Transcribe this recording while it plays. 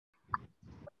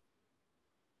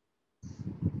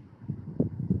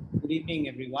Good evening,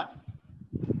 everyone.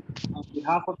 On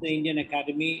behalf of the Indian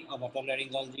Academy of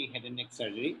Otolaryngology, Head and Neck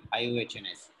Surgery,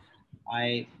 IAOHNS,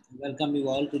 I welcome you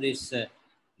all to this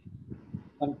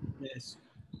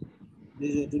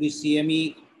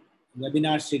CME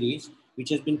webinar series, which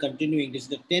has been continuing. This is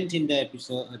the 10th in the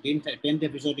episode, 10th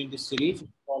episode in this series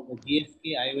called the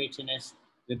GSK IAOHNS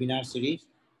webinar series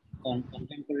on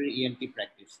contemporary ENT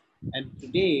practice. And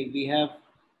today we have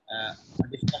a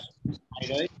discussion on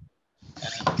thyroid.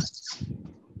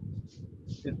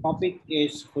 The topic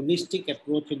is holistic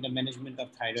approach in the management of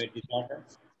thyroid disorder.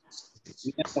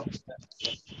 We have Dr.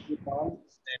 Paul,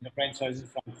 the endocrine surgeon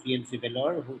from CMC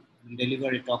Vellore, who will deliver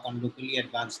a talk on locally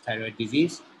advanced thyroid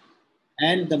disease.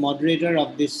 And the moderator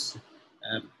of this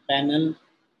panel,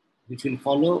 which will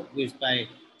follow, is by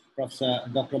Professor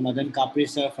Dr. Madan Kapre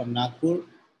sir from Nagpur.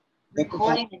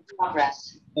 Recording in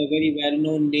progress. A very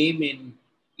well-known name in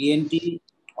ENT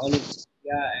all over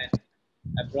India and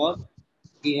abroad.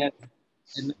 He has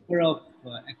a number of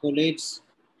accolades.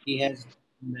 He has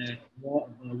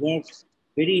worked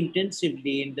very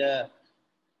intensively in the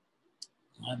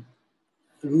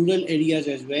rural areas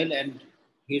as well, and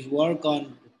his work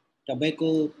on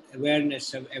tobacco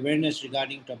awareness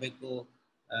regarding tobacco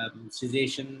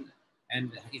cessation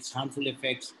and its harmful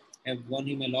effects have won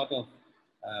him a lot of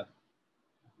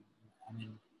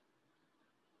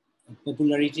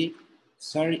popularity.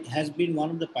 Sir has been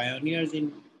one of the pioneers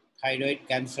in thyroid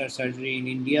cancer surgery in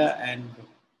India, and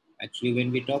actually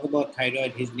when we talk about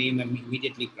thyroid, his name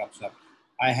immediately crops up.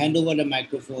 I hand over the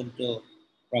microphone to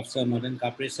Professor Madan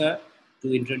Kapre sir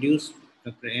to introduce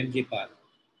Dr. M.J. Pal.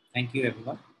 Thank you,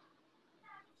 everyone.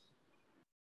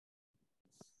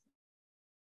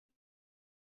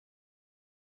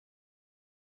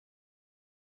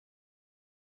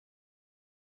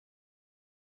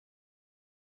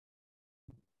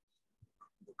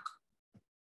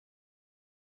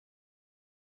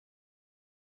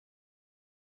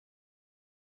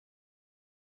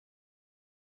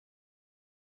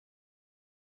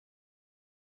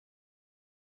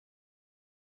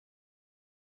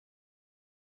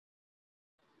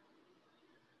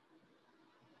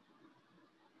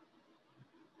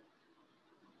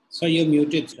 So you're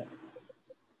muted, sir.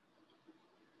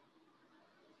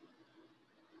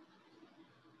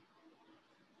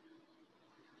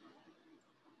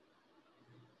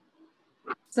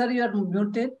 Sir, you are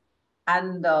muted,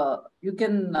 and you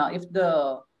can, if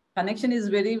the connection is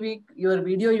very weak, your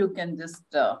video you can just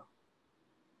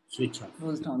switch off.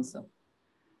 Close down, sir.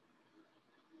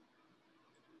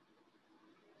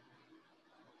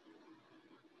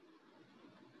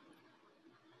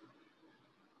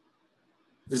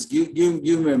 Just give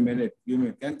me a minute.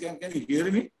 Can you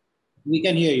hear me? We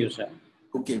can hear you, sir.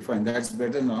 Okay, fine. That's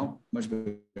better now. Much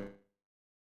better.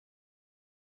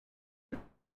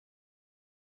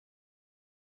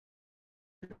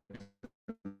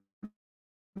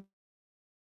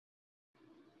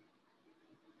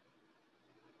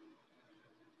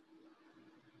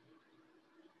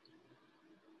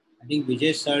 I think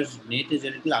Vijay sir's net is a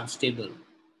little unstable.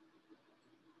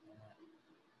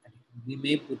 We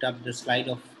may put up the slide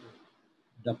of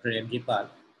Dr. M.J. Pal.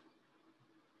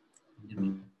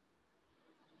 Can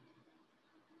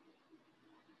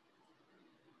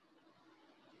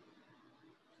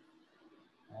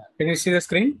you see the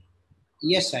screen?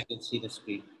 Yes, I can see the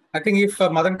screen. I think if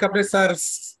Madan Kapre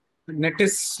sir's net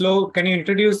is slow, can you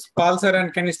introduce Pal sir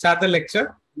and can you start the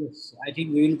lecture? Yes, I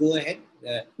think we will go ahead.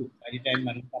 By the time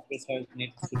Madan Kapre sir's net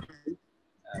should be.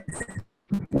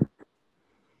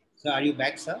 So are you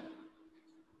back, sir?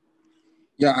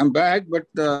 Yeah, I'm back, but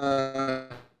yeah,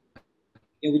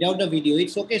 without the video,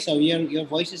 it's okay, sir. Your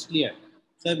voice is clear.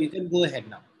 Sir, we can go ahead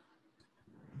now.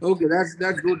 Okay, that's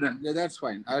good then. Yeah, that's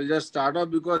fine. I'll just start off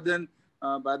because then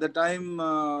by the time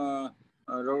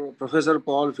Professor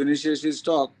Paul finishes his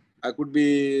talk, I could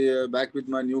be back with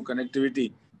my new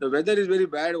connectivity. The weather is very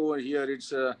bad over here.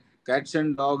 It's cats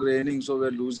and dog raining, so we're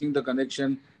losing the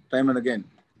connection time and again.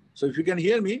 So if you can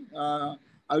hear me, I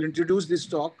will introduce this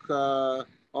talk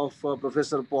of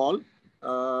Professor Paul.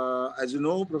 As you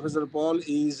know, Professor Paul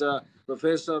is a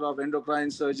professor of endocrine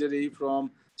surgery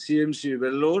from CMC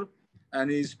Vellore,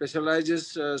 and he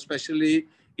specializes especially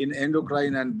in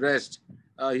endocrine and breast.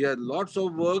 He had lots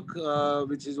of work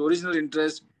with his original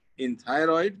interest in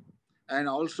thyroid and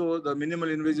also the minimal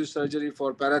invasive surgery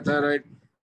for parathyroid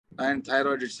and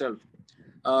thyroid itself.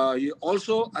 He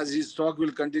also, as his talk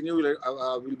will continue,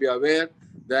 will be aware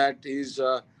that he's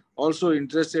also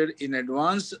interested in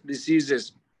advanced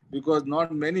diseases because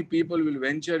not many people will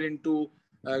venture into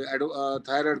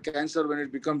thyroid cancer when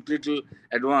it becomes little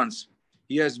advanced.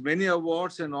 He has many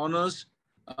awards and honors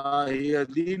He is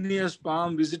Linnaeus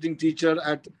Palm visiting teacher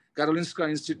at Karolinska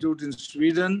Institute in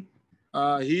Sweden.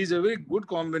 He is a very good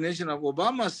combination of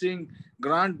Obama Singh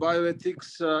Grant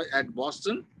Bioethics at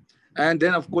Boston. And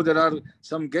then, of course, there are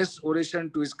some guest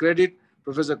oration to his credit,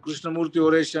 Professor Krishnamurti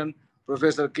oration,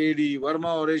 Professor K.D.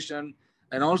 Verma oration,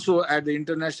 and also at the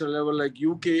international level like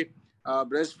UK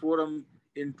Breast Forum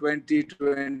in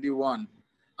 2021.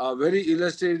 A very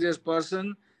illustrious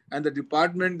person, and the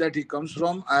department that he comes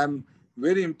from, I am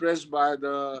very impressed by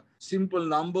the simple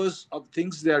numbers of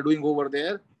things they are doing over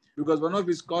there, because one of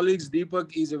his colleagues,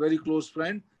 Deepak, is a very close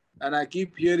friend, and I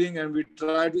keep hearing and we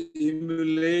try to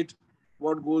emulate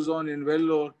what goes on in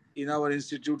Vellore in our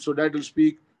institute. So that will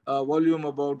speak volume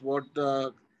about what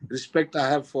respect I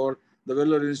have for the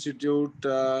Vellore Institute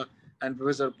and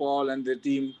Professor Paul and the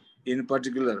team in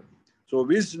particular. So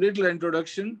with this little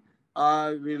introduction,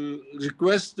 I will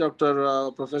request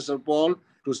Dr. Professor Paul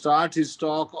to start his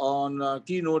talk on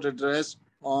keynote address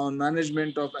on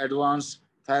management of advanced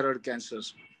thyroid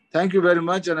cancers. Thank you very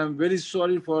much, and I'm very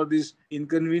sorry for this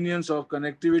inconvenience of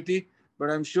connectivity, but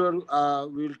I'm sure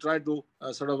we'll try to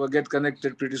get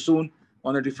connected pretty soon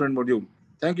on a different module.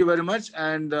 Thank you very much,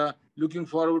 and looking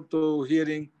forward to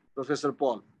hearing Professor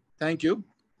Paul. Thank you.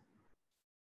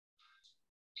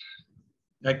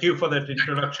 Thank you for that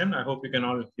introduction. I hope you can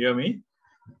all hear me.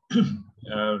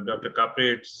 Dr.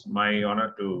 Kapre, it's my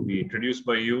honor to be introduced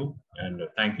by you, and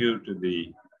thank you to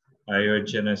the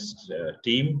IAOHNS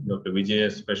team, Dr. Vijay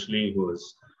especially, who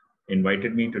has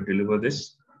invited me to deliver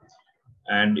this.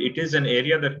 And it is an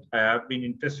area that I have been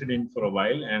interested in for a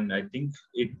while, and I think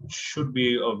it should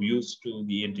be of use to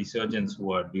the ENT surgeons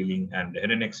who are dealing, and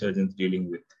head and neck surgeons dealing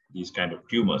with these kind of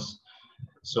tumors.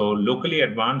 So locally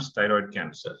advanced thyroid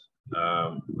cancer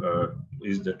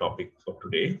is the topic for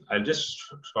today. I'll just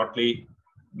shortly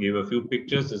give a few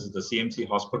pictures. This is the CMC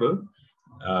hospital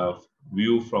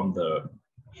view from the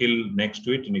hill next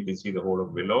to it, and you can see the whole of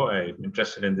Vellore. I'm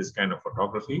interested in this kind of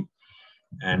photography.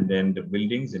 And then the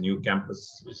buildings, the new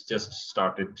campus is just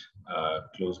started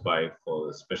close by for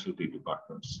the specialty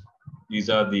departments. These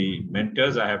are the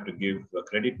mentors I have to give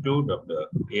credit to. Dr.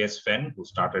 A.S. Fenn, who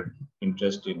started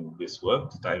interest in this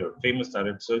work, famous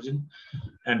thyroid surgeon,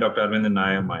 and Dr. Arvind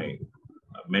Nair, my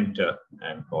mentor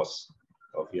and boss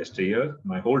of yesteryear.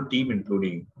 My whole team,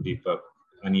 including Deepak,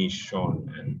 Anish, Sean,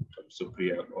 and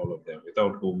Supriya, all of them,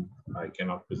 without whom I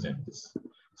cannot present this.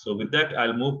 So with that,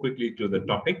 I'll move quickly to the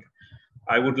topic.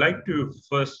 I would like to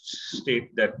first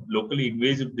state that locally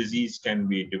invasive disease can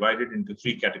be divided into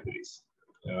three categories.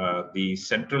 The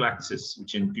central axis,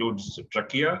 which includes the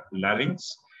trachea,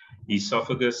 larynx,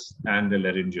 esophagus, and the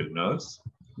laryngeal nerves.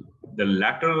 The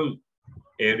lateral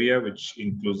area, which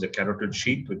includes the carotid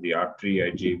sheath with the artery,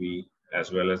 IJV,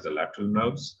 as well as the lateral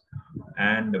nerves,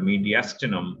 and the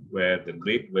mediastinum, where the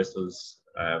great vessels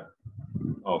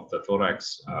of the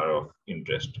thorax are of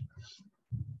interest.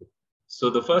 So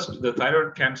the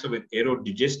thyroid cancer with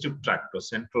aerodigestive tract or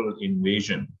central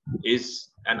invasion is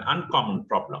an uncommon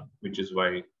problem, which is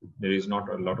why there is not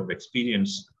a lot of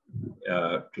experience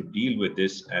to deal with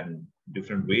this and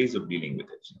different ways of dealing with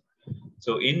it.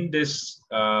 So in this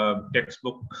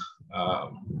textbook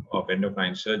of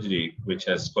endocrine surgery, which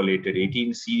has collated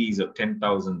 18 series of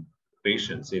 10,000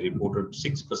 patients, they reported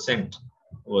 6%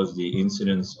 was the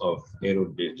incidence of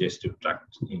aerodigestive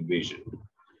tract invasion.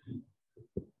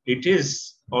 It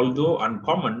is, although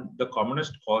uncommon, the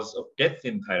commonest cause of death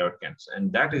in thyroid cancer,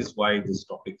 and that is why this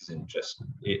topic is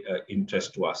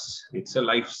interest to us. It's a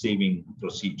life-saving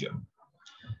procedure.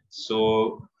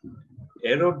 So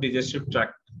aerodigestive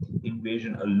tract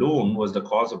invasion alone was the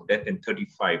cause of death in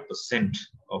 35%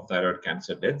 of thyroid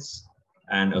cancer deaths,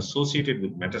 and associated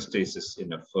with metastasis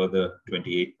in a further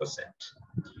 28%.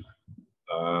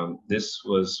 This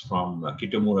was from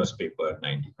Kitamura's paper at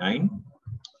 99.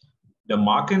 The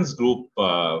Markens group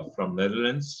from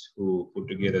Netherlands, who put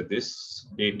together this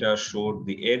data, showed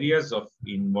the areas of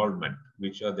involvement,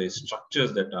 which are the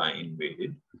structures that are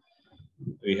invaded.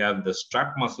 We have the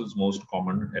strap muscles most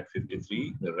common at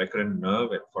 53, the recurrent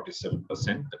nerve at 47%,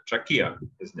 the trachea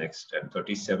is next at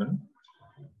 37%,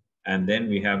 and then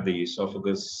we have the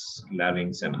esophagus,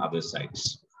 larynx, and other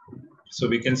sites. So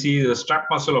we can see the strap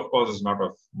muscle, of course, is not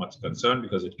of much concern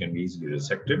because it can be easily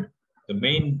resected. The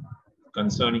main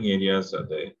concerning areas are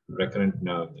the recurrent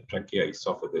nerve, the trachea,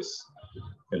 esophagus,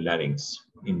 the larynx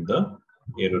in the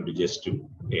aerodigestive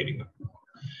area.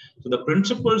 So the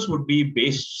principles would be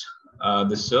based,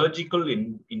 the surgical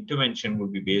intervention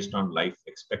would be based on life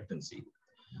expectancy.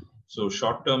 So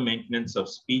short-term maintenance of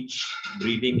speech,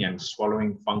 breathing, and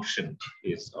swallowing function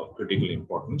is of critical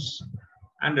importance,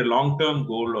 and a long-term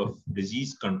goal of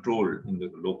disease control in the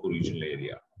locoregional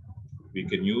area. We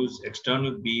can use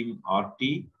external beam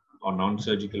RT or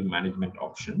non-surgical management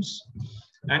options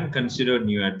and consider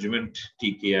neoadjuvant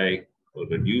TKI to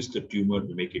reduce the tumor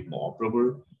to make it more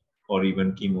operable, or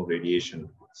even chemoradiation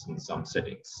in some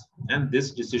settings. And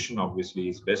this decision obviously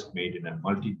is best made in a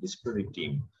multidisciplinary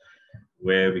team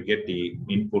where we get the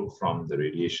input from the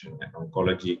radiation and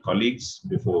oncology colleagues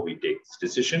before we take this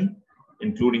decision,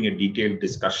 including a detailed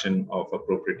discussion of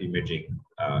appropriate imaging,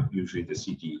 usually the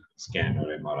CT scan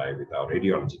or MRI with our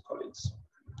radiology colleagues.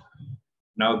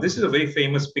 Now, this is a very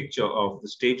famous picture of the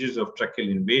stages of tracheal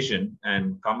invasion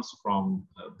and comes from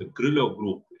the Grillo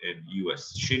group in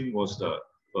US. Shin was the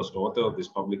first author of this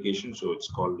publication, so it's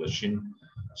called the Shin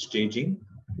staging,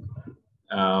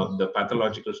 the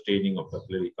pathological staging of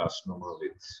papillary carcinoma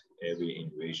with airway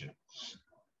invasion.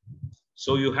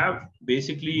 So you have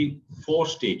basically 4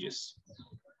 stages.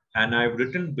 And I've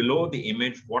written below the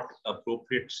image what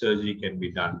appropriate surgery can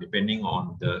be done depending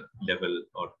on the level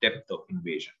or depth of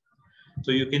invasion.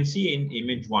 So you can see in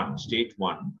image 1, stage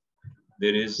 1,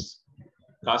 there is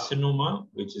carcinoma,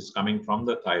 which is coming from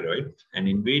the thyroid and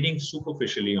invading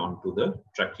superficially onto the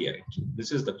trachea.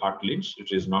 This is the cartilage,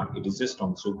 which is not, it is just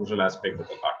on the superficial aspect of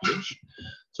the cartilage.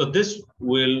 So this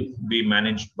will be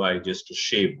managed by just a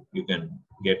shave. You can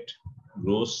get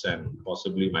gross and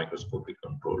possibly microscopic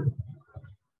control,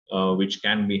 which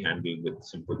can be handled with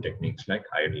simple techniques like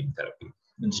iodine therapy.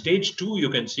 In stage 2, you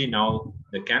can see now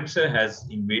the cancer has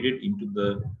invaded into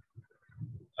the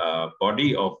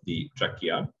body of the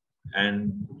trachea,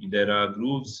 and there are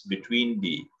grooves between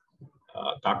the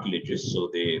cartilages.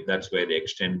 So that's where they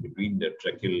extend between the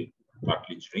tracheal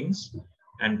cartilage rings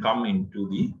and come into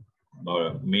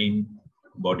the main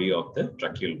body of the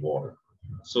tracheal wall.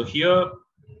 So here,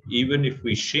 even if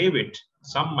we shave it,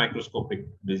 some microscopic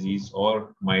disease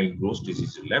or mild gross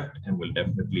disease is left and will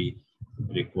definitely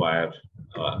require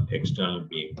external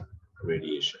beam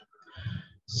radiation.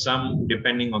 Some,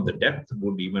 depending on the depth,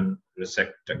 would even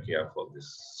resect trachea for this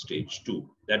stage 2.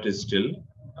 That is still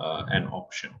an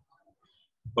option.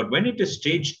 But when it is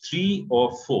stage 3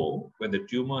 or 4, where the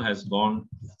tumor has gone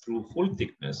through full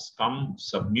thickness, come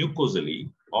submucosally,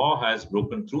 or has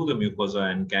broken through the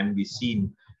mucosa and can be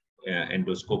seen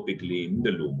endoscopically in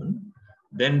the lumen,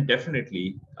 then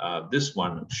definitely this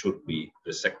one should be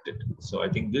resected. So I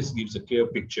think this gives a clear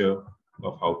picture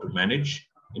of how to manage.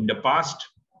 In the past,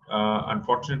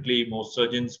 unfortunately, most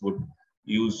surgeons would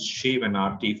use shave and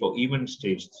RT for even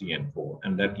stage 3 and 4,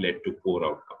 and that led to poor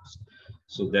outcomes.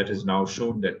 So that is now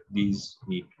shown that these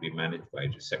need to be managed by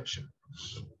resection.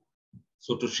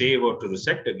 So to shave or to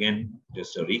resect, again,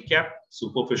 just a recap: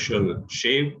 superficial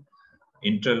shave,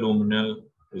 intraluminal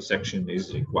resection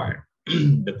is required.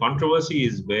 The controversy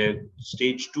is where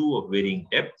stage 2 of varying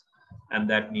depth, and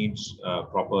that needs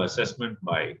proper assessment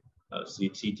by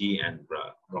CT and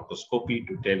bronchoscopy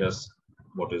to tell us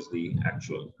what is the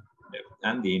actual depth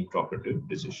and the intraoperative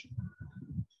decision.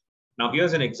 Now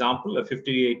here's an example. A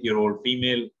 58-year-old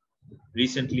female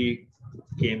recently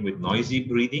came with noisy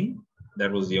breathing.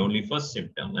 That was the only first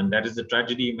symptom, and that is the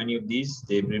tragedy. Many of these,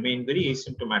 they remain very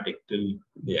asymptomatic till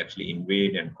they actually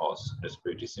invade and cause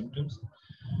respiratory symptoms.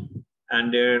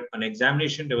 And on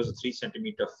examination, there was a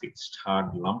 3-centimeter fixed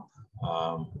hard lump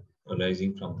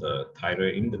arising from the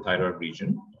thyroid, in the thyroid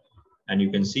region. And you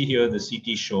can see here the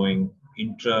CT showing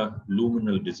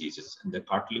intraluminal diseases, and the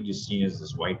cartilage is seen as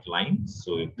this white line.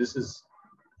 So if this is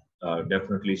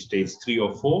definitely stage 3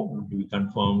 or 4, will be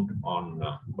confirmed on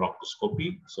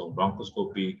bronchoscopy. So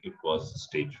bronchoscopy, it was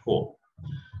stage 4.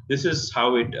 This is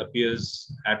how it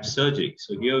appears at surgery.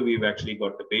 So here we've actually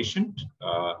got the patient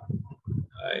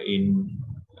in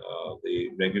the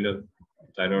regular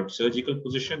thyroid surgical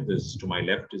position. This to my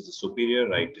left is the superior,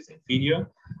 right is inferior,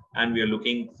 and we are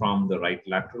looking from the right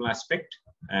lateral aspect,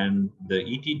 and the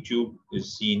ET tube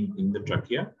is seen in the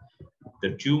trachea.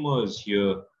 The tumor is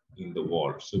here in the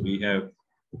wall. So we have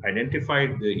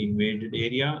identified the invaded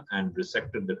area and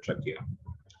resected the trachea.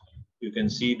 You can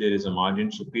see there is a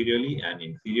margin superiorly and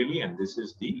inferiorly, and this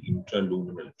is the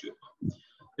intraluminal tumor.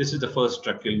 This is the first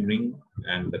tracheal ring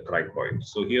and the cricoid.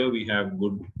 So here we have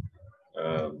good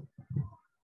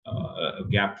a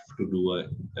gap to do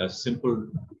a simple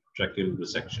tracheal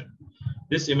resection.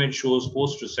 This image shows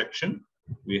post-resection.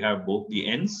 We have both the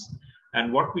ends,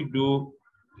 and what we do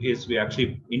is we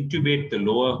actually intubate the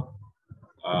lower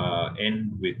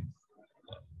end with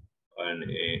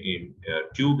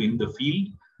a tube in the field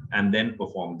and then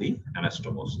perform the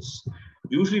anastomosis.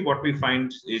 Usually what we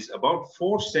find is about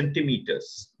 4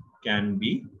 centimeters can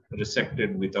be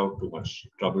resected without too much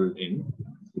trouble in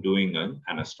doing an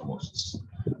anastomosis.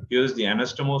 Here's the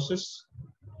anastomosis,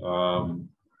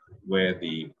 where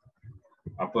the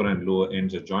upper and lower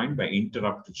ends are joined by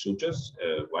interrupted sutures.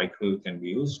 Vicryl can be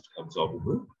used,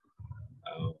 absorbable.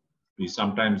 We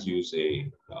sometimes use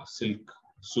a silk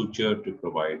suture to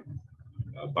provide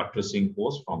buttressing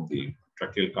force from the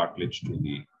tracheal cartilage to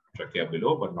the trachea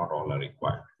below, but not all are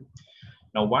required.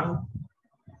 Now,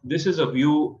 this is a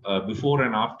view before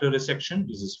and after resection.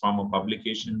 This is from a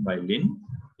publication by Lin.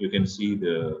 You can see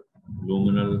the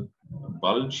luminal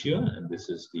bulge here, and this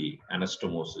is the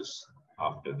anastomosis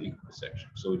after the resection.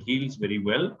 So it heals very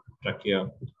well, trachea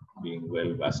being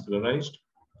well vascularized.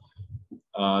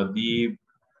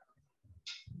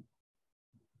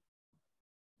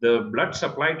 The blood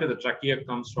supply to the trachea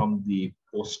comes from the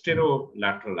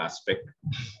posterolateral aspect,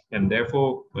 and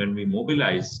therefore, when we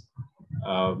mobilize,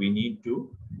 we need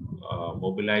to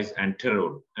mobilize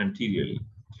anteriorly.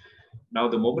 Now,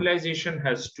 the mobilization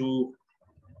has two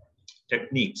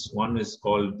techniques. One is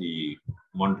called the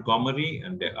Montgomery,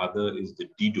 and the other is the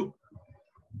Dido.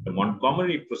 The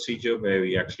Montgomery procedure, where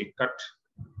we actually cut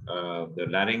the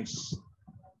larynx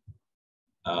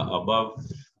above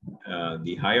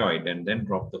the hyoid and then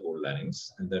drop the whole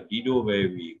larynx, and the Dido, where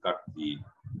we cut the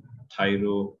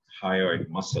thyrohyoid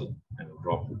muscle and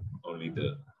drop only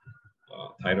the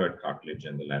thyroid cartilage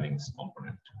and the larynx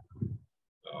component.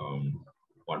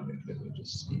 1 minute, let me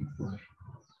just see.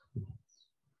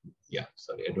 Yeah,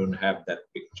 sorry, I don't have that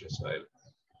picture, so I'll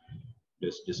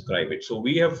just describe it. So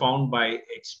we have found by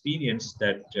experience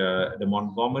that the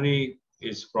Montgomery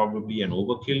is probably an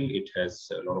overkill. It has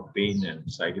a lot of pain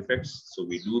and side effects. So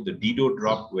we do the Dido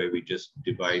drop, where we just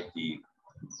divide the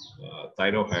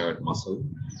thyrohyoid muscle,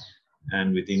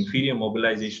 and with inferior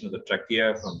mobilization of the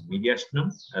trachea from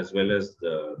mediastinum as well as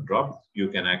the drop, you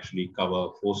can actually cover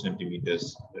 4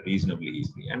 centimeters reasonably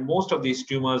easily. And most of these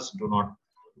tumors do not,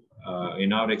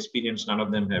 in our experience, none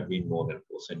of them have been more than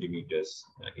 4 centimeters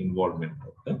involvement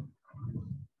of the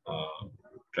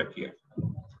trachea.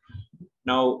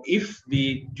 Now, if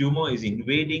the tumor is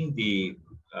invading the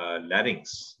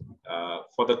larynx,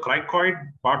 for the cricoid,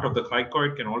 part of the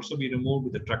cricoid can also be removed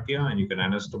with the trachea, and you can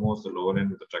anastomose the lower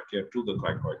end of the trachea to the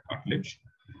cricoid cartilage.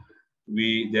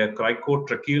 Their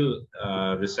cricotracheal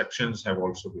resections have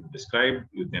also been described.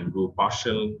 You can do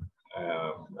partial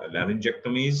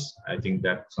laryngectomies. I think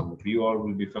that some of you all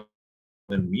will be familiar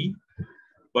than me.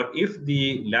 But if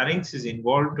the larynx is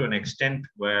involved to an extent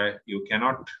where you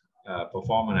cannot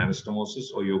perform an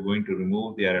anastomosis, or you're going to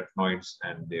remove the arytenoids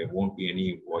and there won't be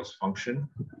any voice function,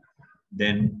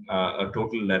 then a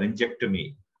total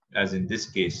laryngectomy, as in this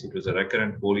case, it was a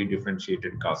recurrent poorly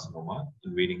differentiated carcinoma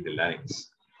invading the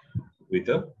larynx, with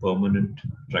a permanent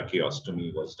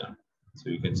tracheostomy was done. So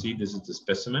you can see this is the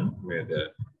specimen where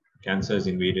the cancer has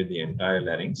invaded the entire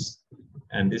larynx.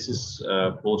 And this is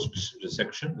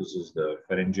post-resection. This is the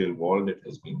pharyngeal wall that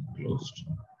has been closed.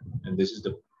 And this is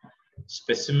the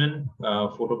specimen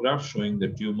photograph showing the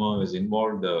tumor has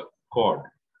involved the cord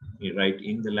right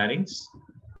in the larynx.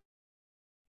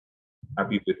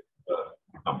 Happy with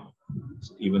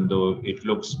even though it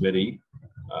looks very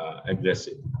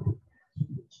aggressive.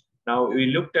 Now, we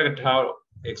looked at how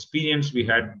experienced we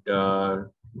had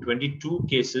 22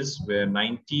 cases where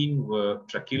 19 were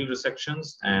tracheal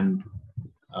resections and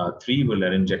 3 were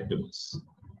laryngectomies.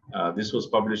 This was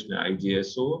published in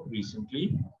IGSO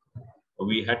recently.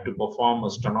 We had to perform a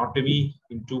sternotomy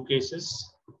in 2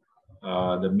 cases.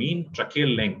 The mean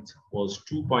tracheal length was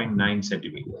 2.9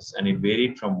 centimeters, and it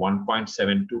varied from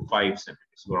 1.7 to 5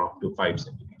 centimeters, or up to 5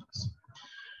 centimeters.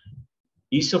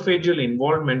 Esophageal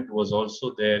involvement was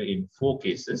also there in 4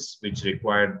 cases, which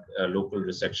required local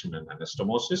resection and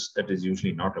anastomosis. That is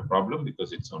usually not a problem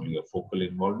because it's only a focal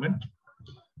involvement.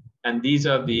 And these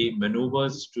are the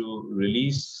maneuvers to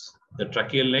release the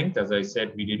tracheal length. As I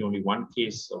said, we did only 1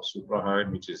 case of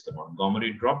suprahyoid, which is the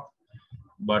Montgomery drop.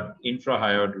 But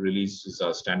infrahyoid release is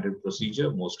our standard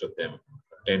procedure, most of them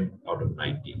 10 out of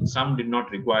 19. Some did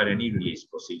not require any release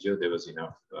procedure. There was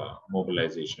enough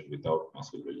mobilization without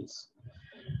muscle release.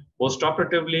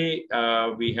 Postoperatively,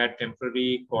 we had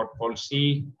temporary cord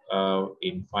palsy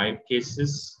in 5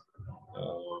 cases.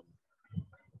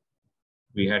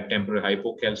 We had temporary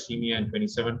hypocalcemia in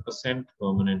 27%,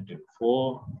 permanent in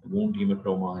 4%, wound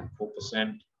hematoma in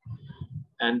 4%.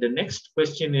 And the next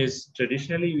question is,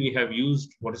 traditionally, we have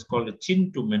used what is called a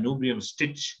chin to manubrium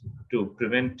stitch to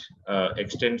prevent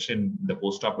extension in the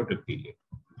postoperative period.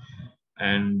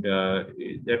 And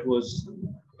that was,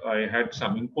 I had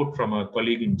some input from a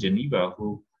colleague in Geneva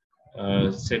who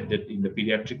said that in the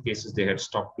pediatric cases, they had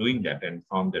stopped doing that and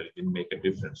found that it didn't make a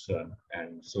difference.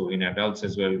 And so in adults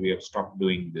as well, we have stopped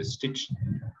doing the stitch.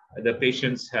 The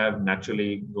patients have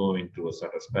naturally go into a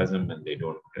sort of spasm and they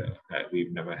don't,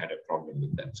 we've never had a problem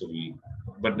with that. So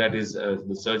but that is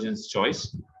the surgeon's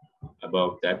choice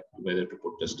about that, whether to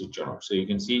put the stitch or not. So you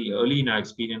can see early in our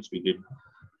experience, we did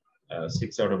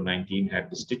 6 out of 19 had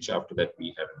the stitch. After that,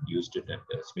 we haven't used it and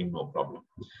there's been no problem.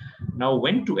 Now,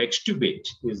 when to extubate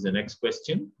is the next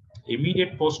question.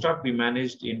 Immediate post-op, we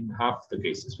managed in half the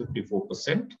cases,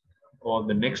 54%, or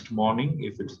the next morning,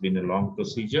 if it's been a long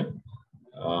procedure,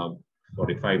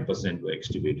 45% were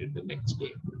extubated the next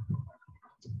day.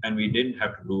 And we didn't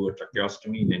have to do a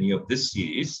tracheostomy in any of this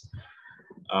series.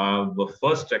 The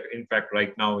first, in fact,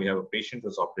 right now we have a patient who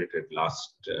was operated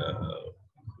last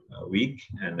week,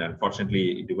 and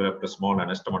unfortunately he developed a small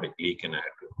anastomotic leak and I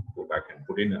had to go back and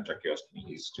put in a tracheostomy.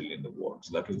 He's still in the ward.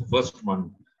 So that was the first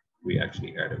one we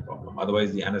actually had a problem.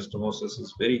 Otherwise, the anastomosis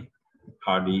is very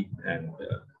hardy and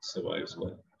survives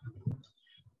well.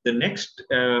 The next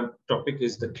topic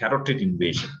is the carotid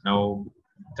invasion. Now,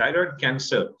 thyroid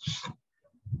cancer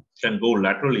can go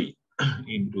laterally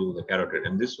into the carotid,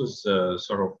 and this was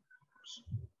sort of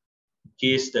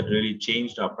case that really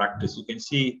changed our practice. You can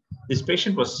see this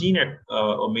patient was seen at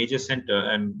a major center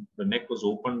and the neck was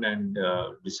opened and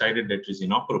decided that it is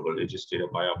inoperable. They just did a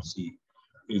biopsy.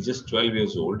 He's just 12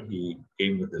 years old. He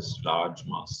came with this large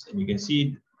mass, and you can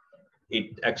see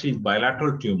it actually is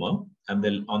bilateral tumor, and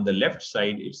then on the left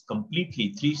side, it's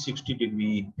completely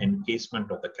 360-degree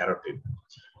encasement of the carotid,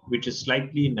 which is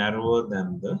slightly narrower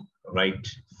than the right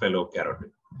fellow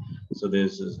carotid. So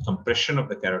there's a compression of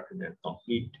the carotid and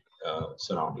complete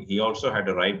surrounding. He also had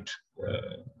a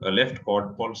left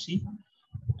cord palsy.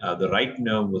 The right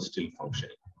nerve was still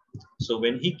functioning. So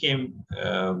when he came,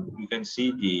 you can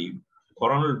see the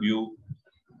coronal view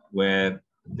where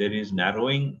there is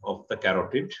narrowing of the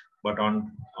carotid, but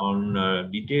on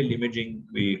detailed imaging,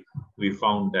 we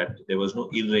found that there was no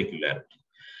irregularity.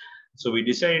 So we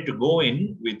decided to go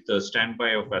in with the standby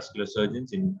of vascular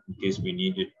surgeons in case we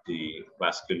needed the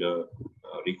vascular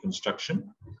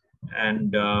reconstruction.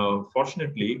 And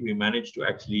fortunately, we managed to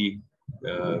actually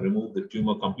remove the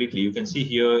tumor completely. You can see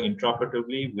here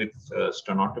intraoperatively with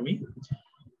sternotomy,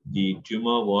 the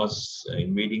tumor was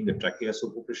invading the trachea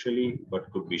superficially,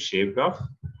 but could be shaved off.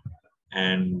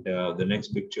 And the next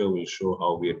picture will show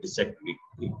how we have dissected.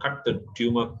 We cut the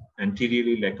tumor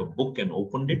anteriorly like a book and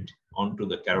opened it onto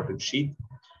the carotid sheath.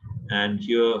 And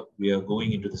here we are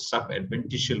going into the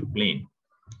subadventitial plane.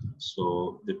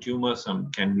 So the tumor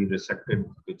can be resected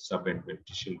with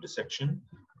subadventitial dissection.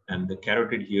 And the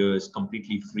carotid here is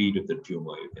completely freed of the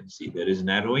tumor. You can see there is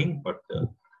narrowing, but the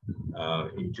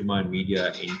intima and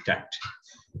media intact.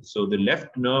 So the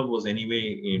left nerve was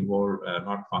anyway involved,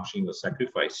 not functioning, was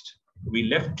sacrificed. We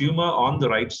left tumor on the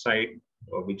right side,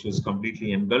 which was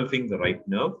completely engulfing the right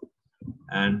nerve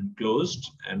and closed.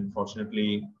 And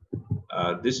fortunately,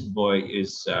 this boy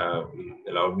is,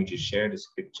 allowed me to share this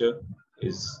picture,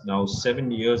 is now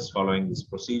 7 years following this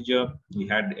procedure. He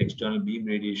had external beam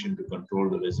radiation to control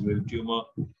the residual tumor,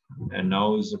 and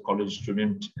now is a college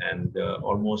student and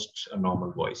almost a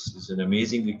normal voice. It's an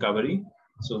amazing recovery.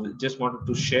 So just wanted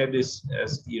to share this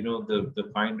as, you know,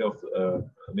 the kind of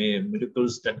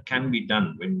miracles that can be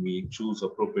done when we choose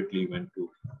appropriately when to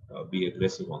be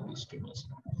aggressive on these tumors.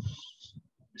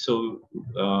 So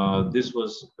this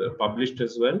was published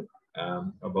as well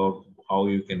about how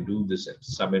you can do this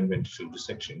subadventitial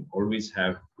dissection. Always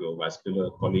have your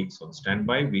vascular colleagues on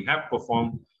standby. We have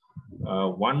performed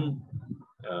one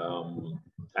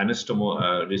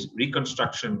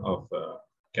reconstruction of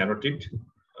carotid.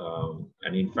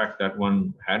 And in fact, that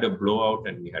one had a blowout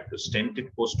and we had to stent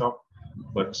it post-op,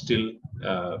 but still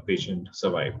patient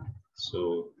survived.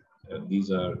 So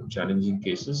these are challenging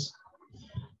cases.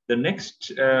 The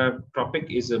next topic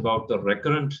is about the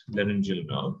recurrent laryngeal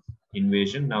nerve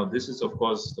invasion. Now, this is, of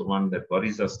course, the one that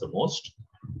worries us the most.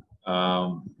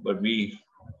 But we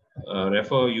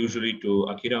refer usually to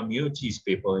Akira Miyochi's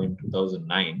paper in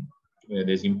 2009, where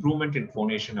there's improvement in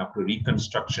phonation after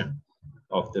reconstruction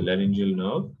of the laryngeal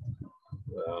nerve.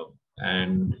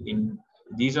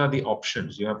 These are the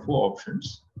options. You have 4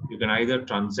 options. You can either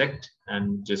transect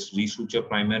and just resuture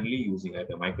primarily using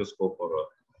either a microscope or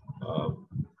a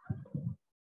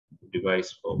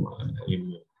device for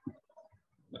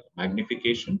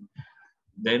magnification.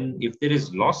 Then if there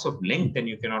is loss of length and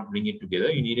you cannot bring it together,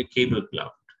 you need a cable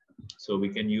clout. So we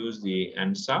can use the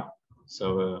ANSA,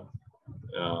 so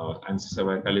ansa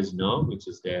cervicalis nerve, which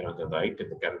is there on the right at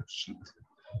the carotid sheath.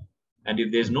 And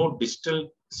if there's no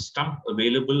distal stump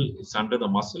available, it's under the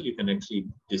muscle, you can actually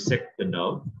dissect the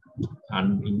nerve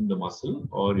and in the muscle,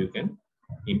 or you can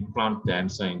implant the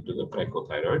ANSA into the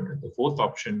cricothyroid. The fourth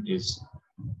option is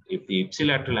if the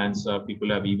ipsilateral ANSA, people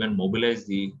have even mobilized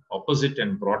the opposite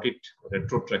and brought it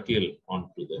retrotracheal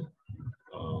onto the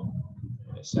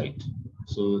site.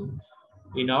 So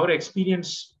in our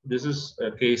experience, this is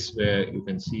a case where you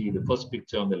can see the first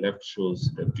picture on the left shows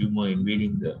the tumor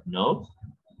invading the nerve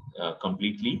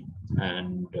completely,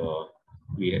 and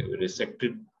we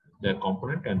resected the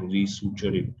component and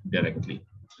resutured it directly.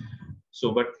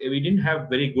 So, but we didn't have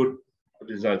very good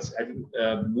results.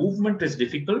 Movement is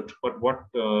difficult, but what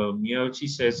Miyauchi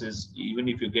says is even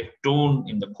if you get tone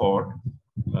in the cord,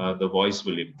 the voice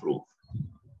will improve.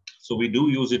 So we do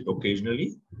use it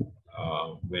occasionally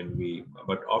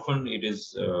but often it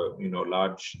is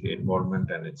large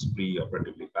involvement and it's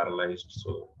pre-operatively paralyzed.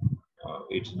 So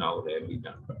it's now rarely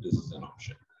done, but this is an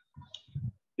option.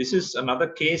 This is another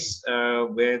case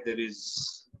where there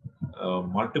is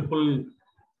multiple,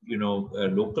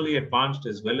 locally advanced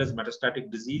as well as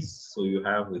metastatic disease. So you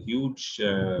have a huge,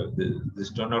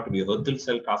 this turned out to be a Hürthle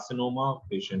cell carcinoma.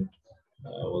 Patient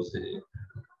was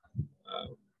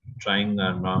trying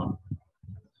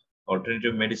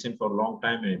alternative medicine for a long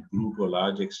time, and it grew to a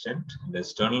large extent.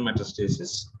 There's external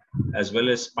metastasis as well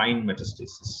as spine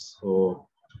metastasis. So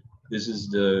this is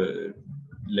the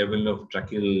level of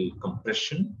tracheal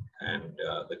compression, and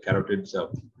the carotids are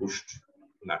pushed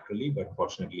laterally, but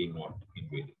fortunately not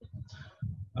invaded.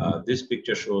 This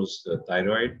picture shows the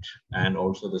thyroid and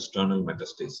also the sternal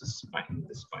metastasis,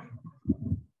 the spine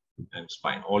and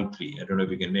spine, all three. I don't know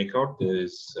if you can make out. There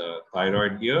is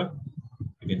thyroid here.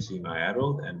 You can see my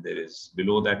arrow, and there is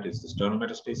below that is the sternal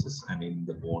metastasis, and in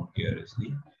the bone here is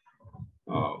the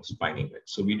spinal wedge.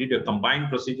 So we did a combined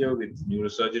procedure with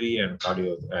neurosurgery and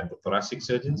cardio and the thoracic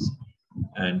surgeons.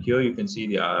 And here you can see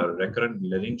the recurrent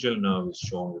laryngeal nerve is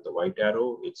shown with a white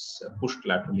arrow. It's pushed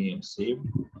laterally and saved.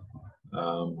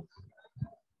 And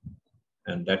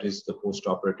that is the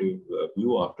post-operative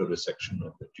view after resection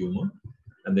of the tumor.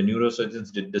 And the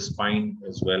neurosurgeons did the spine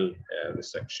as well,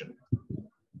 resection.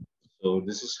 So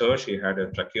this is her. She had a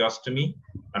tracheostomy.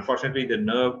 Unfortunately, the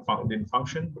nerve didn't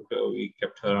function, but we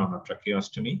kept her on a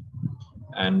tracheostomy.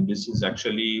 And this is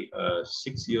actually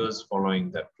 6 years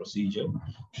following that procedure.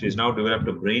 She has now developed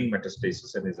a brain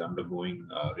metastasis and is undergoing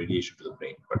radiation to the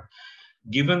brain. But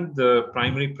given the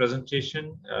primary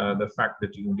presentation, the fact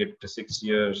that you can get to 6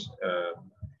 years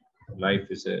life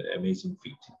is an amazing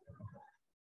feat.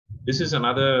 This is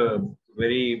another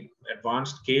very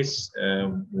advanced case,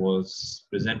 was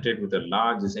presented with a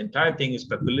large, this entire thing is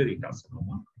papillary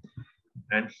carcinoma.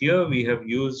 And here we have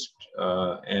used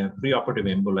a preoperative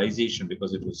embolization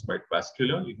because it was quite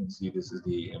vascular. You can see this is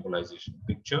the embolization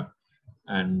picture.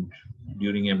 And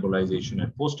during embolization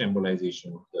and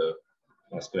post-embolization, the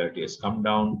vascularity has come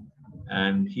down.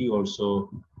 And he also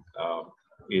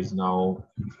is now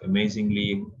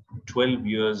amazingly 12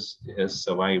 years has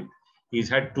survived. He's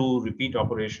had 2 repeat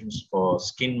operations for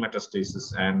skin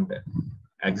metastasis and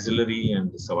axillary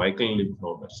and cervical lymph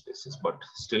node metastasis, but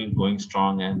still going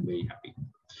strong and very happy.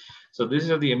 So these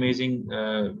are the amazing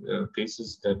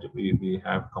cases that we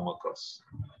have come across.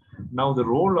 Now, the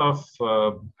role of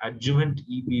adjuvant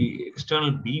EB,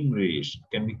 external beam radiation,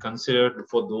 can be considered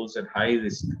for those at high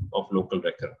risk of local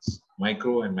recurrence,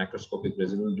 micro and macroscopic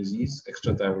residual disease,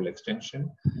 extrathyroidal extension,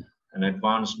 and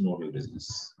advanced nodal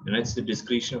disease. And it's the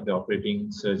discretion of the operating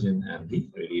surgeon and the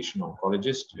radiation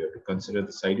oncologist. You have to consider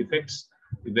the side effects,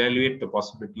 evaluate the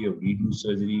possibility of redo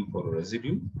surgery for a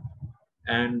residue.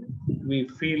 And we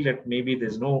feel that maybe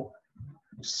there's no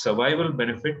survival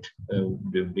benefit.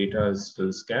 The data is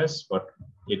still scarce, but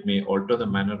it may alter the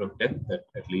manner of death, that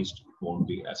at least it won't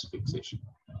be asphyxiation.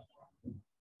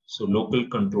 So local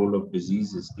control of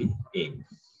disease is the aim.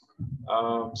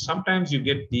 Sometimes you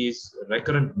get these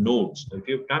recurrent nodes. If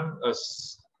you've done a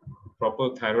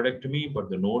proper thyroidectomy, but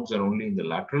the nodes are only in the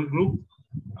lateral group,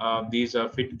 these are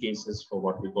fit cases for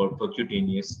what we call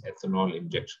percutaneous ethanol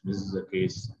injection. This is a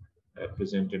case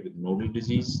presented with nodal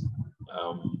disease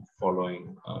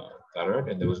following thyroid,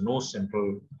 and there was no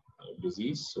central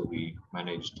disease, so we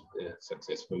managed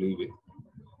successfully with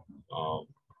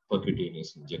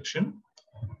percutaneous injection.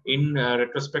 In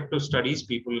retrospective studies,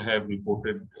 people have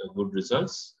reported good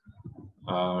results.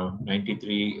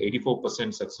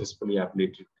 84% successfully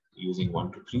ablated using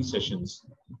 1 to 3 sessions,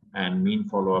 and mean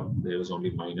follow-up, there was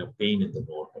only minor pain in the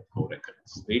node, but no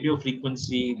recurrence. Radio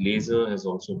frequency laser has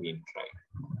also been tried.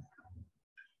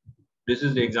 This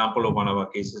is the example of one of our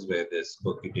cases where there's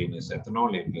percutaneous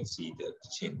ethanol, and you can see the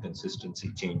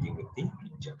consistency changing with the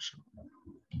injection.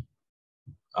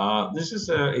 This is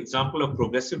an example of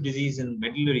progressive disease in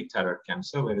medullary thyroid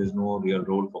cancer, where there is no real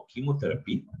role for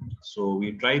chemotherapy. So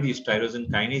we try these tyrosine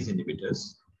kinase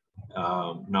inhibitors.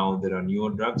 Now there are newer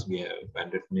drugs. We have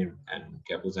vandatinib and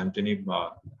cabozantinib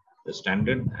are the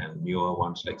standard, and newer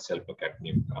ones like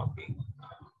selpercatinib are being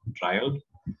trialed.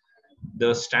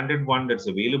 The standard one that's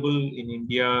available in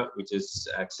India, which is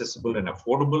accessible and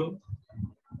affordable,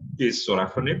 is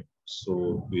sorafenib.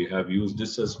 So we have used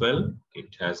this as well. It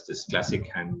has this classic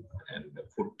hand and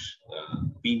foot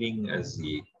peeling as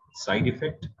the side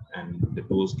effect, and the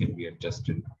dose can be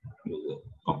adjusted to the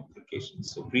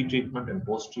complications. So pre-treatment and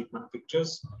post-treatment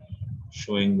pictures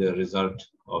showing the result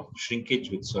of shrinkage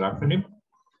with sorafenib,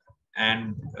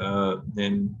 and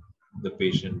then the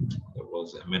patient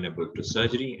was amenable to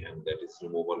surgery, and that is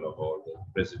removal of all the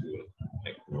residual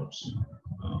lymph nodes.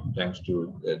 Thanks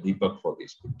to Deepak for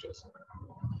these pictures.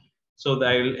 So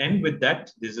I will end with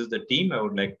that. This is the team. I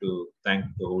would like to thank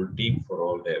the whole team for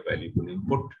all their valuable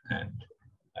input, and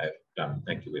I've done.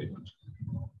 Thank you very much.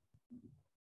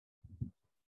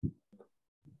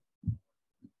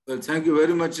 Well, thank you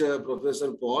very much,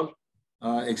 Professor Paul.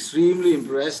 Extremely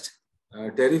impressed.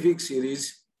 Terrific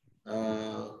series.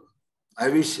 I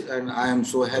wish, and I am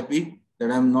so happy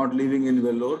that I'm not living in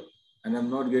Vellore and I'm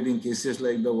not getting cases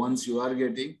like the ones you are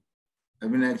getting. I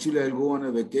mean, actually, I'll go on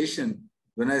a vacation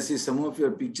when I see some of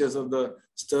your pictures of the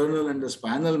sternal and the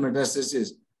spinal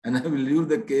metastasis, and I will leave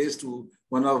the case to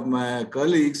one of my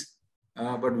colleagues.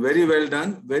 But very well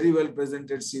done, very well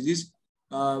presented series.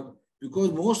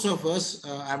 Because most of us,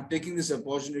 I'm taking this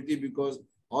opportunity because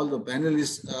all the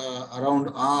panelists around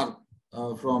are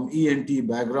from ENT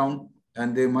background,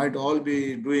 and they might all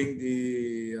be doing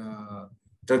the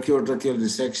tracheotracheal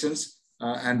dissections,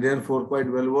 and therefore quite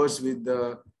well versed with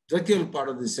the tracheal part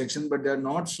of the section, but they're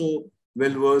not so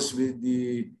well versed with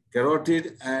the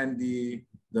carotid and the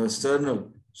sternal.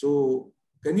 So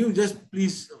can you just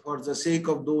please, for the sake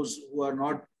of those who are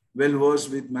not well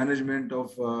versed with management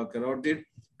of carotid,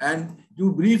 and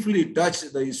you briefly touch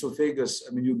the esophagus.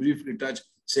 I mean, you briefly touch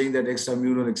saying that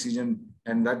extramural excision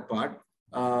and that part.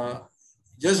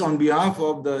 Just on behalf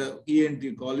of the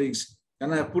ENT colleagues,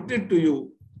 can I put it to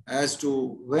you as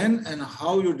to when and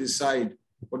how you decide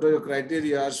what are your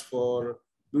criteria for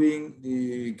doing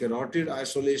the carotid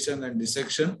isolation and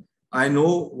dissection? I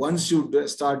know once you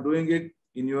start doing it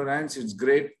in your hands, it's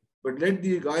great, but let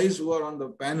the guys who are on the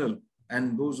panel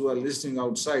and those who are listening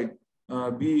outside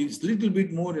be a little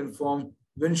bit more informed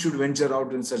when should venture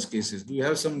out in such cases. Do you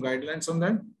have some guidelines on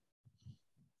that?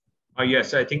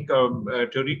 Yes, I think to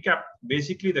recap,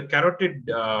 basically the carotid,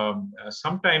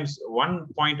 sometimes one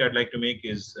point I'd like to make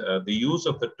is the use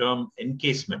of the term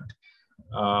encasement.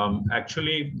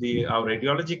 Actually, our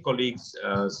radiology colleagues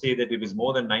say that if it's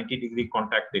more than 90-degree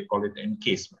contact, they call it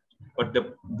encasement. But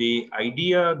the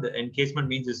idea, the encasement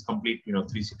means is complete,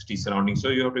 360 surrounding. So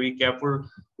you have to be careful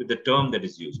with the term that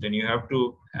is used, and you have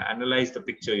to analyze the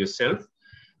picture yourself.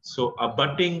 So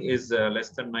abutting is less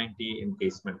than 90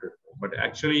 encasement. But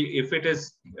actually, if it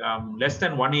is less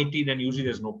than 180, then usually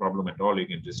there's no problem at all. You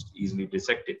can just easily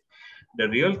dissect it. The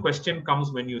real question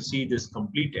comes when you see this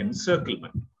complete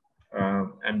encirclement.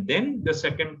 And then the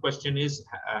second question is,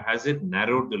 has it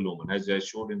narrowed the lumen? As I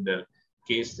showed in the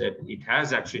case that it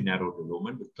has actually narrowed the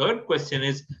lumen. The third question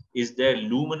is there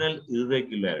luminal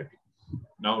irregularity?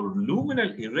 Now,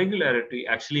 luminal irregularity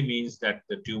actually means that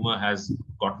the tumor has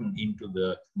gotten into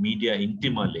the media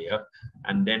intima layer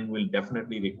and then will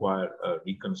definitely require a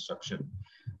reconstruction.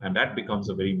 And that becomes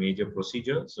a very major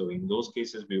procedure. So in those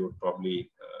cases, we would probably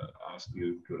ask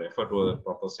you to refer to a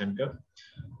proper center.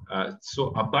 So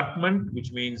abutment,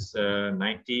 which means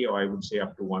 90, or I would say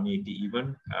up to 180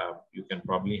 even, you can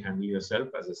probably handle yourself.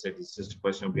 As I said, it's just a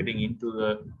question of getting into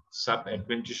the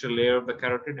sub-adventitial layer of the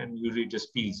carotid, and usually it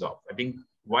just peels off. I think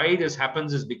why this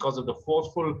happens is because of the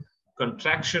forceful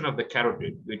contraction of the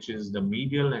carotid, which is the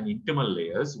medial and intimal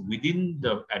layers within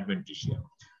the adventitia.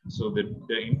 So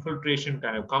the infiltration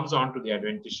kind of comes onto the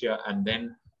adventitia and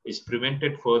then is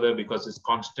prevented further because it's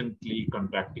constantly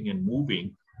contracting and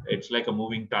moving. It's like a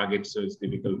moving target, so it's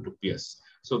difficult to pierce.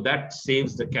 So that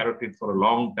saves the carotid for a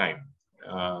long time.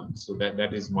 So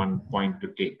that is one point to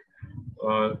take.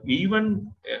 I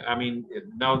mean,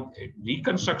 now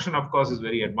reconstruction, of course, is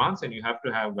very advanced, and you have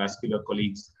to have vascular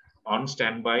colleagues on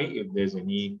standby if there's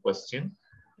any question,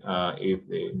 if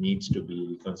it needs to be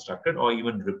reconstructed or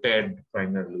even repaired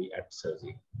primarily at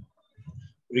surgery.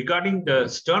 Regarding the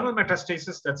sternal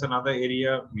metastasis, that's another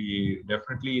area we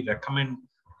definitely recommend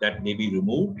that they be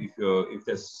removed. If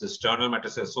there's a sternal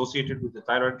metastasis associated with the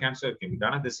thyroid cancer, it can be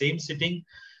done at the same sitting.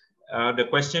 The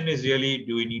question is really,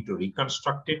 do we need to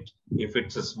reconstruct it? If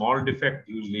it's a small defect,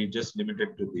 usually just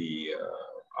limited to the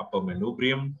upper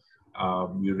manubrium,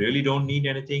 you really don't need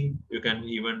anything. You can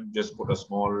even just put a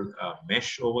small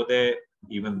mesh over there.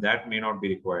 Even that may not be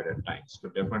required at times,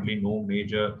 but definitely no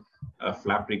major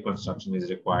flap reconstruction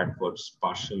is required for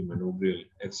partial manubrial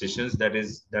excisions. That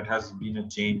has been a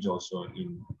change also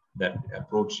in that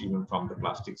approach, even from the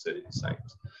plastic surgery side.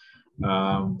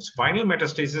 Spinal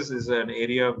metastasis is an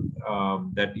area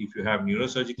that if you have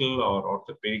neurosurgical or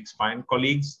orthopedic spine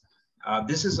colleagues,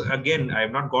 this is, again, I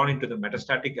have not gone into the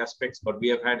metastatic aspects, but we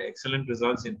have had excellent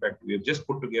results. In fact, we have just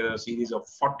put together a series of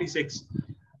 46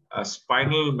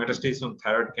 spinal metastasis on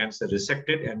thyroid cancer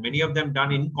resected, and many of them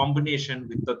done in combination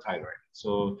with the thyroid.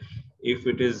 So if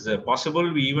it is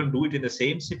possible, we even do it in the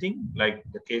same sitting, like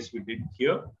the case we did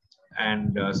here.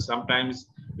 And sometimes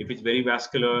if it's very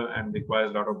vascular and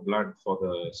requires a lot of blood for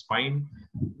the spine,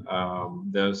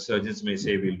 the surgeons may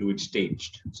say we'll do it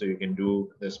staged. So you can do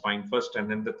the spine first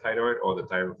and then the thyroid, or the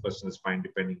thyroid first and the spine,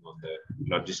 depending on the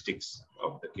logistics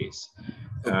of the case.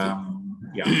 Okay.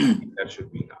 Yeah, I think that should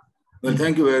be enough. Well,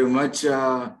 thank you very much.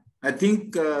 I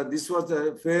think this was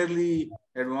a fairly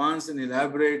advanced and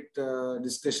elaborate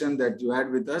discussion that you had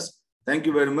with us. Thank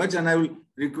you very much. And I will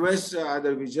request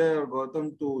either Vijay or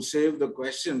Gautam to save the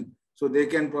question so they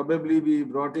can probably be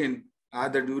brought in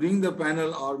either during the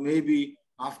panel or maybe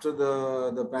after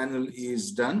the panel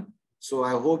is done. So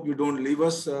I hope you don't leave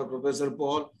us, Professor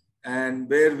Paul, and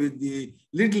bear with the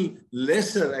little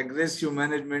lesser aggressive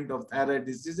management of thyroid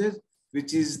diseases,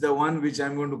 which is the one which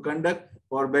I'm going to conduct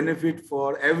for benefit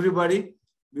for everybody,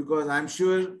 because I'm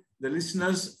sure the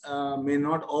listeners may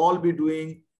not all be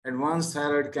doing advanced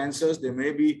thyroid cancers. They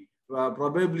may be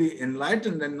probably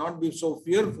enlightened and not be so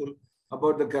fearful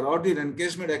about the carotid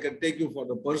encasement. I can take you for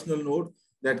the personal note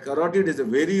that carotid is a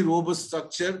very robust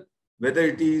structure, whether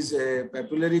it is a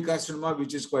papillary carcinoma,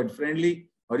 which is quite friendly,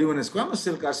 or even a squamous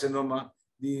cell carcinoma.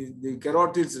 The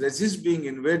carotids resist being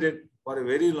invaded for a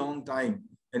very long time,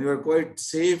 and you are quite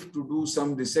safe to do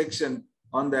some dissection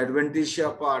on the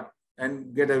adventitia part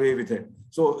and get away with it.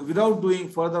 So without doing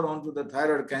further on to the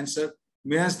thyroid cancer,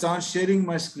 may I start sharing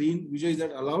my screen? Vijay, is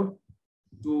that allowed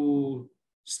to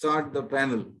start the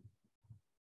panel?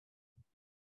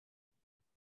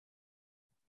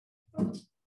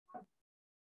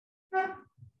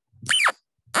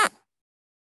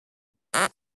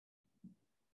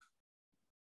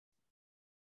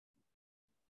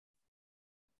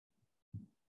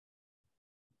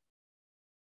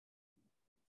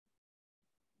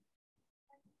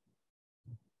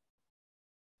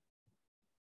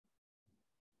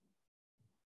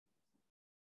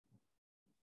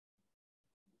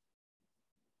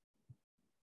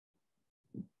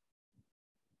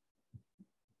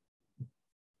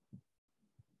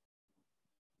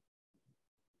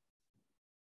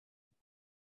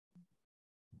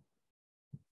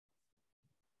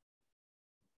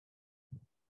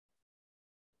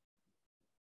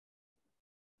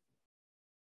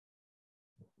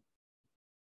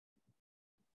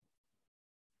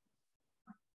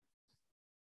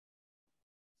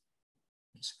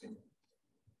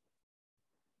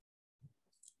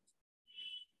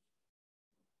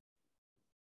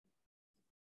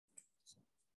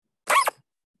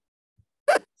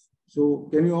 So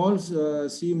can you all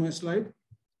see my slide?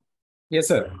 Yes,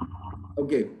 sir.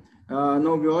 Okay.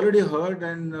 Now we already heard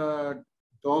and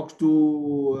talked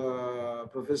to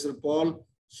Professor Paul.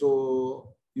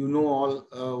 So you know all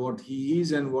what he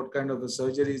is and what kind of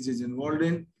surgeries he's involved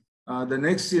in. The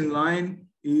next in line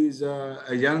is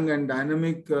a young and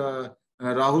dynamic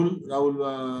Rahul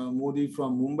Modi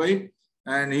from Mumbai.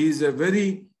 And he's a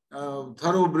very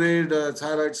thoroughbred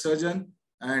thyroid surgeon.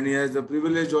 And he has the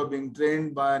privilege of being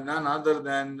trained by none other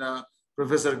than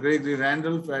Professor Gregory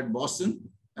Randolph at Boston.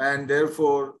 And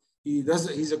therefore,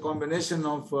 he's a combination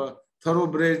of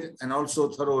thoroughbred and also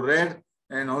thoroughred,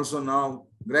 and also now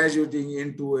graduating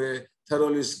into a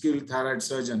thoroughly skilled thyroid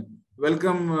surgeon.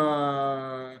 Welcome,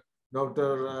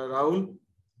 Dr. Rahul.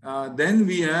 Then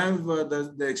we have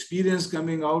the experience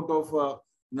coming out of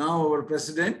now our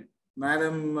president,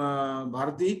 Madam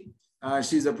Bharti.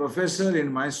 She's a professor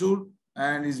in Mysore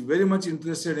and is very much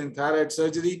interested in thyroid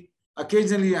surgery.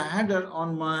 Occasionally, I had her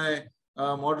on my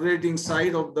moderating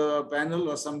side of the panel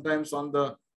or sometimes on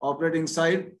the operating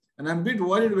side. And I'm a bit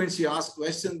worried when she asks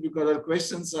questions because her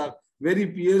questions are very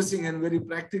piercing and very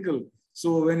practical.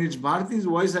 So when it's Bharti's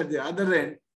voice at the other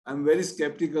end, I'm very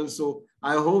skeptical. So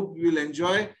I hope you'll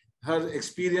enjoy her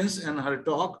experience and her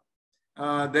talk.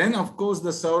 Then, of course,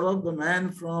 the Saurabh, the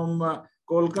man from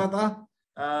Kolkata,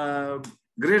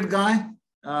 great guy,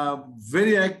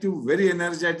 very active, very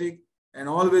energetic. and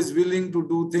always willing to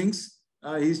do things.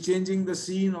 He's changing the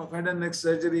scene of head and neck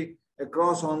surgery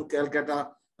across on Calcutta.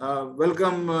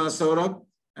 Welcome, Saurabh,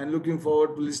 and looking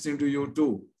forward to listening to you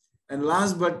too. And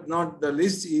last but not the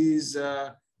least is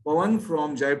Pawan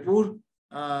from Jaipur,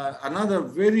 another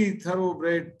very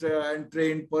thoroughbred and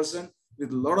trained person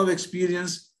with a lot of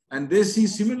experience. And they see,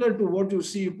 similar to what you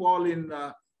see, Paul, in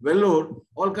Vellore,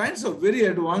 all kinds of very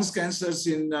advanced cancers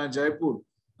in Jaipur.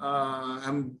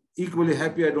 I'm equally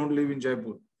happy I don't live in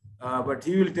Jaipur, but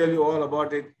he will tell you all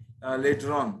about it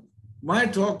later on. My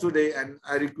talk today, and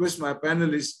I request my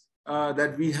panelists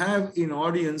that we have in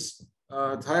audience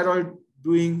thyroid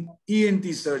doing ENT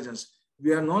surgeons.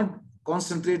 We are not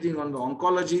concentrating on the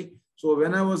oncology. So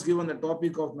when I was given the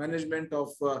topic of management of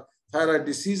thyroid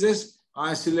diseases,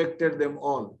 I selected them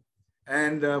all.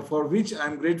 And for which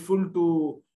I'm grateful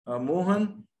to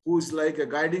Mohan, who is like a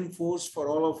guiding force for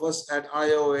all of us at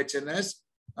IAOHNS.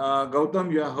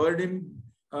 Gautam, you have heard him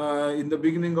in the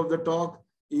beginning of the talk.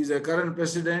 He's a current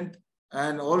president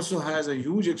and also has a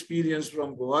huge experience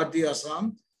from Guwahati,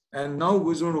 Assam, and now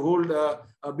he's going to hold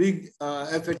a big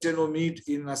FHNO meet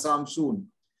in Assam soon.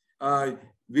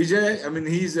 Vijay, I mean,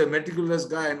 he's a meticulous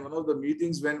guy, and one of the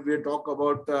meetings when we talk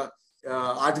about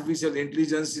artificial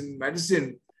intelligence in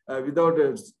medicine, without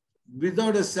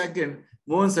a second,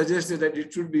 Mohan suggested that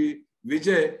it should be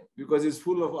Vijay because it's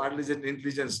full of artificial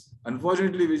intelligence.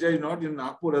 Unfortunately, Vijay is not in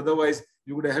Nagpur. Otherwise,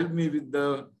 you would have helped me with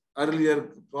the earlier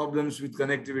problems with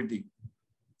connectivity.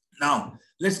 Now,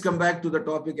 let's come back to the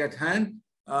topic at hand.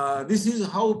 This is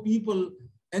how people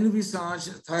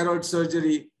envisaged thyroid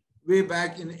surgery way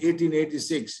back in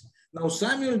 1886. Now,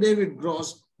 Samuel David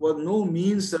Gross was no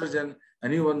mean surgeon,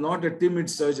 and he was not a timid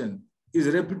surgeon. His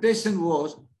reputation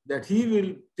was that he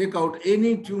will take out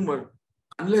any tumor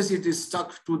unless it is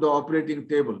stuck to the operating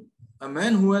table. A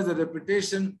man who has a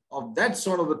reputation of that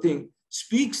sort of a thing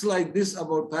speaks like this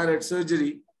about thyroid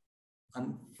surgery.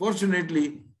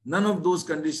 Unfortunately, none of those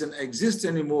conditions exist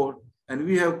anymore, and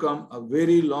we have come a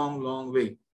very long, long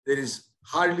way. There is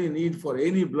hardly need for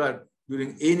any blood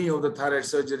during any of the thyroid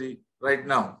surgery right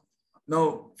now.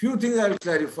 Now, few things I'll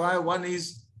clarify. One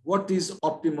is, what is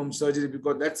optimum surgery?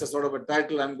 Because that's a sort of a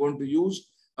title I'm going to use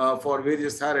for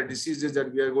various thyroid diseases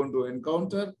that we are going to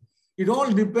encounter. It all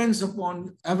depends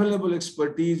upon available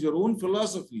expertise, your own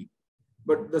philosophy.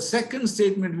 But the second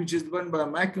statement, which is done by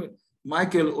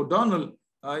Michael O'Donnell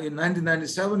in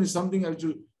 1997, is something I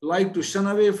would like to shun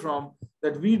away from,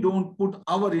 that we don't put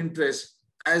our interest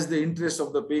as the interest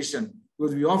of the patient.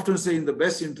 Because we often say in the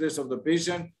best interest of the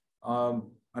patient,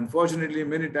 unfortunately,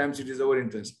 many times it is our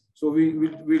interest. So we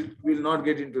will not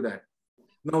get into that.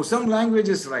 Now, some language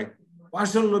is right.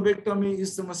 Partial lobectomy,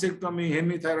 isthmusectomy,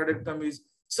 hemithyroidectomies,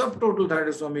 subtotal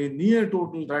thyroidectomy, near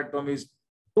total thyroidectomies,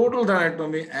 total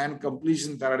thyroidectomy, and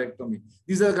completion thyroidectomy.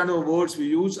 These are the kind of words we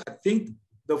use. I think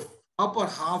the upper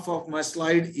half of my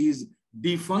slide is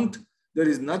defunct. There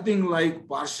is nothing like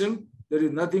partial. There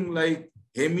is nothing like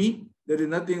hemi. There is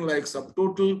nothing like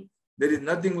subtotal. There is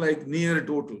nothing like near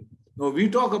total. Now, we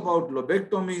talk about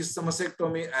lobectomy,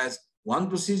 isthmusectomy as one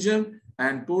procedure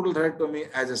and total thyroidectomy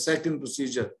as a second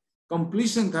procedure.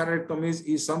 Completion thyroidectomies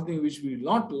is something which we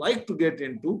not like to get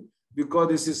into, because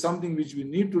this is something which we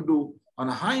need to do on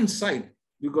hindsight,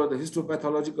 because the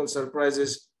histopathological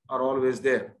surprises are always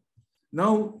there.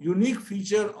 Now, unique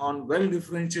feature on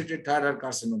well-differentiated thyroid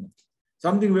carcinoma.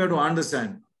 Something we have to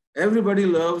understand. Everybody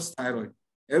loves thyroid.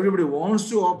 Everybody wants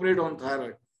to operate on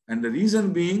thyroid. And the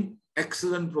reason being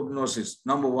excellent prognosis,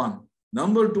 number one.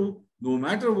 Number two, no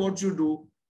matter what you do,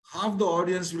 half the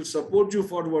audience will support you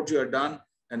for what you have done,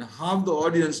 and half the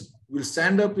audience will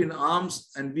stand up in arms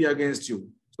and be against you.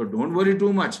 So don't worry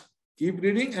too much. Keep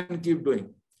reading and keep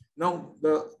doing. Now,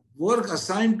 the work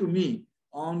assigned to me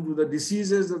on to the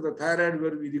diseases of the thyroid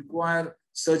where we require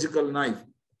surgical knife.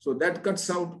 So that cuts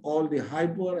out all the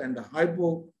hyper and the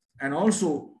hypo, and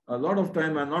also a lot of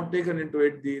time are not taken into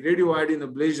it, the radioiodine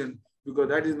ablation, because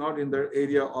that is not in the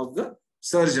area of the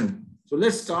surgeon. So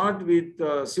let's start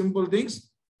with simple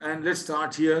things, and let's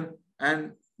start here.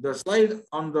 And the slide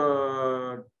on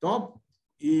the top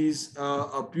is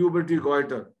a puberty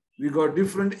goiter. We got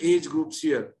different age groups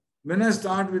here. When I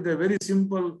start with a very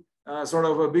simple sort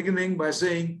of a beginning by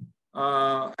saying,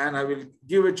 and I will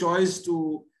give a choice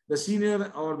to the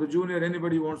senior or the junior,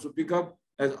 anybody wants to pick up,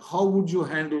 as how would you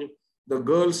handle the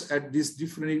girls at these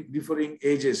differing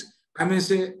ages? I may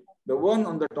say the one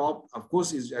on the top, of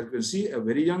course, is, as you can see, a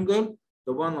very young girl.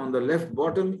 The one on the left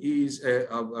bottom is a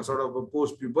sort of a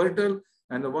post-pubertal,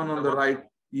 and the one on the right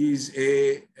is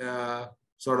a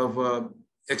sort of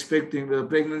expecting the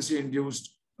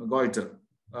pregnancy-induced goiter.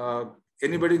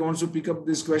 Anybody wants to pick up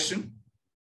this question?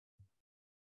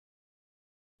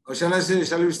 Or shall I say,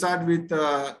 shall we start with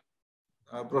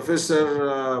Professor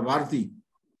Bharti?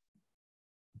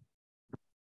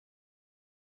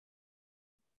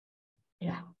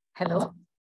 Yeah. Hello.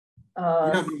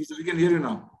 Yeah, we can hear you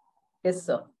now. Yes,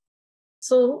 sir.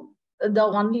 So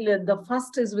the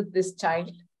first is with this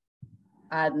child,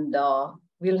 and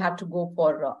we'll have to go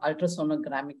for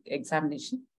ultrasonographic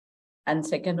examination. And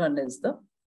second one is the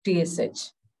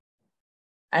TSH.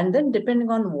 And then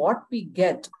depending on what we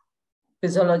get,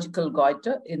 physiological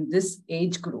goiter in this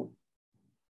age group,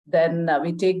 then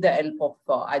we take the help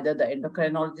of either the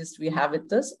endocrinologist we have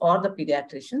with us or the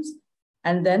pediatricians,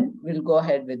 and then we'll go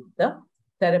ahead with the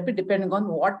therapy depending on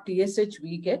what TSH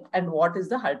we get and what is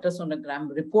the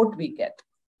ultrasonogram report we get.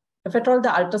 If at all the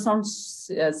ultrasound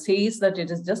says that it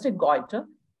is just a goiter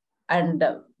and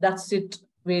that's it,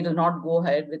 we will not go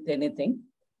ahead with anything.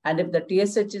 And if the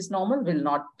TSH is normal, we'll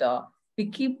not, we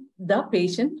keep the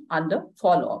patient under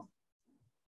follow-up.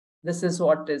 This is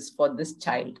what is for this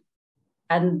child.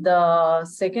 And the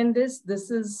second is, this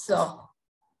is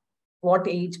what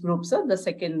age groups are, the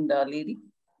second lady?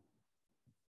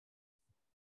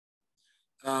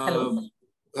 Hello.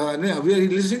 We are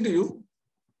listening to you.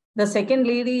 The second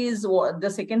lady is what? The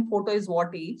second photo is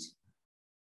what age?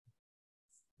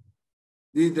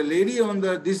 The lady on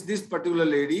the this particular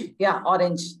lady. Yeah,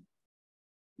 orange.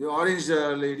 The orange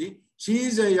lady. She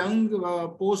is a young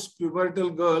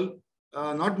post-pubertal girl,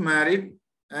 not married,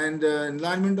 and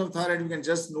enlargement of thyroid we can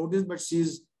just notice, but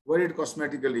she's worried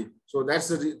cosmetically. So that's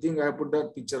the thing I put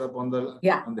that picture up on the.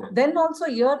 Yeah. On then also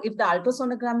here, if the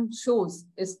ultrasonogram shows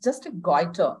it's just a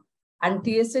goiter and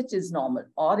TSH is normal,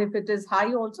 or if it is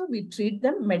high also, we treat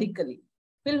them medically.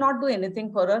 We'll not do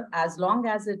anything for her as long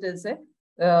as it is a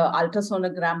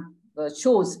ultrasonogram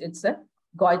shows it's a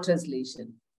goiterous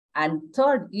lesion. And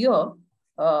third, here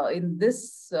in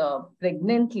this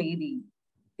pregnant lady,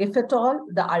 if at all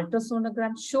the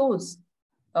ultrasonogram shows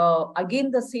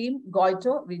again the same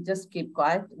goiter, we just keep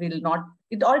quiet. We'll not.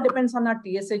 It all depends on our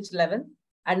TSH level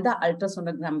and the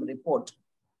ultrasonogram report.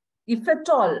 If at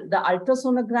all the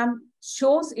ultrasonogram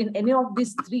shows in any of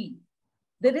these three,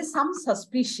 there is some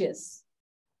suspicious,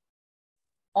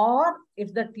 or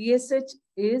if the TSH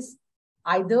is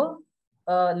either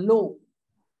low,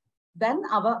 then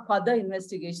our further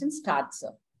investigation starts.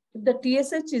 If the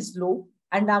TSH is low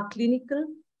and our clinical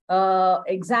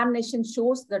examination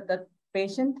shows that the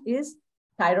patient is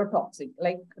thyrotoxic,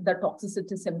 like the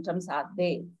toxicity symptoms are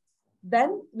there,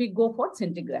 then we go for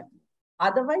scintigraphy.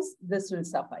 Otherwise, this will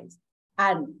suffice.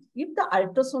 And if the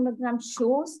ultrasonogram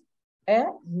shows a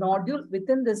nodule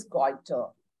within this goiter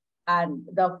and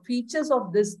the features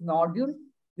of this nodule,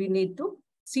 we need to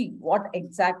see what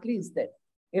exactly is there.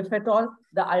 If at all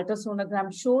the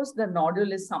ultrasonogram shows the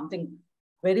nodule is something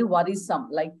very worrisome,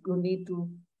 like you need to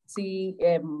see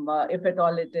if at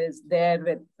all it is there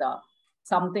with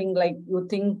something like you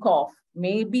think of,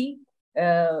 maybe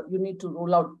you need to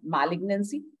rule out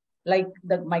malignancy, like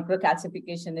the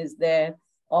microcalcification is there,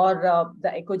 or the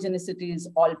echogenicity is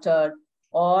altered,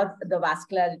 or the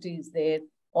vascularity is there,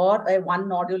 or one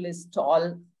nodule is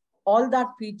tall, all that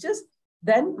features,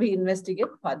 then we investigate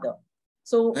further.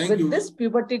 So this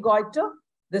puberty goiter,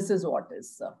 this is what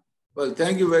is. Well,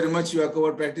 thank you very much. You have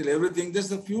covered practically everything.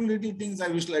 Just a few little things I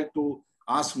wish like to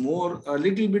ask more, a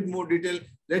little bit more detail.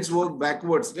 Let's work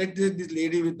backwards. Let's take this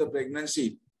lady with the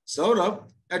pregnancy.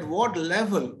 Saurabh, at what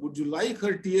level would you like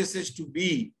her TSH to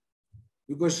be?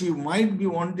 Because she might be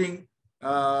wanting,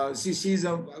 she's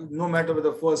no matter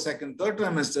whether first, second, third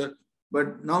trimester,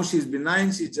 but now she's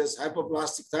benign, she's just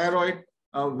hyperplastic thyroid.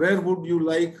 Where would you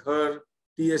like her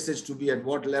TSH to be, at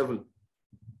what level?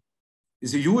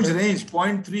 It's a huge range,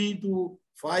 0.3 to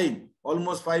 5,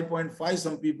 almost 5.5,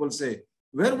 some people say.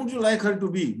 Where would you like her to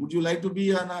be? Would you like to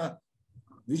be on a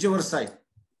whichever side?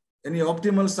 Any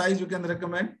optimal size you can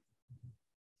recommend?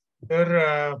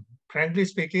 Sir, frankly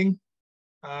speaking,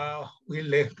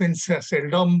 we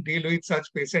seldom deal with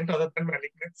such patient other than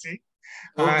malignancy.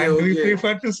 And we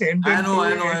prefer to send them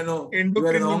to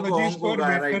endocrinologist for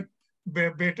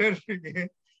better.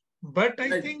 But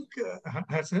I think,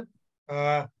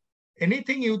 sir,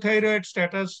 anything euthyroid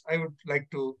status, I would like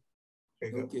to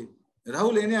take up. Okay.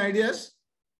 Rahul, any ideas?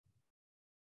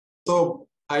 So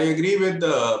I agree with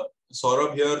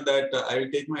Saurabh here that I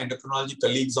will take my endocrinology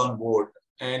colleagues on board.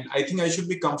 And I think I should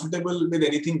be comfortable with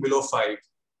anything below 5.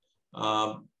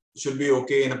 Should be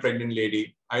okay in a pregnant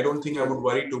lady. I don't think I would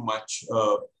worry too much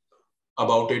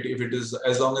about it if it is,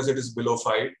 as long as it is below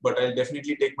 5. But I'll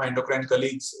definitely take my endocrine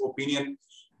colleagues' opinion,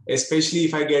 especially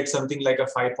if I get something like a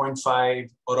 5.5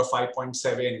 or a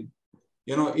 5.7.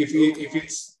 You know, if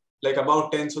it's like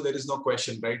about 10, so there is no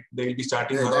question, right? They will be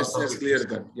starting. Yeah, that's clear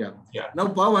cut. Yeah. Yeah. Now,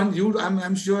 Pawan,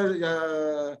 I'm sure.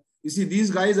 You see, these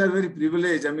guys are very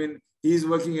privileged. I mean, he's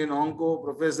working in onco.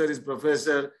 Professor is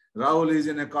professor. Rahul is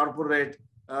in a corporate.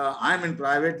 I'm in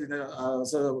private in a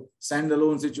sort of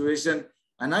standalone situation,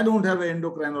 and I don't have an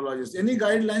endocrinologist. Any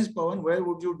guidelines, Pawan? Where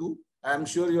would you do? I'm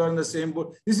sure you are in the same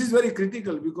boat. This is very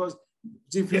critical because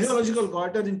the physiological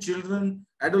goiter in children,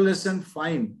 adolescent,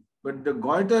 fine. But the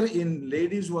goiter in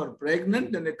ladies who are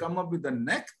pregnant and they come up with the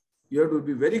neck, you have to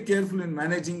be very careful in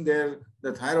managing the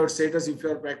thyroid status if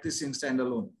you are practicing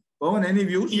standalone. Pawan, any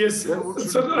views? Yes, sir.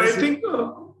 I think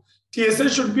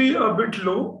TSH should be a bit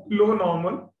low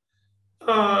normal,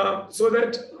 so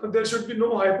that there should be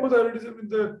no hypothyroidism in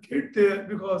the kid there,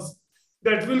 because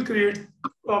that will create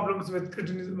problems with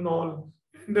cretinism and all,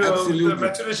 and the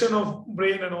maturation of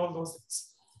brain and all those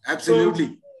things. Absolutely.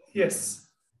 So, yes.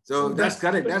 So that's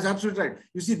correct. That's absolutely right.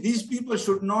 You see, these people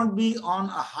should not be on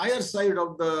a higher side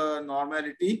of the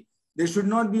normality. They should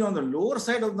not be on the lower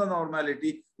side of the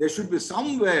normality. They should be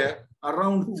somewhere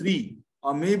around 3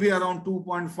 or maybe around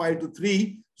 2.5 to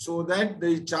 3, so that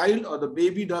the child or the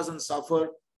baby doesn't suffer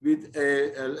with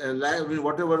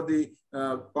whatever the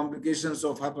complications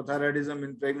of hypothyroidism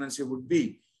in pregnancy would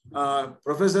be.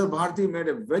 Professor Bharti made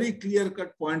a very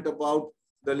clear-cut point about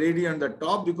the lady on the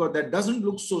top, because that doesn't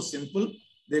look so simple.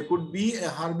 There could be a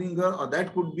harbinger, or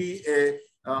that could be a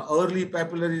early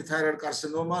papillary thyroid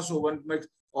carcinoma. So one makes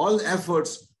all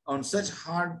efforts on such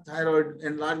hard thyroid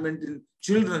enlargement in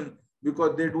children,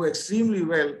 because they do extremely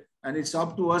well. And it's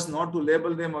up to us not to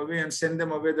label them away and send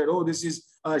them away that, oh, this is,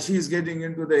 she is getting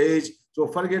into the age. So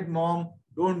forget mom,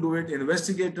 don't do it.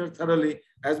 Investigate her thoroughly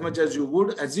as much as you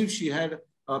would as if she had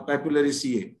a papillary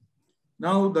CA.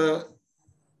 Now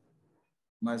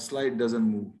my slide doesn't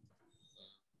move.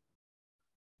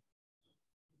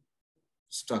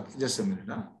 Stuck. Just a minute.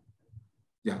 Huh?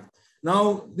 Yeah.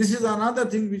 Now, this is another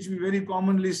thing which we very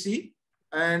commonly see,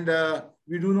 and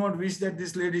we do not wish that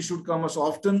this lady should come as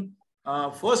often.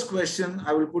 First question,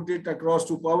 I will put it across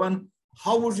to Pawan.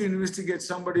 How would you investigate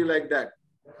somebody like that?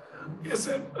 Yes,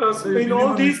 sir. So in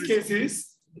all these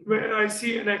cases, where I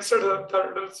see an extra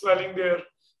thyroidal swelling there,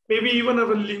 maybe even a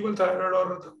lingual thyroid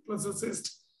or a thyroid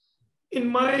cyst, in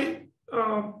my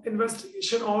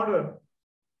investigation order,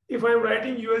 if I'm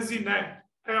writing USG NAC,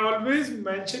 I always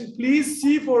mention, please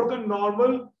see for the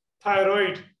normal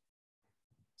thyroid,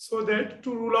 so that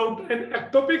to rule out an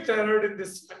ectopic thyroid in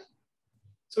this time.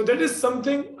 So that is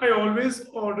something I always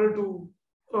order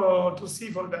to see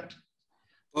for that.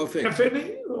 Perfect.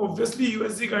 FNA, obviously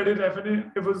USG guided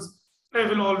FNA, I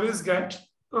will always get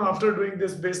after doing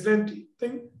this baseline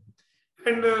thing.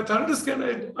 And thyroid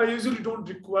scan, I usually don't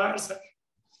require, sir.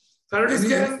 Thyroid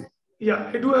scan, yeah,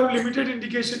 I do have limited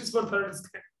indications for thyroid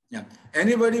scan. Yeah.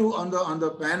 Anybody who on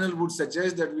the panel would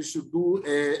suggest that we should do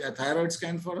a thyroid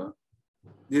scan for her?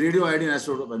 The radioiodine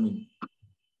isotope, I mean.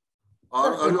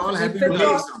 Or are you all happy to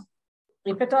do some?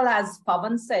 If at all, as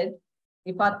Pawan said,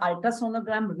 if our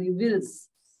ultrasonogram reveals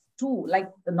two,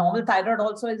 like the normal thyroid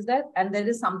also is there, and there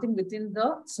is something within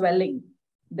the swelling,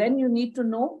 then you need to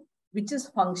know which is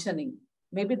functioning.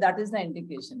 Maybe that is the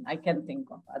indication I can think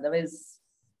of. Otherwise,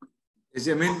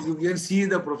 I mean, you can see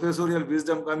the professorial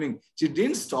wisdom coming. She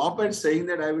didn't stop at saying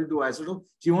that I will do isotope.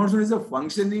 She wants to know is it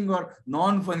functioning or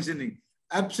non-functioning.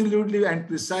 Absolutely and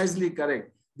precisely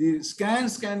correct. The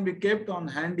scans can be kept on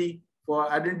handy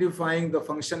for identifying the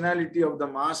functionality of the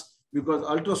mass, because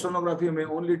ultrasonography may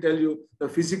only tell you the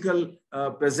physical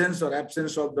presence or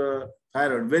absence of the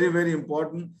thyroid. Very, very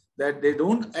important that they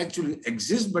don't actually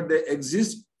exist, but they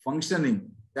exist functioning.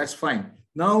 That's fine.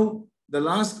 Now, the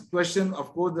last question,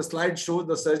 of course, the slide shows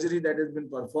the surgery that has been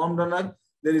performed on her.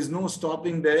 There is no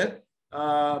stopping there.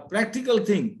 Practical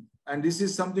thing, and this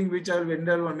is something which I will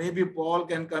endeavor, maybe Paul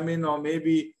can come in, or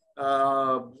maybe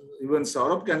even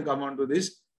Saurabh can come on to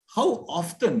this. How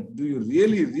often do you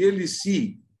really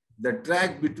see the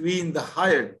track between the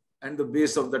hyoid and the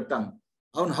base of the tongue?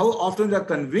 How often you are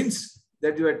convinced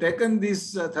that you have taken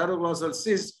this thyroglossal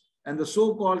cyst and the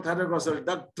so-called thyroglossal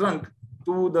duct trunk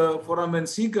to the foramen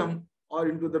cecum or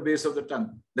into the base of the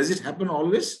tongue? Does it happen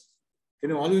always?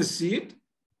 Can you always see it?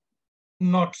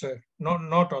 Not, sir.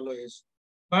 Not always.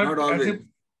 But not always.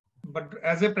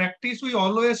 As a practice, we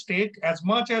always take as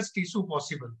much as tissue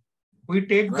possible. We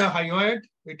take the hyoid,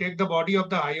 we take the body of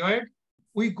the hyoid,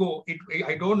 we go.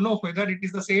 I don't know whether it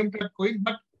is the same track going,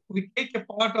 but we take a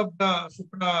part of the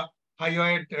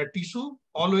suprahyoid tissue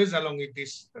always along with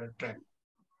this track.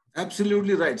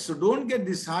 Absolutely right. So don't get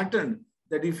disheartened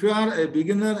that if you are a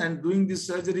beginner and doing these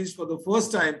surgeries for the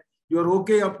first time, you are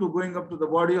okay up to going up to the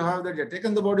body of that, you have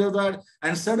taken the body of that,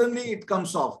 and suddenly it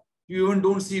comes off. you even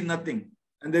don't see nothing.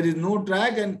 And there is no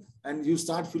track, and you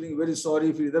start feeling very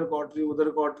sorry for either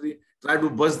cautery, try to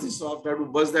buzz this off, try to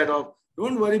buzz that off.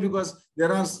 Don't worry, because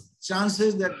there are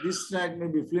chances that this track may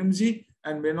be flimsy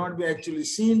and may not be actually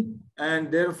seen,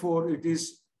 and therefore it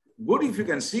is good if you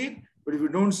can see it, but if you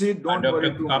don't see it, don't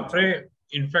worry too much.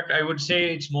 In fact, I would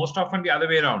say it's most often the other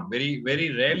way around. Very,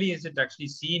 very rarely is it actually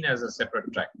seen as a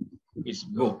separate track. It's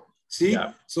go. See,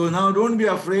 so now don't be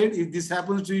afraid. If this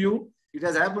happens to you, it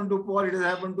has happened to Paul, it has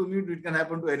happened to me, it can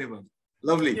happen to anyone.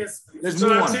 Lovely. Yes. Let's so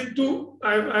move on.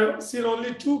 I've seen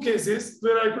only 2 cases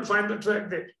where I could find the track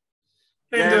there.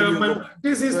 And my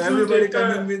practice is so everybody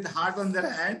coming with heart on their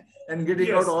hand and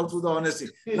getting out all through the honesty.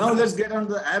 Now let's get on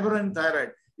the aberrant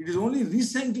thyroid. It is only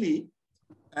recently,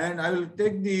 and I will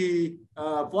take the,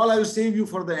 Paul, I will save you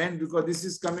for the end because this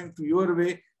is coming to your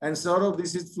way. And Saurabh,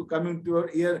 this is coming to your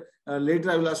ear.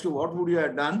 Later, I will ask you what would you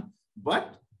have done.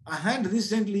 But I had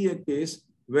recently a case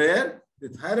where the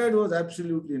thyroid was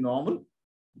absolutely normal.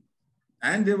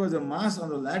 And there was a mass on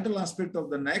the lateral aspect of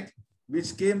the neck,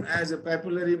 which came as a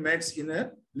papillary mets in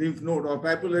a lymph node or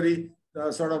papillary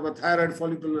sort of a thyroid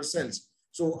follicular cells.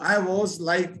 So I was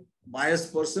like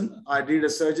biased person. I did a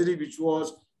surgery, which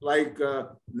was like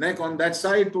neck on that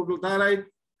side, total thyroid.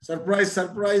 Surprise,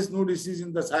 surprise, no disease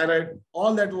in the thyroid.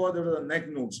 All that was there were the neck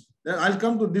nodes. Then I'll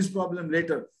come to this problem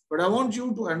later. But I want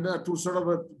you to sort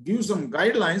of give some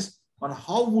guidelines on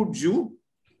how would you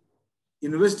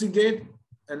investigate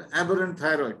an aberrant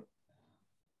thyroid.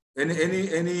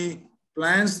 Any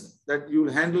plans that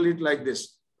you'll handle it like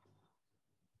this?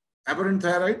 Aberrant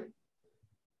thyroid.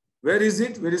 Where is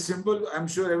it? Very simple. I'm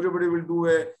sure everybody will do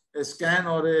a scan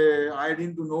or a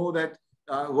iodine to know that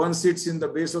one sits in the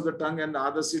base of the tongue and the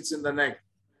other sits in the neck.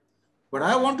 But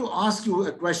I want to ask you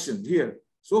a question here.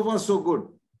 So far, so good.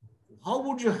 How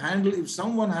would you handle if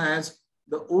someone has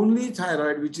the only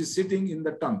thyroid which is sitting in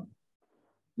the tongue?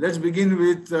 Let's begin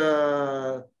with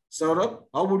Saurabh.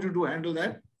 How would you handle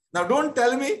that? Now, don't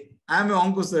tell me I'm an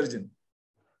oncosurgeon.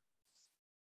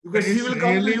 Because she will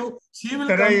come to you. She will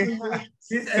come to you.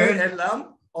 She's a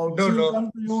lump. Or she will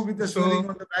come to you with a swelling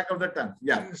on the back of the tongue.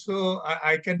 Yeah. So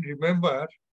I can remember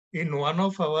in one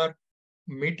of our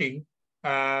meeting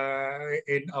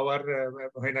in our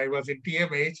when I was in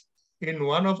TMH, in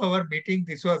one of our meeting,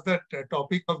 this was the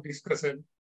topic of discussion,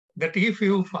 that if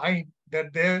you find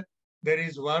that there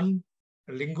is one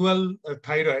lingual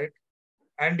thyroid,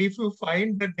 and if you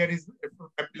find that there is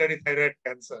papillary thyroid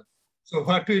cancer, so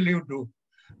what will you do?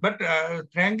 But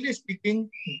frankly speaking,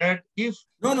 that if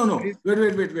wait,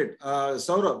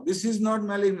 Saurabh, this is not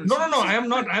malignancy. No, I am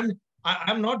not.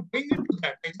 I'm not going into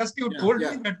that. I just told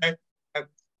me that.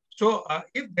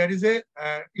 If there is a,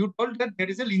 you told that there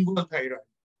is a lingual thyroid,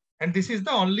 and this is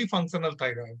the only functional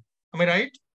thyroid. Am I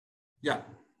right? Yeah.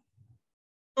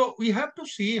 So we have to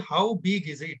see how big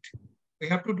is it. We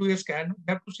have to do a scan. We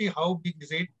have to see how big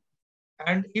is it,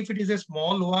 and if it is a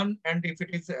small one, and if it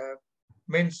is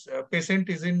means patient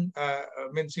is in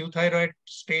means euthyroid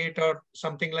state or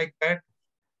something like that,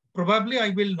 probably I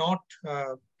will not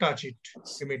touch it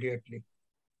immediately.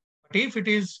 But if it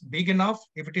is big enough,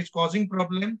 if it is causing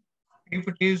problem, if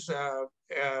it is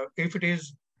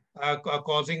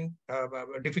causing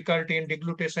difficulty in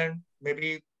deglutition,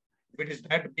 maybe if it is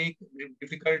that big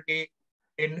difficulty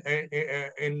in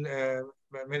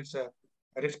means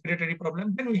respiratory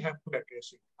problem, then we have to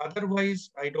address it. Otherwise,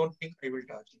 I don't think I will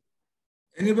touch it.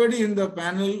 Anybody in the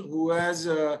panel who has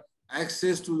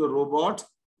access to the robot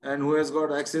and who has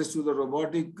got access to the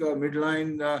robotic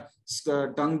midline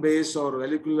tongue base or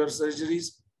valvular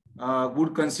surgeries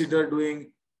would consider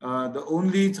doing the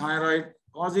only thyroid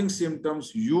causing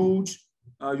symptoms, huge.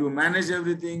 You manage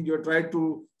everything. You try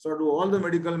to sort of do all the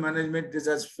medical management. This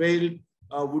has failed.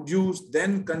 Would you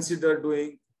then consider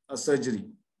doing a surgery?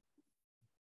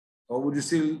 Or would you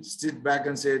still sit back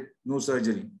and say no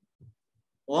surgery?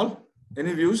 All?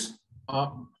 Any views?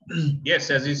 Yes,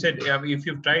 as you said, if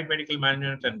you've tried medical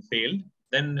management and failed,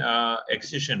 then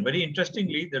excision. Very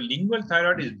interestingly, the lingual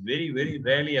thyroid is very, very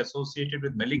rarely associated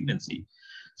with malignancy.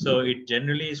 So it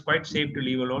generally is quite safe to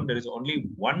leave alone. There is only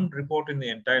one report in the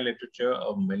entire literature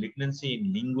of malignancy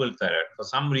in lingual thyroid. For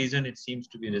some reason, it seems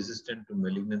to be resistant to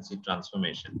malignancy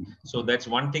transformation. So that's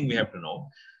one thing we have to know.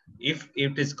 If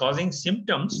it is causing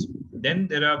symptoms, then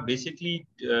there are basically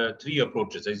 3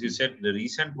 approaches. As you said, the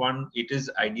recent one, it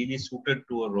is ideally suited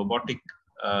to a robotic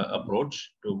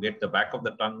approach. To get the back of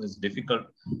the tongue is difficult,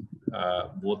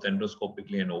 both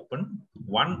endoscopically and open.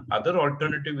 One other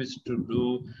alternative is to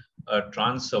do a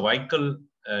transcervical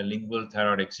lingual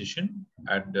thyroid excision.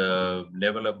 At the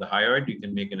level of the hyoid, you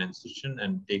can make an incision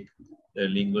and take the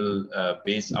lingual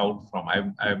base out from.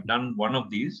 I've done one of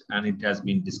these and it has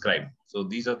been described. So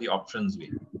these are the options we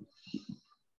have.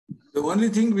 The only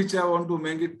thing which I want to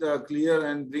make it clear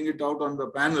and bring it out on the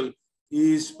panel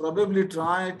is probably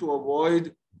try to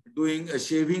avoid doing a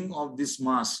shaving of this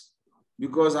mass,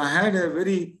 because I had a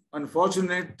very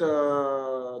unfortunate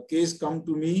case come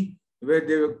to me where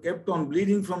they were kept on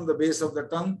bleeding from the base of the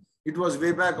tongue. It was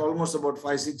way back almost about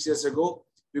 5-6 years ago,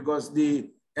 because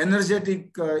the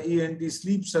energetic ENT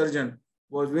sleep surgeon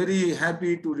was very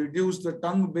happy to reduce the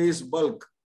tongue-based bulk,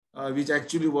 which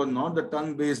actually was not the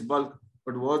tongue-based bulk,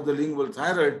 but was the lingual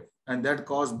thyroid, and that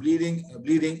caused bleeding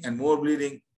and more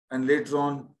bleeding. And later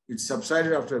on, it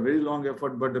subsided after a very long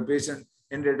effort, but the patient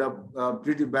ended up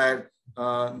pretty bad.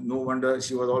 No wonder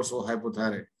she was also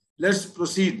hypothyroid. Let's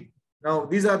proceed. Now,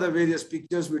 these are the various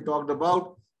pictures we talked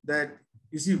about, that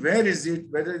you see where is it,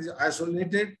 whether it is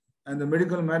isolated, and the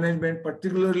medical management,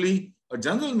 particularly a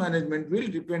general management, will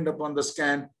depend upon the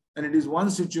scan. And it is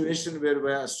one situation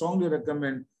where I strongly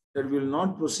recommend that we will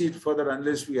not proceed further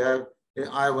unless we have a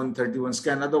I-131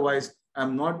 scan. Otherwise,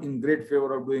 I'm not in great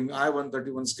favor of doing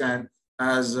I-131 scan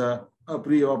as a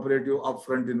pre-operative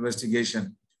upfront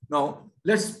investigation. Now,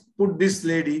 let's put this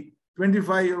lady,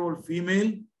 25-year-old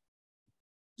female,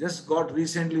 just got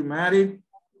recently married.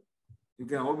 You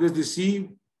can obviously see,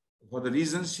 for the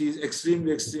reasons, she is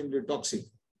extremely, extremely toxic.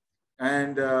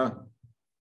 And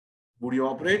would you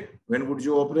operate? When would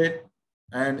you operate?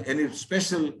 And any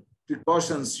special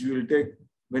precautions you will take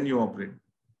when you operate?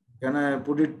 Can I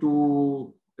put it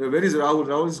to, where is Rahul?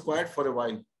 Rahul is quiet for a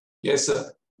while. Yes,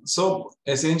 sir. So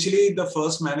essentially the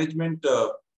first management,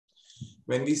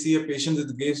 when we see a patient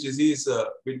with Graves' disease,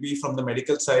 will be from the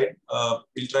medical side.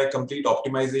 We'll try complete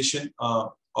optimization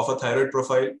of a thyroid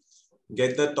profile,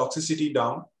 get the toxicity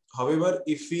down. However,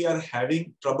 if we are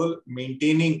having trouble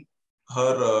maintaining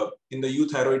her in the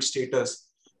euthyroid status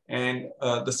and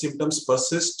the symptoms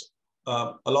persist,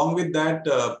 along with that,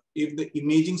 if the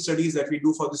imaging studies that we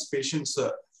do for these patients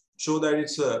show that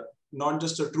it's not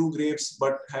just a true Graves,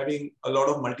 but having a lot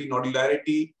of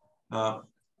multinodularity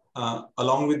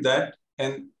along with that,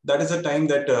 and that is a time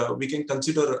that we can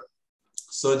consider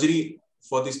surgery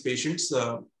for these patients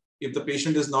if the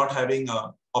patient is not having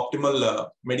optimal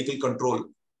medical control.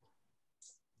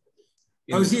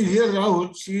 Now, see here,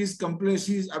 Rahul,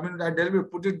 I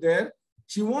put it there.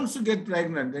 She wants to get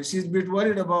pregnant and she's a bit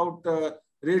worried about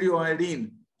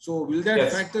radioiodine. So will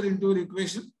that factor into the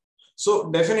equation? So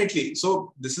definitely.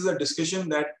 So this is a discussion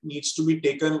that needs to be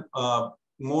taken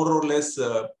more or less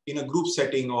in a group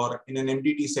setting or in an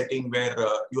MDT setting where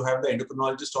you have the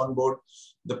endocrinologist on board,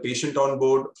 the patient on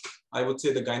board, I would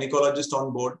say the gynecologist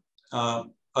on board,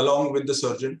 along with the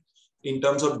surgeon, in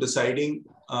terms of deciding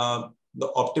the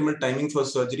optimal timing for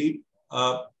surgery.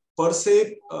 Per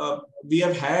se, we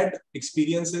have had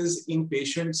experiences in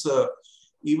patients,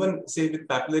 even say with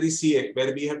papillary CA,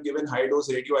 where we have given high dose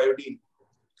radioiodine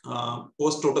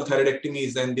post total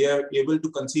thyroidectomies, and they are able to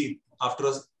conceive after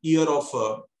a year of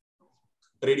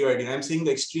radioiodine. I'm seeing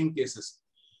the extreme cases.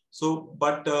 So,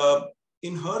 but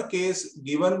in her case,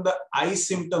 given the eye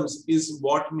symptoms is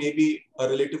what may be a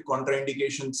relative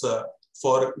contraindications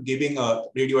for giving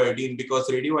radioiodine, because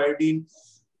radioiodine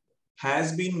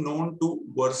has been known to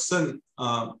worsen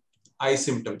eye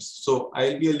symptoms. So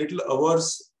I'll be a little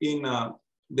averse in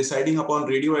deciding upon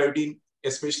radioiodine,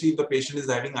 especially if the patient is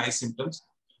having eye symptoms.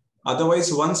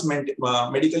 Otherwise, once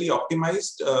medically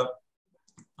optimized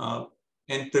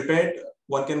and prepared,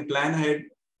 one can plan ahead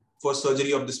for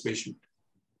surgery of this patient.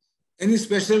 Any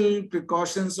special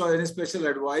precautions or any special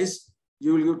advice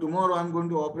you will give? Tomorrow I'm going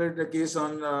to operate a case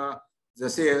on,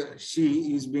 let's say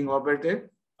she is being operated.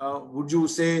 Would you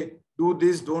say, do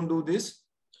this, don't do this?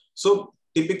 So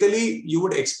typically you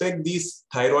would expect these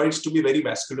thyroids to be very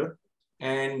vascular,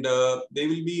 and they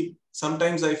will be,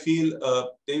 sometimes I feel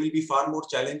they will be far more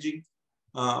challenging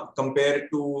compared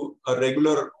to a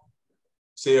regular,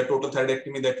 say a total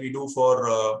thyroidectomy that we do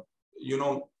for,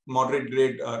 moderate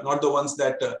grade, not the ones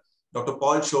that Dr.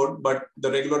 Paul showed, but the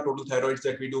regular total thyroids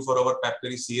that we do for our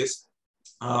papillary CS.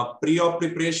 Pre-op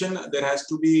preparation, there has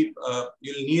to be,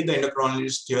 you'll need the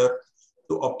endocrinologist here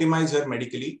to optimize her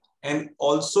medically. And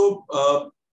also,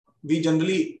 we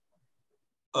generally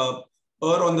err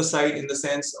on the side in the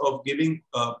sense of giving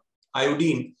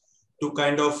iodine to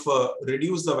kind of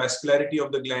reduce the vascularity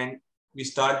of the gland. We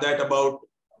start that about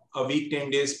a week, 10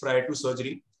 days prior to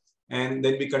surgery. And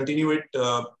then we continue it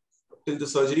till the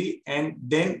surgery. And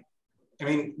then, I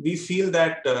mean, we feel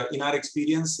that in our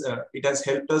experience, it has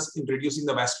helped us in reducing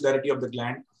the vascularity of the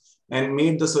gland and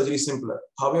made the surgery simpler.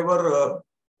 However,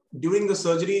 during the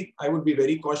surgery, I would be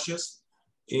very cautious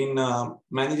in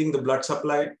managing the blood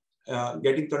supply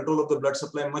getting control of the blood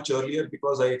supply much earlier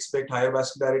because I expect higher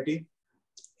vascularity.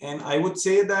 And I would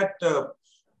say that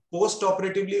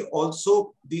post-operatively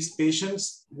also these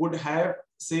patients would have,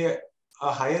 say,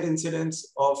 a higher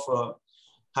incidence of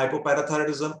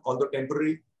hypoparathyroidism, although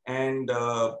temporary, and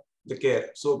the care.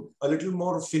 So a little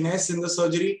more finesse in the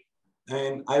surgery.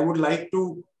 And I would like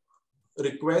to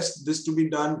request this to be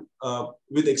done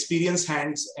with experienced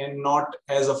hands and not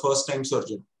as a first-time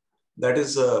surgeon. That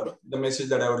is the message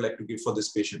that I would like to give for these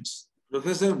patients.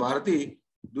 Professor Bharati,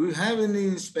 do you have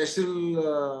any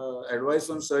special advice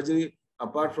on surgery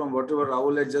apart from whatever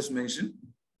Rahul had just mentioned?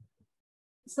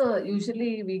 So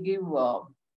usually we give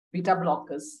beta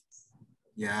blockers.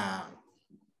 Yeah.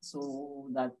 So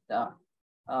that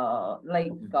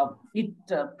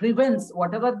it prevents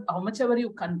how much ever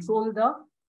you control the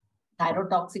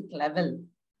thyrotoxic level.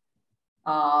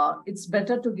 It's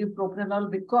better to give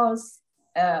propranolol because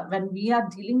when we are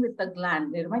dealing with the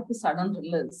gland, there might be sudden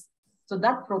release. So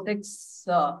that protects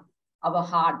our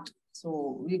heart.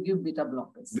 So we give beta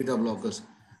blockers. Beta blockers.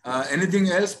 Anything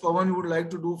else Pawan would like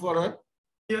to do for her?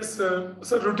 Yes, so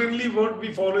routinely what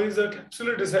we follow is a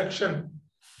capsular dissection.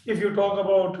 If you talk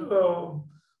about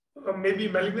maybe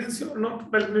malignancy or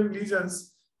not malignant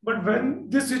lesions, but when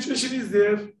this situation is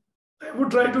there, I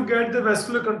would try to get the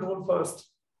vascular control first.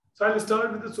 So I'll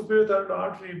start with the superior thyroid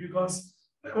artery because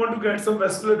I want to get some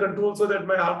vascular control so that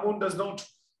my hormone does not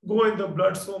go in the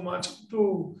blood so much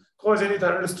to cause any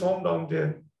thyroid storm down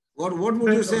there. What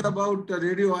would you say about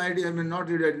radio iodine? I mean, not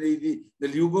radio, the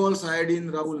Lugol's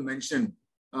iodine Rahul mentioned.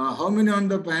 How many on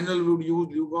the panel would use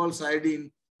Lugol's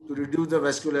iodine to reduce the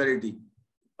vascularity?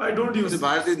 I don't use it.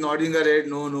 Bharat is nodding her head.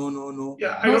 No.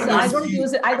 Yeah, I don't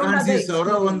use it. I don't have see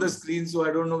Saurav on the screen, so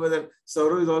I don't know whether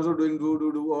Saurav is also doing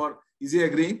do or is he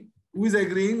agreeing? Who is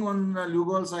agreeing on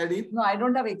Lugol's iodine? No, I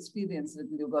don't have experience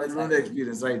with Lugol's iodine. I don't have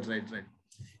experience. Right.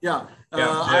 Yeah,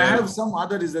 I have some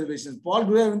other reservations. Paul,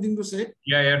 do you have anything to say?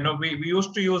 No, we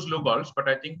used to use Lugol's, but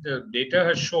I think the data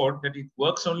has showed that it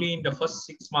works only in the first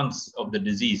 6 months of the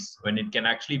disease when it can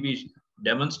actually be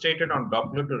demonstrated on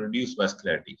Doppler to reduce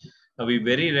vascularity. Now, we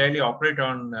very rarely operate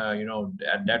on,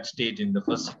 at that stage in the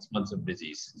first 6 months of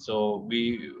disease. So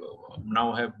we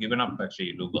now have given up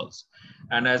actually Lugol's.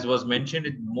 And as was mentioned,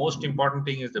 the most important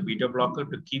thing is the beta blocker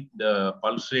to keep the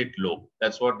pulse rate low.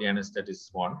 That's what the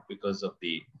anesthetists want because of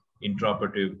the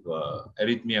intraoperative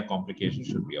arrhythmia complications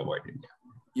should be avoided.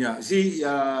 Yeah, see,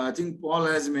 I think Paul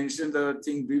has mentioned the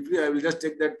thing briefly. I will just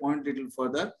take that point a little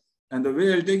further. And the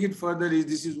way I'll take it further is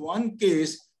this is one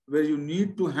case where you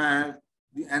need to have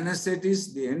the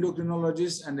anesthetist, the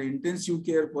endocrinologist, and the intensive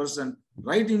care person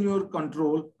right in your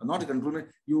control, not control,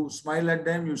 you smile at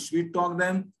them, you sweet talk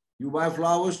them, you buy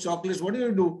flowers, chocolates, whatever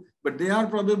you do, but they are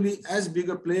probably as big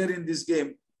a player in this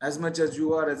game as much as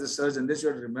you are as a surgeon. They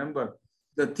should remember.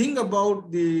 The thing about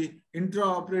the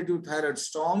intraoperative thyroid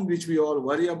storm, which we all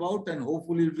worry about, and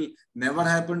hopefully it will never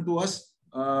happen to us.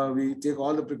 We take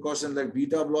all the precautions like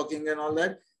beta blocking and all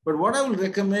that. But what I will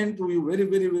recommend to you very,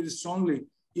 very, very strongly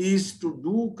is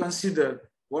to consider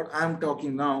what I'm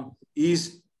talking now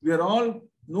is we are all,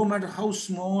 no matter how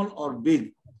small or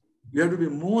big, we have to be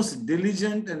most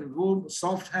diligent and go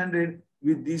soft-handed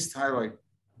with these thyroid.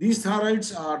 These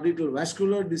thyroids are little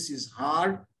vascular. This is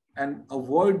hard, and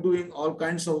avoid doing all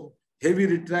kinds of heavy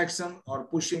retraction or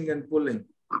pushing and pulling.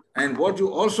 And what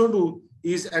you also do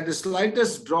is at the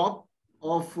slightest drop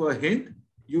of a hint,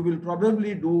 you will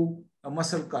probably do a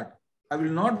muscle cut. I will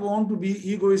not want to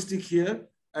be egoistic here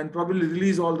and probably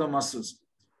release all the muscles.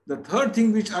 The third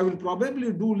thing which I will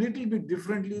probably do a little bit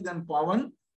differently than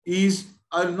Pawan is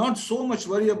I will not so much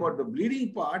worry about the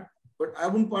bleeding part, but I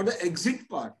want the exit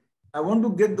part. I want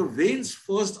to get the veins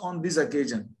first on this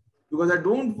occasion because I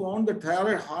don't want the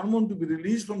thyroid hormone to be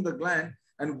released from the gland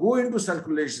and go into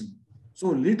circulation.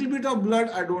 So a little bit of blood,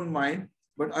 I don't mind,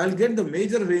 but I'll get the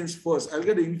major veins first. I'll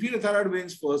get the inferior thyroid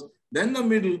veins first, then the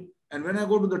middle. And when I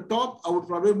go to the top, I would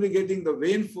probably getting the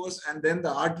vein first and then the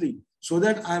artery so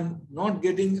that I'm not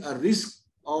getting a risk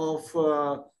of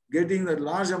getting a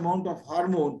large amount of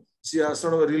hormone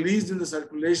sort of released in the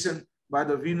circulation by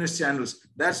the venous channels.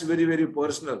 That's very, very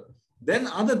personal. Then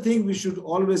other thing we should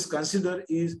always consider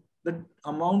is the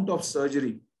amount of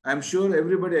surgery. I'm sure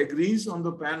everybody agrees on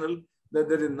the panel that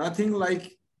there is nothing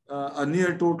like a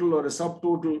near total or a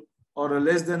subtotal or a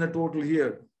less than a total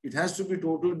here. It has to be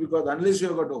total because unless you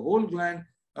have got a whole gland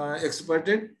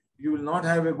experted, you will not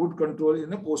have a good control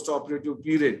in a post-operative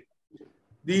period.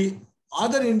 The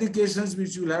other indications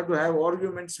which you will have to have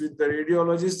arguments with the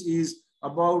radiologist is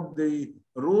about the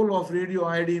role of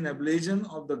radioiodine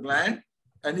ablation of the gland.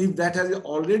 And if that has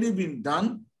already been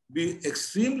done, be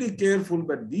extremely careful,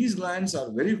 but these glands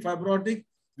are very fibrotic.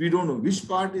 We don't know which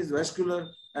part is vascular,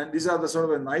 and these are the sort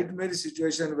of a nightmare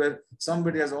situation where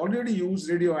somebody has already used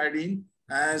radioiodine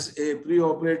as a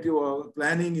preoperative or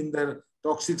planning in their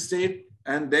toxic state,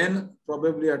 and then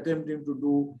probably attempting to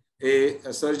do a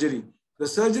surgery. The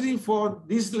surgery for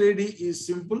this lady is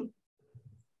simple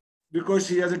because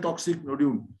she has a toxic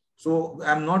nodule. So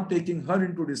I'm not taking her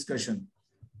into discussion.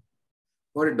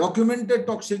 For a documented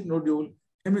toxic nodule,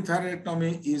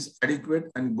 hemithyroidectomy is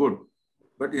adequate and good.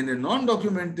 But in a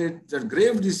non-documented, the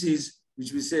grave disease,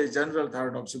 which we say general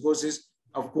thyrotoxicosis,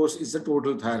 of course, is a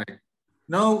total thyroid.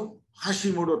 Now,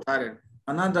 Hashimoto thyroid,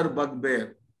 another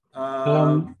bugbear.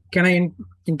 Can I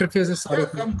interface? Sorry.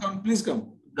 Yeah, come, please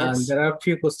come. There are a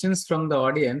few questions from the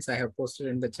audience I have posted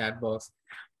in the chat box.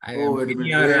 Wait a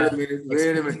minute.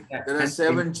 There are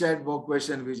 7 chat box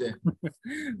questions, Vijay.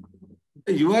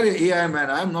 You are an AI man.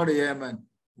 I am not an AI man.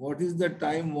 What is the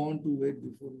time want to wait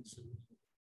before?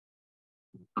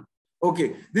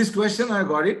 Okay, this question I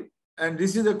got it. And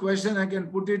this is a question I can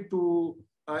put it to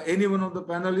any one of the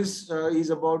panelists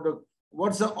is about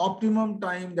what's the optimum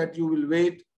time that you will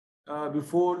wait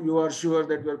before you are sure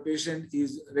that your patient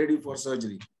is ready for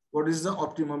surgery. What is the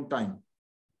optimum time?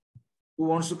 Who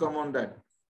wants to come on that?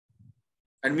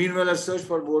 And meanwhile, I'll search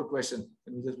for more questions.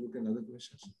 Can we just look at other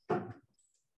questions?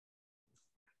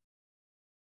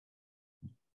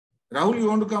 Rahul, you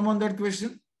want to come on that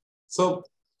question? So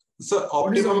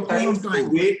optimum time to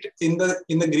wait in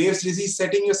the Graves' disease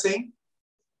setting, you're saying?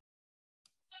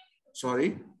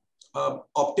 Sorry?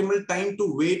 Optimal time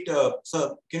to wait.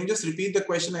 Sir, can you just repeat the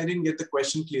question? I didn't get the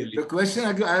question clearly. The question,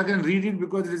 I can read it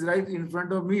because it is right in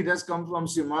front of me. It has come from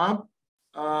CIMAB.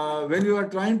 When you are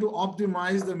trying to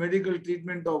optimize the medical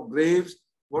treatment of Graves,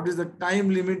 what is the time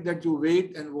limit that you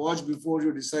wait and watch before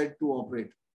you decide to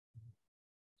operate?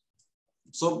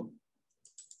 So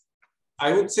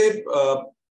I would say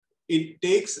it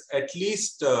takes at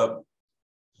least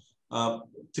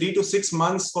 3 to 6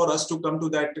 months for us to come to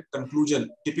that conclusion.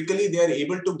 Typically, they are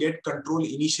able to get control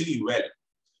initially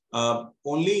well.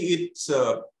 Only it's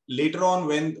later on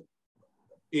when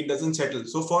it doesn't settle.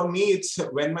 So for me, it's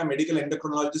when my medical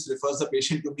endocrinologist refers the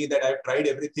patient to me that I've tried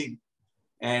everything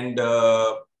and,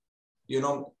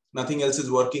 nothing else is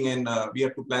working and we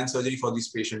have to plan surgery for these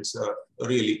patients,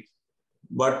 really.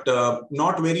 But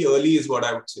not very early is what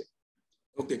I would say.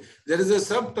 Okay. There is a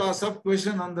sub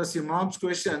question on the CIMAB's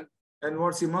question. And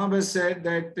what CIMAB has said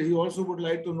that he also would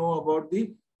like to know about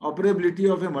the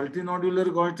operability of a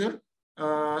multinodular goiter.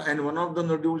 And one of the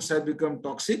nodules have become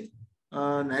toxic.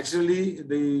 Naturally,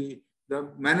 the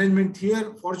management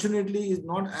here, fortunately, is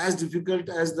not as difficult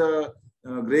as the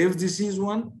Graves' disease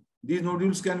one. These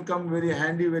nodules can come very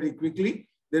handy very quickly.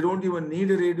 They don't even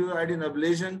need a radioiodine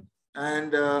ablation.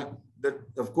 And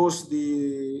of course,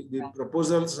 the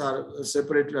proposals are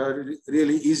separate,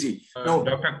 really easy. Now,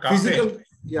 Dr. physical,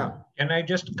 yeah. Can I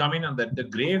just come in on that? The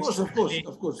Graves, of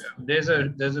course. There's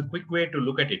a quick way to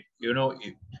look at it.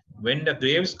 When the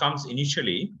Graves comes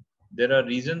initially, there are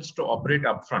reasons to operate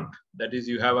upfront. That is,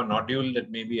 you have a nodule that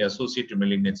may be associated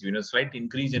malignancy, slight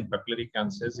increase in papillary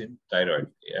cancers in thyroid,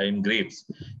 in Graves.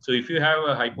 So if you have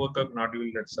a hypoechoic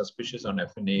nodule that's suspicious on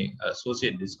FNA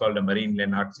associated, it's called a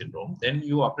Marine-Lenhart syndrome, then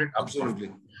you operate upfront.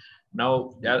 Absolutely.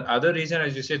 Now, the other reason,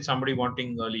 as you said, somebody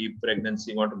wanting early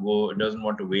pregnancy, doesn't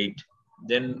want to wait,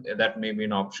 then that may be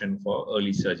an option for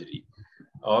early surgery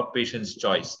or patient's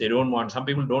choice. Some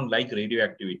people don't like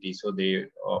radioactivity, so they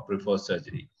prefer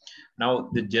surgery. Now,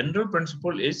 the general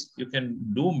principle is you can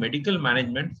do medical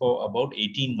management for about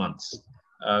 18 months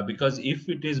because if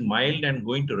it is mild and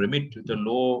going to remit with a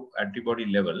low antibody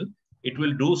level, it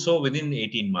will do so within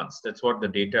 18 months. That's what the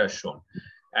data has shown.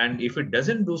 And if it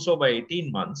doesn't do so by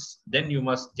 18 months, then you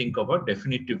must think of a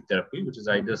definitive therapy, which is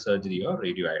either surgery or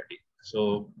radioiodine.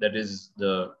 So that is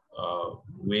the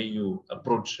way you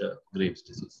approach Graves'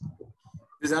 disease.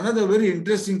 There's another very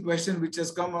interesting question which has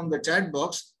come on the chat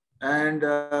box, and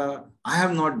I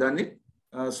have not done it.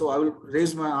 So I will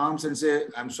raise my arms and say,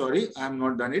 I'm sorry, I have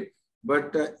not done it.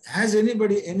 But has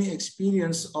anybody any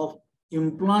experience of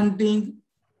implanting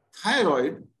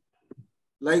thyroid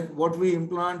like what we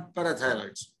implant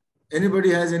parathyroids?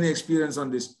 Anybody has any experience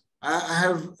on this? I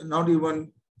have not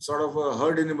even sort of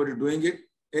heard anybody doing it.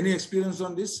 Any experience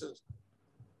on this?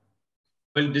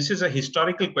 Well, this is a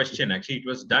historical question. Actually, it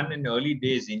was done in early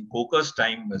days in Coker's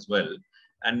time as well.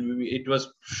 And it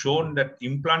was shown that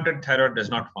implanted thyroid does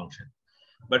not function.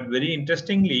 But very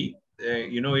interestingly,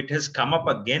 it has come up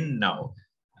again now.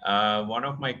 One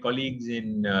of my colleagues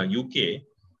in UK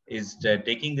is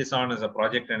taking this on as a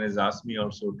project and has asked me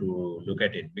also to look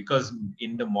at it. Because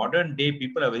in the modern day,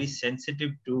 people are very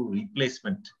sensitive to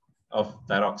replacement of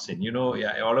thyroxine. You know,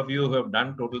 yeah, all of you who have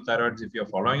done total thyroids, if you're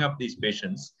following up these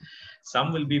patients,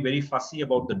 some will be very fussy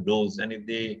about the dose. And if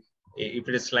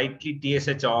it is slightly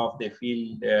TSH off, they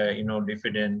feel, you know,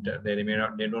 diffident.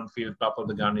 They don't feel top of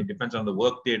the gun. It depends on the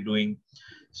work they're doing.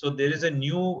 So there is a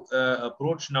new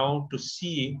approach now to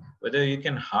see whether you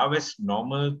can harvest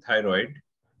normal thyroid,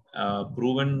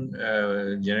 proven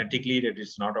genetically that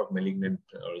it's not of malignant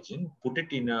origin, put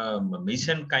it in a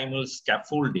mesenchymal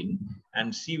scaffolding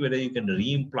and see whether you can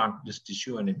reimplant this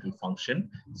tissue and it will function,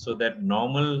 so that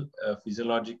normal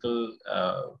physiological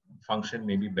function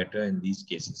may be better in these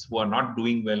cases who are not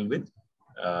doing well with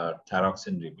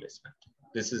thyroxine replacement.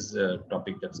 This is a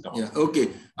topic that's come up.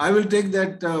 Okay. I will take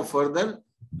that further.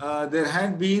 There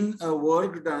had been a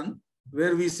work done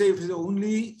where we say if it's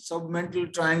only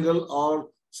submental triangle or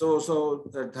so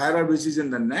the thyroid which is in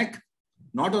the neck,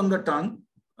 not on the tongue,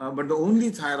 but the only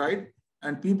thyroid,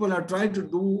 and people are trying to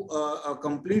do a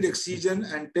complete excision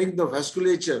and take the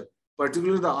vasculature,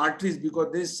 particularly the arteries,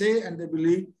 because they say and they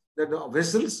believe that the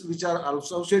vessels which are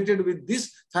associated with this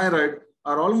thyroid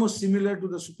are almost similar to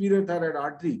the superior thyroid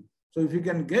artery. So if you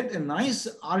can get a nice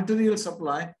arterial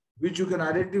supply, which you can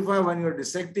identify when you're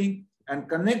dissecting and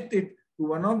connect it to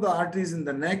one of the arteries in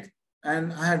the neck.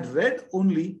 And I had read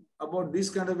only about this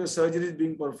kind of a surgery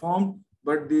being performed,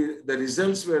 but the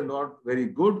results were not very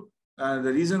good.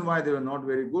 The reason why they were not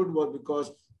very good was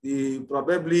because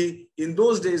probably in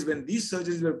those days when these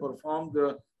surgeries were performed,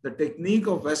 the technique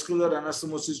of vascular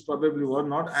anastomosis probably was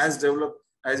not as developed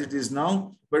as it is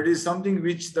now, but it is something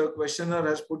which the questioner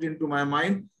has put into my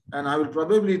mind, and I will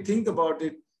probably think about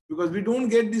it, because we don't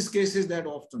get these cases that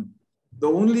often. The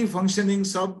only functioning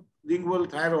sublingual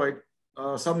thyroid,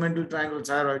 submental triangle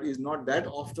thyroid, is not that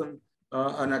often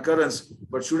an occurrence,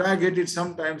 but should I get it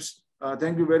sometimes?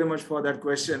 Thank you very much for that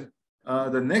question.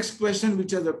 The next question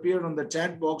which has appeared on the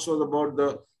chat box was about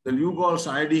the Lugol's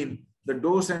iodine, the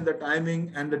dose and the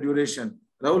timing and the duration.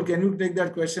 Rahul, can you take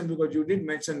that question, because you did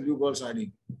mention Lugol's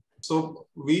iodine? So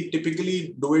we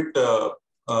typically do it,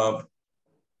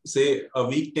 say a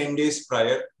week, 10 days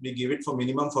prior. We give it for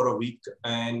minimum for a week,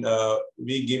 and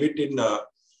we give it in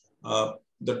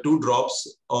the 2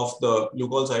 drops of the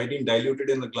Lugol's iodine diluted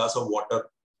in a glass of water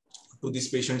to these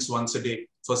patients once a day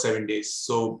for 7 days.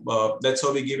 So that's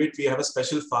how we give it. We have a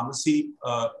special pharmacy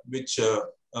which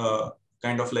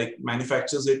kind of like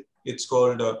manufactures it. It's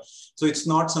called, so it's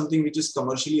not something which is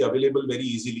commercially available very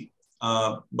easily,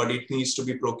 but it needs to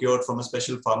be procured from a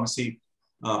special pharmacy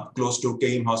close to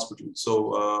KIM hospital.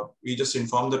 So we just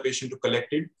inform the patient to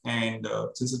collect it. And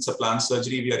since it's a planned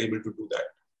surgery, we are able to do that.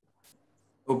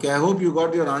 Okay, I hope you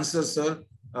got your answer, sir.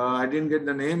 I didn't get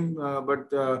the name,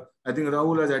 but I think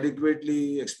Rahul has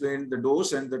adequately explained the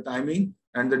dose and the timing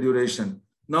and the duration.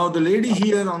 Now, the lady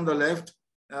here on the left,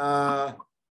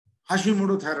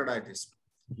 Hashimoto thyroiditis.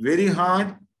 Very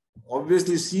hard,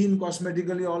 obviously seen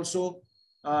cosmetically also.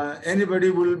 Anybody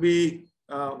will be,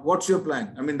 what's your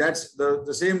plan? I mean, that's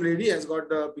the same lady has got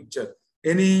the picture.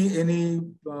 Any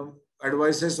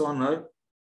advices on her?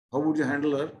 How would you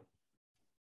handle her?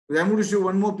 I'm going to show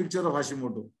one more picture of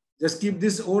Hashimoto. Just keep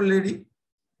this old lady.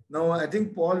 Now, I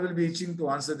think Paul will be itching to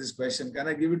answer this question. Can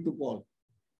I give it to Paul?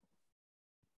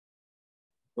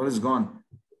 Paul is gone.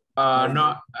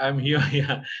 No, I'm here.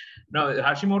 Yeah. No,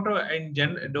 Hashimoto, in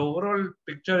the overall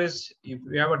picture is, if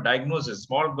we have a diagnosis,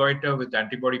 small goiter with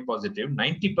antibody positive,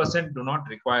 90% do not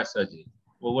require surgery.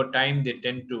 Over time, they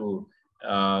tend to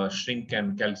shrink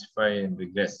and calcify and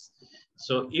regress.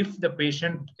 So if the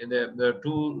patient, there are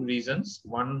 2 reasons.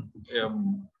 One,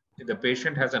 the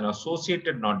patient has an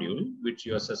associated nodule, which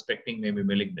you are suspecting may be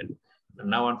malignant. And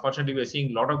now, unfortunately, we're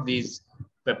seeing a lot of these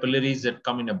papillaries that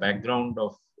come in a background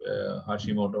of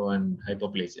Hashimoto and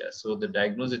hypoplasia. So the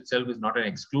diagnosis itself is not an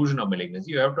exclusion of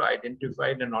malignancy. You have to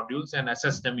identify the nodules and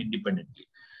assess them independently.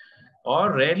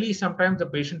 Or rarely, sometimes the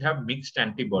patient have mixed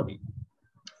antibody.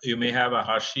 You may have a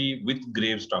Hashi with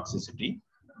Graves toxicity.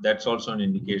 That's also an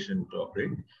indication to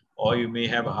operate. Or you may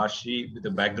have a Hashi with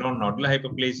a background nodular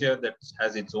hyperplasia that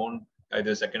has its own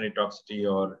either secondary toxicity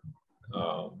or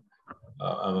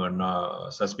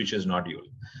suspicious nodule.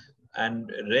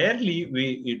 And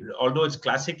rarely, although it's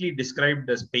classically described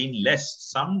as painless,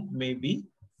 some may be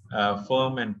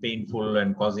firm and painful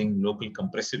and causing local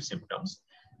compressive symptoms.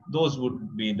 Those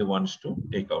would be the ones to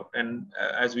take out. And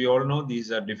as we all know,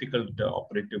 these are difficult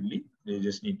operatively. They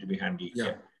just need to be handled.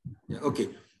 Yeah. Okay.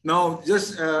 Now,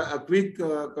 just a quick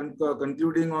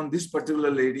concluding on this particular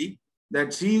lady,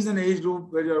 that she is an age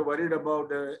group where you're worried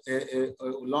about a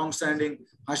long-standing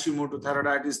Hashimoto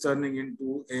thyroiditis turning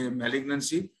into a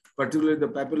malignancy, particularly the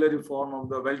papillary form of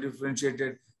the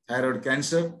well-differentiated thyroid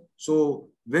cancer. So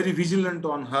very vigilant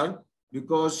on her.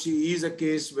 because she is a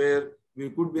case where we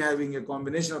could be having a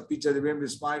combination of picture event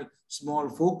with small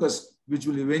focus, which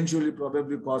will eventually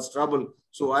probably cause trouble.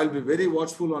 So I'll be very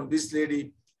watchful on this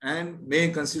lady and may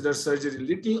consider surgery a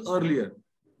little earlier.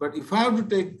 But if I have to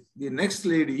take the next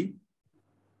lady,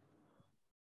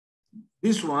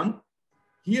 this one,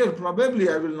 here probably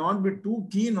I will not be too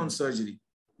keen on surgery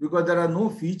because there are no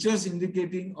features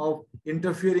indicating of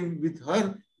interfering with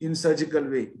her in surgical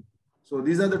way. So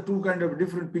these are the two kind of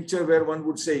different picture where one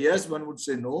would say yes, one would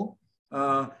say no.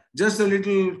 Just a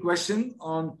little question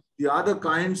on the other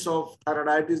kinds of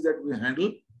thyroiditis that we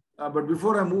handle. But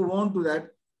before I move on to that,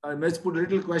 I must put a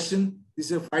little question.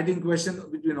 This is a fighting question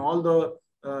between all the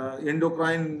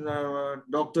endocrine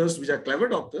doctors, which are clever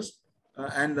doctors,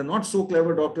 and the not so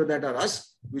clever doctor that are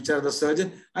us, which are the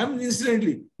surgeon. I mean,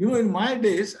 incidentally, you know, in my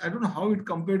days, I don't know how it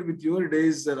compared with your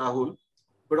days, Rahul,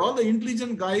 but all the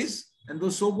intelligent guys and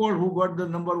those so-called who got the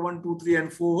number 1, 2, 3,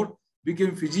 and 4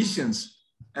 became physicians.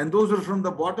 And those who are from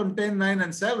the bottom 10, 9,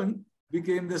 and 7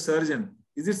 became the surgeon.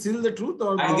 Is it still the truth?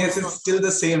 Or I guess it's still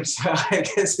the same, sir. I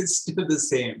guess it's still the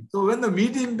same. So when the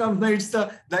meeting comes, now it's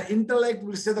the intellect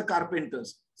will say the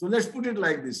carpenters. So let's put it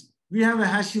like this. We have a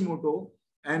Hashimoto,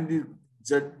 and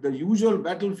the usual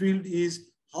battlefield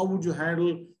is how would you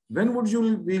handle, when would you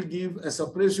will give a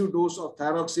suppressive dose of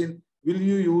thyroxine? Will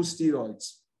you use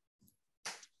steroids?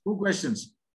 2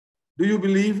 questions. Do you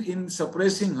believe in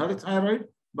suppressing her thyroid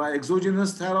by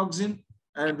exogenous thyroxine?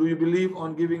 And do you believe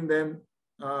on giving them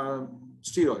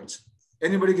steroids?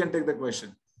 Anybody can take the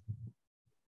question.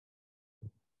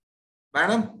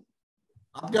 Madam,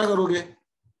 आप क्या करोगे?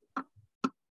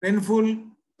 Painful,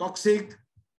 toxic,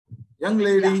 young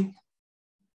lady. Yeah.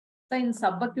 So in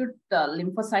subacute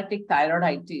lymphocytic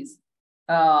thyroiditis,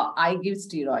 I give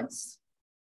steroids,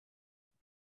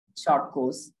 short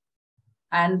course.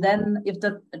 And then if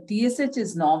the TSH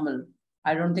is normal,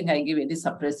 I don't think I give any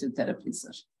suppressive therapy,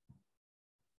 sir.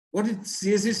 What if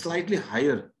TSH is slightly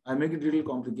higher? I make it a little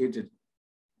complicated.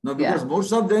 Now, because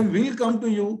most of them will come to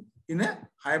you in a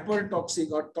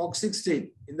hypertoxic or toxic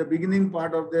state in the beginning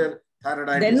part of their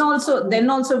thyroiditis. Then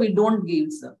also we don't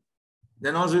give, sir.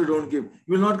 Then also you don't give.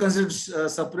 You will not consider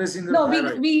suppressing the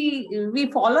thyroid. No,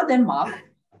 we follow them up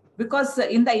because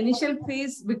in the initial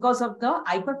phase, because of the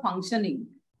hyperfunctioning.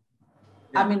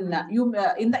 Yeah. I mean,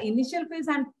 in the initial phase,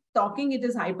 I'm talking it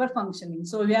is hyperfunctioning.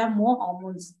 So we have more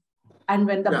hormones. And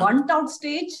when the burnt out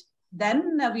stage,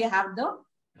 then we have the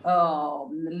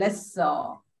less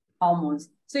hormones.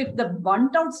 So if the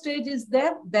burnt out stage is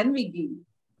there, then we give.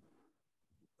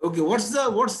 Okay, what's the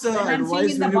I'm saying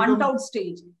in the burnt out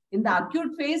stage. In the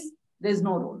acute phase, there's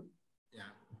no role. Yeah.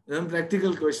 Then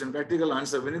practical question, practical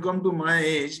answer. When you come to my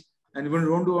age and you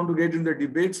don't want to get into the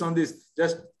debates on this,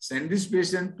 just send this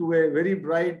patient to a very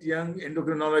bright young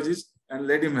endocrinologist and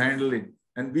let him handle it.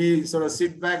 And we sort of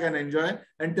sit back and enjoy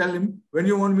and tell him, when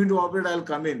you want me to operate, I'll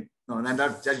come in. No, and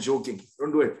that's just joking.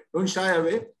 Don't do it. Don't shy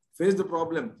away. Face the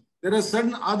problem. There are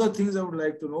certain other things I would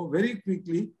like to know very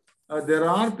quickly. There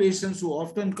are patients who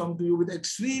often come to you with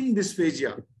extreme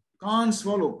dysphagia. Can't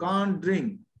swallow, can't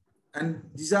drink. And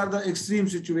these are the extreme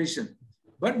situations.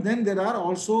 But then there are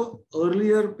also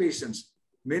earlier patients.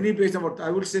 Many patients, I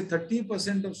would say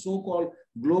 30% of so-called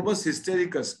globus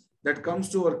hystericus that comes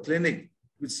to our clinic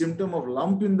with symptom of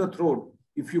lump in the throat.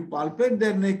 If you palpate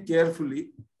their neck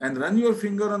carefully and run your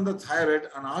finger on the thyroid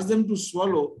and ask them to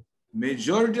swallow,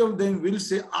 majority of them will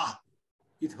say,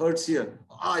 it hurts here.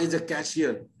 It's a catch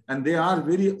here. And they are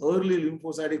very early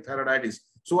lymphocytic thyroiditis.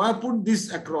 So I put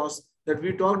this across that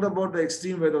we talked about the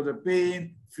extreme whether of the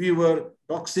pain, fever,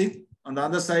 toxic. On the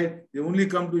other side, they only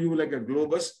come to you like a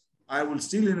globus. I will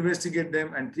still investigate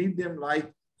them and treat them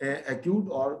like an acute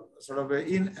or sort of an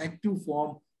inactive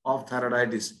form of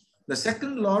thyroiditis. The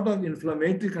second lot of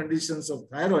inflammatory conditions of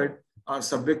thyroid are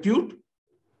subacute,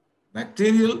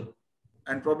 bacterial,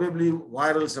 and probably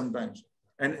viral sometimes.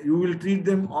 And you will treat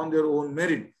them on their own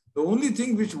merit. The only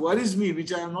thing which worries me,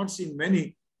 which I have not seen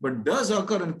many, but does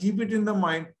occur and keep it in the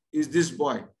mind, is this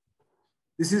boy.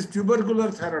 This is tubercular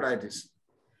thyroiditis.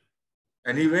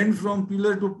 And he went from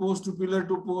pillar to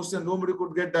post and nobody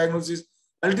could get diagnosis.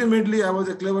 Ultimately, I was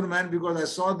a clever man because I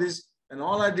saw this and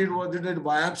all I did was did a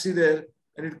biopsy there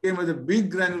and it came as a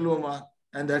big granuloma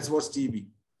and that was TB.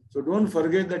 So don't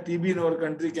forget that TB in our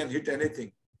country can hit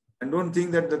anything. And don't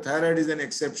think that the thyroid is an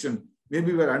exception.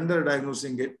 Maybe we're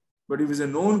under-diagnosing it. But if it's a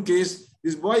known case,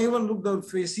 this boy even looked the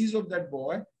faces of that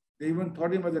boy. They even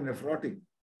thought him as a nephrotic.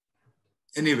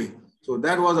 Anyway, so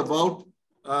that was about,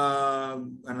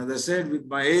 and as I said, with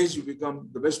my age, you become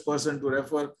the best person to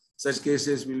refer. Such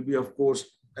cases will be, of course,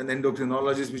 an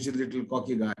endocrinologist, which is a little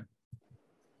cocky guy.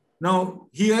 Now,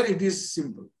 here it is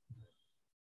simple.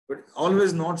 but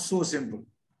always not so simple.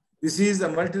 This is a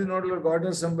multinodular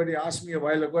goiter. Somebody asked me a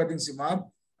while ago, I think Simab,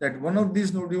 that one of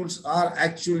these nodules are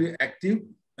actually active,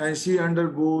 and she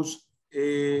undergoes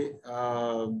a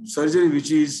surgery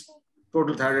which is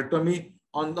total thyroidectomy.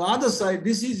 On the other side,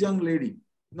 this is young lady.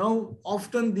 Now,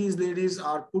 often these ladies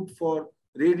are put for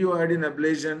radioiodine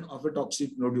ablation of a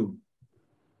toxic nodule.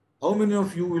 How many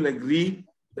of you will agree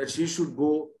that she should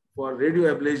go for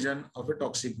radioablation of a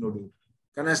toxic nodule?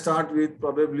 Can I start with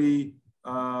probably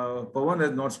Pawan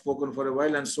has not spoken for a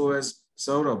while, and so has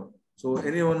Saurabh. So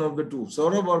any one of the two,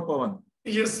 Saurabh or Pawan?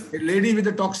 Yes. A lady with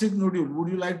a toxic nodule, would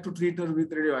you like to treat her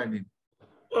with radioiodine?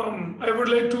 I would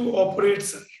like to operate,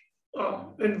 sir,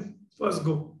 in first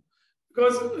go.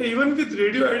 Because even with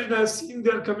radioiodine, I've seen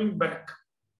they're coming back.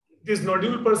 This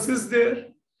nodule persists there,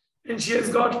 and she has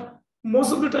got,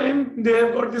 most of the time, they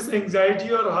have got this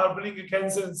anxiety or harboring a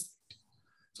cancer.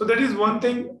 So that is one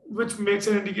thing which makes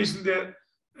an indication there.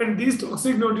 And these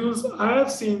toxic nodules, I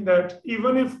have seen that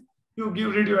even if you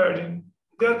give radioiodine,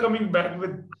 they are coming back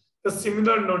with the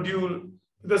similar nodule,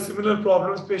 the similar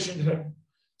problems patient had.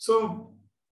 So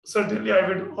certainly I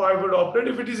would operate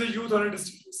if it is a euthyroid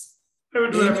status. I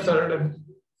would do euthyroid.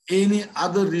 Any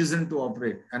other reason to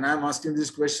operate? And I'm asking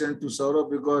this question to Saurabh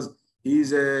because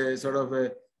he's a sort of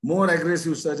a more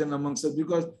aggressive surgeon amongst us,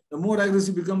 because the more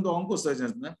aggressive become the onco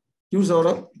surgeons. Na? You,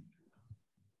 Saurabh?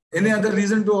 Any other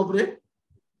reason to operate?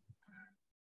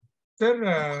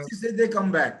 Sir, she said they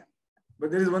come back,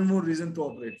 but there is one more reason to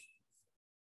operate.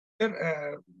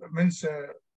 Sir, means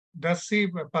does she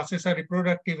passes a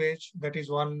reproductive age? That is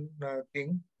one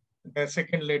thing. The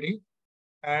second lady,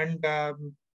 and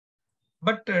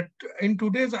but in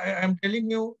today's, I am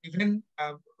telling you, even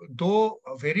though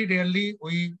very rarely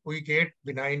we get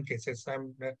benign cases.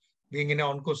 I'm being in an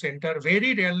onco center,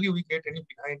 very rarely we get any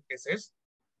benign cases,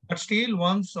 but still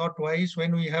once or twice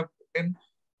when we have, and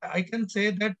I can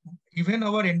say that even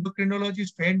our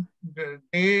endocrinologist friend,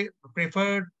 they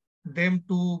prefer them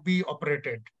to be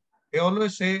operated. They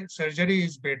always say surgery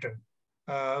is better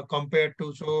compared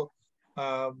to, so,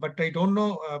 but I don't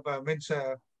know,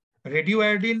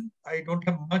 radioiodine, I don't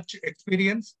have much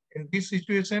experience in this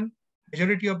situation.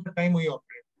 Majority of the time we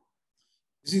operate.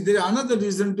 See, there is another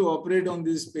reason to operate on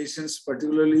these patients,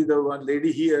 particularly the one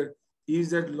lady here, is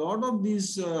that a lot of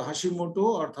these Hashimoto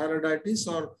or thyroiditis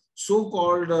or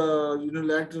so-called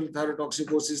unilateral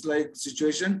thyrotoxicosis like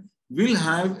situation will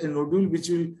have a nodule which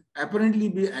will apparently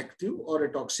be active or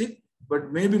a toxic,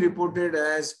 but may be reported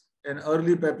as an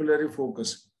early papillary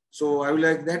focus. So I will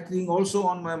like that thing also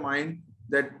on my mind,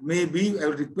 that maybe I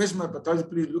will request my pathologist,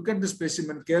 please look at the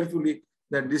specimen carefully,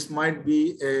 that this might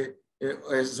be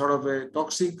a sort of a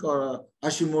toxic or a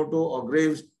Hashimoto or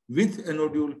Graves with a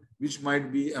nodule which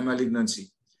might be a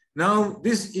malignancy. Now,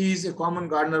 this is a common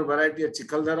Gardner variety at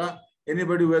Chikaldara.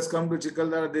 Anybody who has come to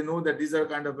Chikaldara, they know that these are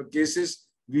kind of cases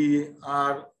we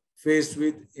are faced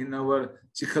with in our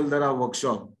Chikaldara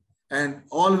workshop. And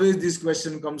always this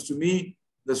question comes to me,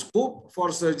 the scope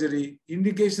for surgery,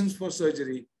 indications for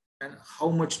surgery, and how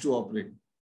much to operate.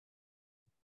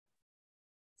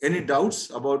 Any doubts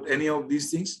about any of these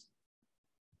things?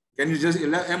 Can you just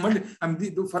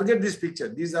forget this picture?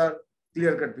 These are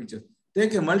clear-cut pictures.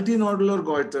 Take a multinodular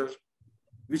goiter,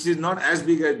 which is not as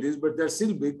big as this, but they're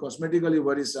still big, cosmetically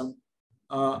worrisome.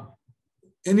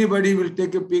 Anybody will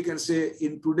take a peek and say,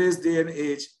 in today's day and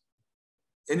age,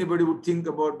 anybody would think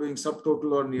about doing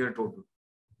subtotal or near total?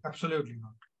 Absolutely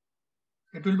not.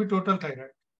 It will be total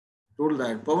thyroid. Total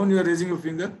thyroid. Pawan, you are raising your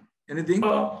finger. Anything?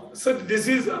 So this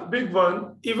is a big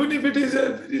one. Even if it is a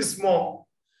very small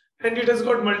and it has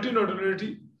got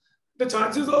multinodularity, the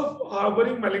chances of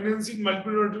harboring malignancy in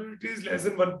multinodularity is less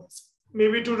than 1%,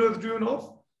 maybe to the tune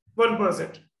of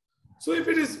 1%. So if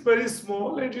it is very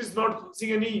small, it is not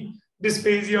causing any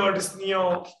dysphagia or dyspnea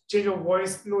or change of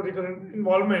voice, no recurrent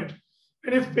involvement.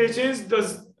 And if patient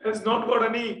has not got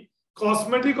any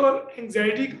cosmetic or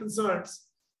anxiety concerns,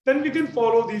 then we can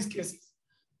follow these cases.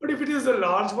 But if it is a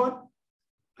large one,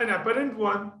 an apparent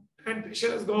one, and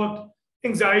patient has got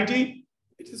anxiety,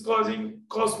 it is causing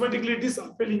cosmetically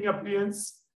disappealing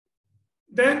appearance,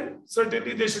 then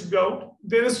certainly they should be out.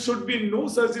 There should be no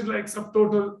surgery like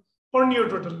subtotal or near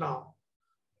total now.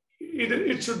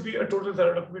 It should be a total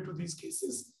thyroidectomy to these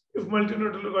cases if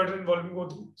multinodular goiter involving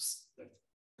both groups.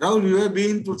 Rahul, you have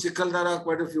been to Chikaldara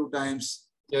quite a few times.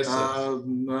 Yes,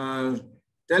 sir.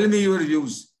 Tell me your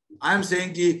views. I am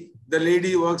saying that the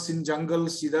lady works in jungle,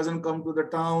 she doesn't come to the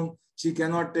town, she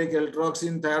cannot take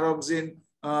Eltroxin, Thyroxin,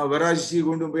 where is she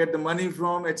going to get the money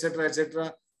from, etc.,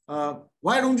 etc.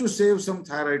 Why don't you save some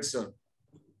thyroid, sir?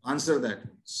 Answer that.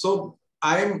 So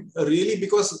I'm really,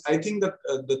 because I think that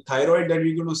the thyroid that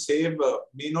we're going to save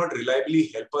may not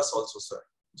reliably help us also, sir.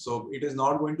 So it is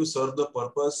not going to serve the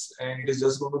purpose, and it is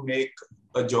just going to make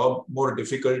a job more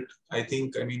difficult. I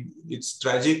think, I mean, it's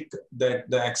tragic that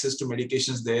the access to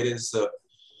medications there is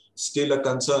still a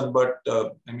concern, but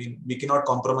I mean, we cannot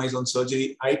compromise on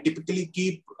surgery. I typically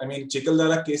keep, I mean,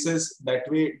 Chikaldara cases that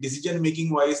way,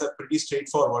 decision-making wise are pretty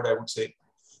straightforward, I would say.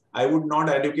 I would not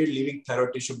advocate leaving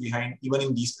thyroid tissue behind, even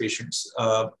in these patients.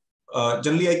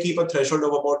 Generally, I keep a threshold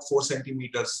of about 4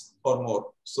 centimeters or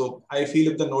more. So I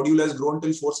feel if the nodule has grown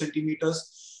till 4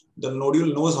 centimeters, the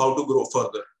nodule knows how to grow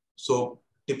further. So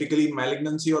typically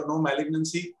malignancy or no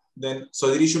malignancy, then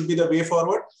surgery should be the way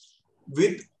forward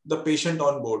with the patient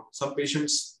on board. Some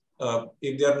patients,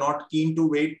 if they are not keen to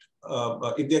wait,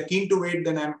 if they are keen to wait,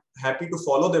 then I'm happy to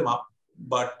follow them up.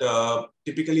 But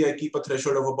typically, I keep a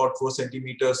threshold of about 4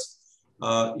 centimeters,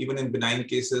 even in benign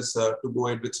cases, to go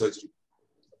ahead with surgery.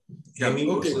 Yeah,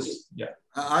 okay. Yeah.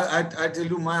 I tell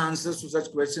you my answers to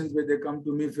such questions where they come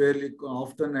to me fairly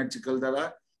often at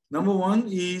Chikaldara. Number one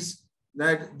is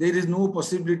that there is no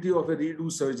possibility of a redo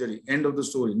surgery. End of the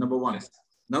story. Number one. Yes.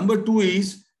 Number two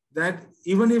is that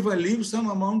even if I leave some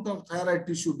amount of thyroid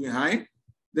tissue behind,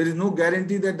 there is no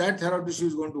guarantee that that thyroid tissue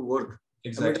is going to work.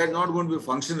 Exactly. I mean, that's not going to be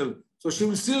functional. So she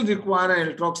will still require an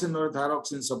L-toxin or a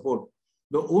thyroxine support.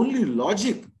 The only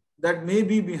logic that may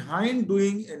be behind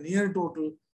doing a near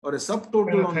total or a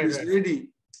subtotal on this lady,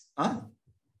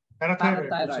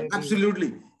 parathyroid.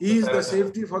 Absolutely, is the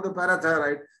safety for the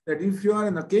parathyroid, that if you are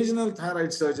an occasional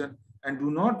thyroid surgeon and do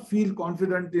not feel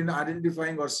confident in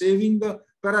identifying or saving the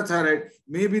parathyroid,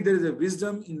 maybe there is a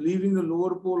wisdom in leaving the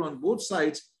lower pole on both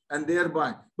sides and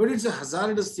thereby. But it's a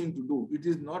hazardous thing to do. It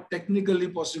is not technically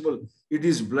possible. It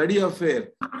is bloody affair.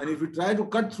 And if you try to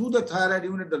cut through the thyroid,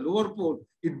 even at the lower pole,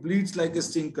 it bleeds like a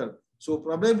stinker. So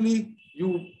probably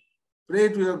you pray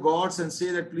to your gods and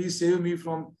say that, please save me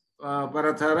from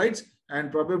parathyroids, and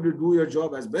probably do your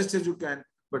job as best as you can.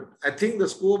 But I think the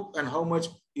scope and how much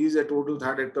is a total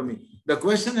thyroidectomy. The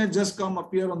question has just come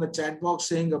up here on the chat box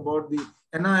saying about the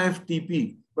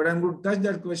NIFTP. But I'm going to touch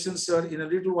that question, sir, in a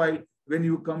little while when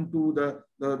you come to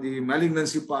the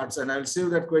malignancy parts. And I'll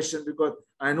save that question because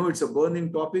I know it's a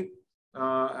burning topic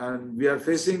and we are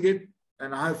facing it.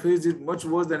 And I have faced it much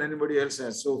worse than anybody else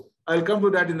has. So I'll come to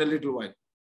that in a little while.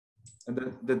 And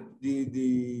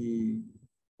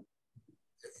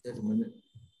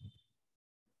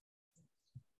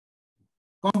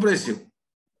compressive.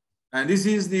 And this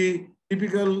is the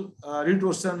typical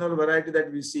retrosternal variety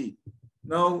that we see.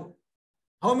 Now,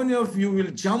 how many of you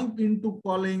will jump into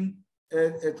calling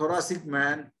a thoracic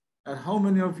man, and how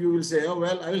many of you will say, oh,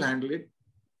 well, I will handle it?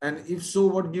 And if so,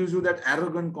 what gives you that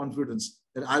arrogant confidence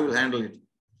that I will handle it?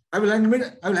 I will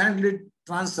handle it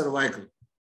trans-cervical.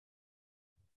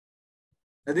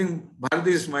 I think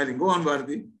Bharati is smiling. Go on,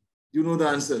 Bharati. You know the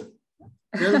answer.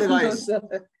 Tell the guys. No,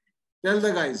 tell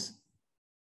the guys.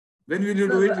 When will you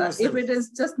do it yourself? If it is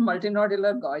just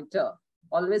multinodular goiter,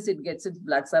 always it gets its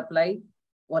blood supply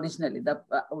originally. The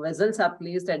vessels are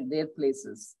placed at their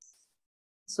places.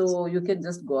 So you can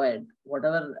just go ahead.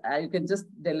 Whatever, you can just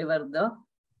deliver the,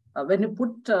 when you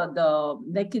put the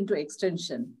neck into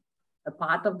extension, a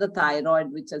part of the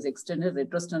thyroid which has extended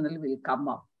retrosternally will come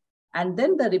up. And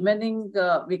then the remaining,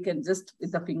 we can just,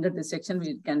 with the finger dissection,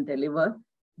 we can deliver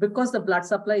because the blood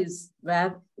supply is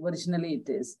where originally it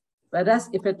is. Whereas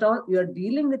if at all you are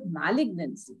dealing with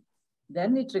malignancy,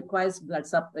 then it requires blood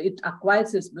supply, it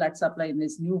acquires its blood supply in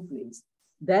its new place.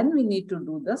 Then we need to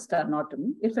do the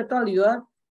sternotomy. If at all you are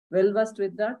well versed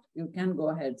with that, you can go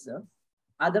ahead, sir.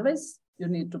 Otherwise, you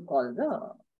need to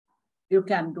call you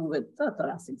can do with the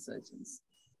thoracic surgeons.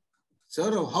 Sir,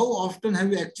 how often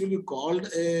have you actually called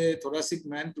a thoracic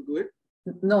man to do it?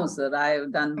 No, sir, I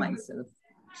have done myself.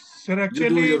 Sir, actually,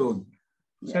 you do your own.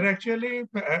 Sir, actually,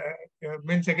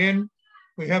 means again,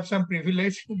 we have some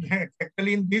privilege.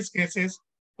 Actually, in these cases,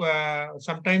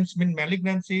 sometimes in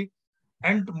malignancy,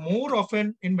 and more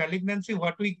often in malignancy,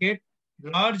 what we get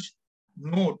large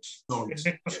nodes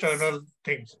in external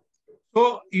things.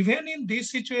 So even in this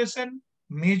situation,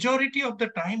 majority of the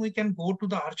time we can go to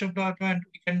the arch of the aorta and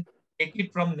we can take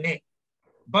it from neck.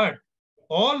 But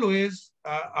always,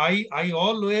 I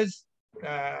always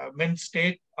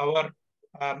state our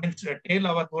tell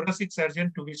our thoracic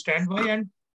surgeon to be standby, and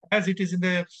as it is in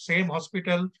the same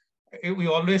hospital, we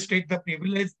always take the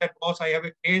privilege that, boss, I have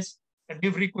a case, and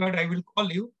if required, I will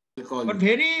call you. But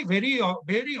very, very,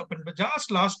 very often. But just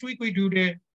last week we did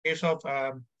a case of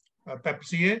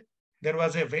Pepsi. There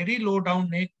was a very low down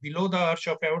neck below the arch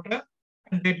of aorta,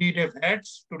 and they did a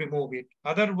VATS to remove it.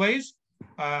 Otherwise,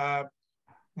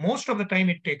 most of the time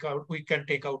we can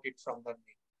take out it from the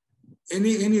neck.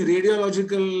 Any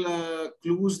radiological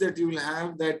clues that you will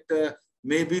have that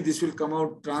maybe this will come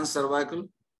out transcervical?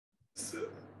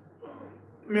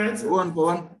 May I answer? Go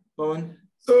on, Pawan.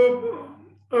 So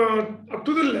up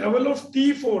to the level of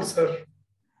T4, sir,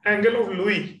 angle of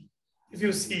Louis, if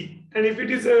you see, and if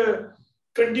it is a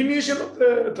continuation of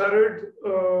the thyroid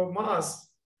mass,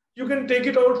 you can take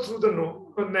it out through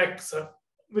the neck, sir,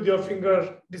 with your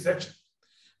finger dissection.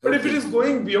 But if it is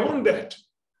going beyond that,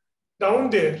 down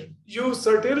there, you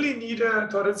certainly need a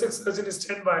thoracic surgeon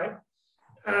standby.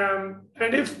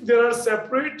 And if there are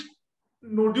separate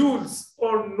nodules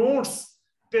or nodes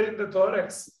there in the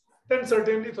thorax, then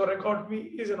certainly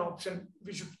thoracotomy is an option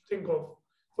we should think of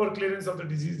for clearance of the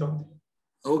disease down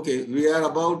there. Okay, we are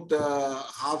about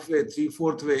halfway,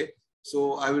 3/4 way.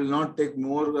 So I will not take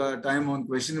more time on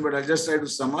questioning, but I'll just try to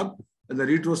sum up the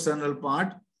retrosternal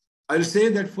part. I'll say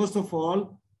that first of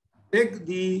all, take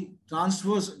the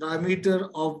transverse diameter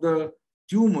of the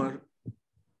tumor,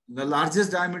 the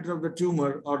largest diameter of the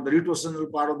tumor or the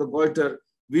retrosternal part of the goiter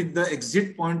with the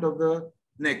exit point of the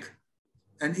neck.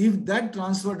 And if that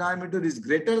transverse diameter is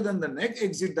greater than the neck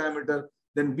exit diameter,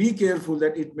 then be careful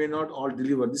that it may not all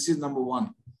deliver. This is number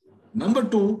one. Number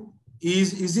two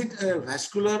is it a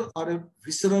vascular or a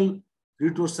visceral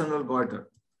retrosternal goiter?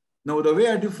 Now, the way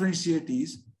I differentiate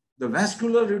is the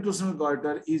vascular retrosternal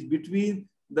goiter is between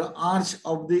the arch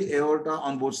of the aorta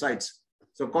on both sides.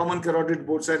 So common carotid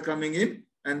both sides coming in,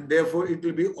 and therefore it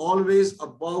will be always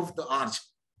above the arch.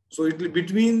 So it will be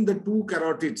between the two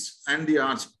carotids and the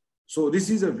arch. So this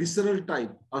is a visceral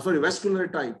type, vascular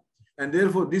type, and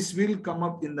therefore this will come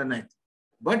up in the neck.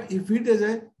 But if it is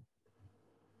a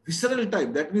visceral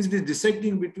type, that means it is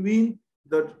dissecting between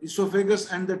the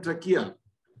esophagus and the trachea,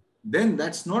 then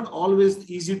that's not always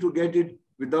easy to get it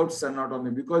without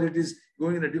sternotomy because it is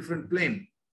going in a different plane.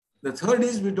 The third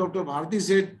is, which Dr. Bharti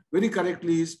said very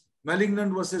correctly, is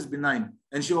malignant versus benign.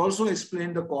 And she also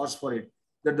explained the cause for it,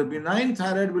 that the benign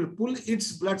thyroid will pull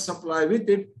its blood supply with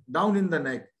it down in the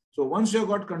neck. So once you have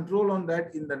got control on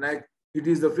that in the neck, it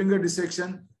is the finger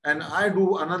dissection. And I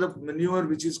do another maneuver,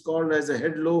 which is called as a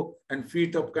head low and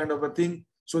feet up kind of a thing,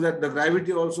 so that the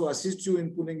gravity also assists you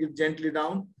in pulling it gently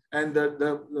down. And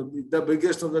the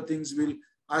biggest of the things will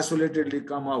isolatedly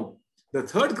come out. The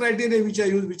third criteria which I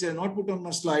use, which I not put on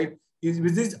my slide, is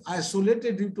this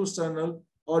isolated retrosternal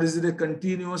or is it a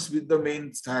continuous with the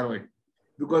main thyroid?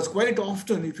 Because quite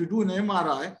often, if you do an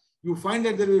MRI, you find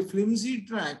that there is a flimsy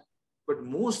tract, but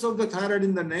most of the thyroid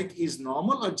in the neck is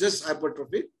normal or just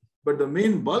hypertrophic, but the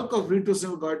main bulk of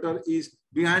retrosternal goiter is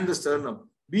behind the sternum.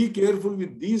 Be careful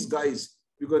with these guys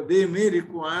because they may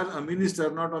require a mini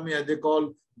sternotomy, as they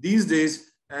call these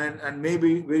days, and may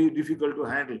be very difficult to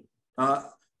handle.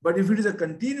 But if it is a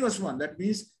continuous one, that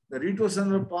means the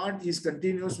retrosternal part is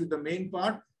continuous with the main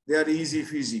part, they are easy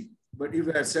peasy. But if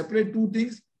we are separate two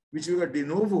things, which we are de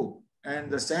novo, and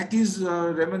the Stachy's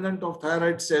remnant of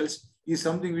thyroid cells is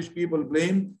something which people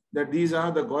blame, that these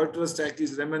are the goiter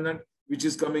Stachy's remnant, which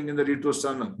is coming in the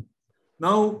retrosternal.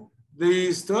 Now,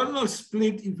 the sternal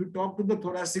split, if you talk to the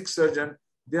thoracic surgeon,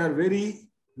 they are very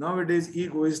nowadays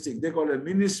egoistic. They call it a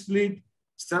mini split,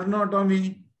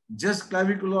 sternotomy, just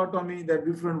claviculotomy, that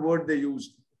different word they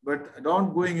use. But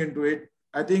don't going into it.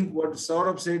 I think what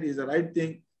Saurabh said is the right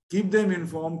thing. Keep them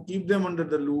informed, keep them under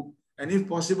the loop. And if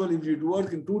possible, if you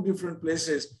work in two different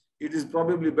places, it is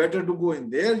probably better to go in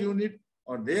their unit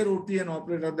or their OT and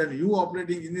operate rather than you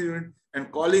operating in the unit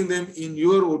and calling them in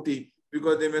your OT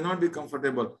because they may not be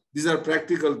comfortable. These are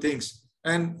practical things.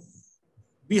 And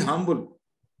be humble.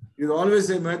 You always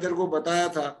say, "Main tere ko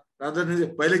bataya tha," rather than say,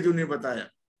 "Pehle kyun nahi bataya?"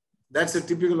 That's a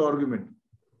typical argument.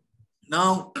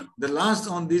 Now, the last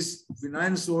on this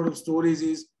benign sort of stories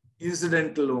is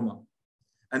incidentaloma.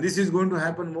 And this is going to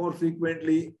happen more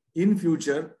frequently in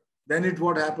future than it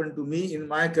what happened to me in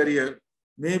my career.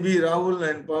 Maybe Rahul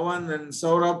and Pawan and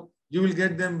Saurabh, you will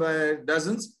get them by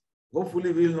dozens.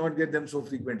 Hopefully, we will not get them so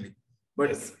frequently.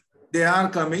 But they are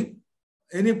coming.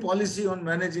 Any policy on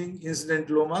managing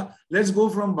incidentaloma? Let's go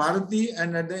from Bharati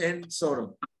and at the end,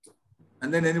 Saurabh.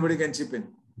 And then anybody can chip in.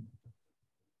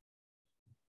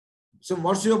 So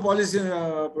what's your policy,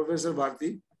 Professor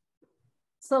Bharti?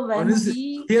 So when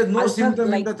he has no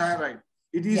symptom in the thyroid.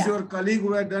 It is your colleague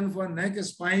who had done for neck,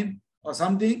 spine or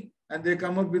something, and they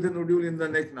come up with a nodule in the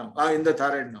neck now, in the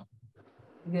thyroid now.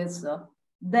 Yes, sir.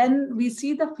 Then we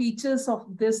see the features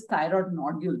of this thyroid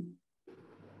nodule,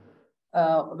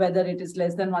 whether it is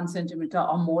less than 1 centimeter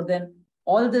or more than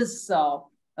all this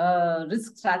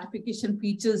risk stratification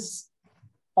features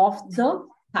of the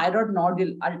thyroid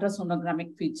nodule,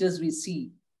 ultrasonographic features we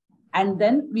see. And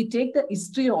then we take the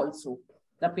history also.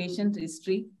 the patient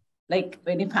history, like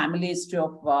any family history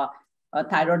of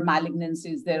thyroid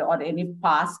malignancy is there, or any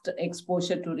past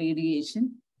exposure to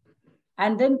radiation.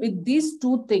 And then with these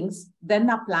two things, then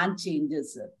our plan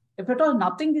changes. If at all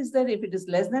nothing is there, if it is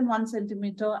less than 1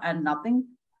 centimeter and nothing,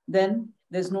 then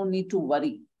there's no need to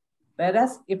worry.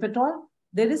 Whereas if at all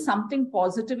there is something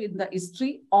positive in the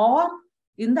history or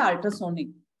in the ultrasonic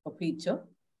feature,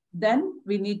 then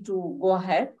we need to go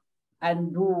ahead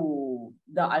and do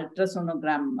the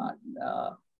ultrasonogram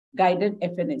guided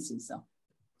FNAC.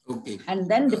 Okay. And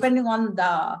then depending on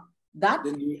that,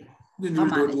 then you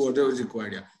will do whatever is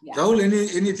required. Yeah. Rahul,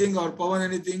 anything, or Pawan,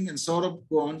 anything, and Saurabh,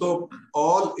 go on. So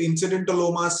all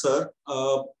incidentalomas, sir,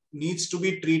 needs to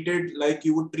be treated like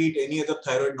you would treat any other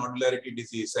thyroid nodularity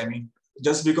disease. I mean,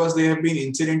 just because they have been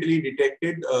incidentally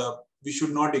detected, we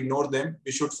should not ignore them.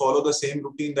 We should follow the same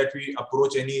routine that we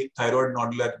approach any thyroid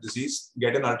nodular disease.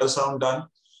 Get an ultrasound done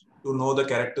to know the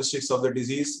characteristics of the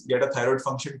disease, get a thyroid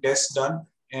function test done.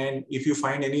 And if you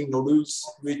find any nodules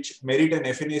which merit an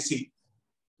FNAC,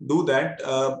 do that.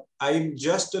 I'm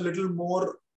just a little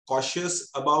more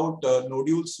cautious about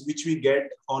nodules which we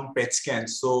get on PET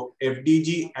scans. So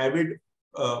FDG avid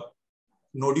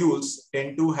nodules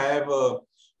tend to have a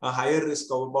higher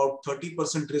risk of about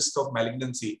 30% risk of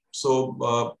malignancy.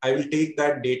 So I will take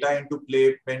that data into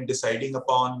play when deciding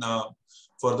upon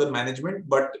further management.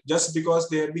 But just because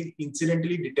they have been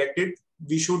incidentally detected,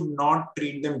 we should not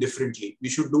treat them differently. We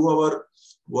should do our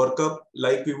workup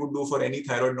like we would do for any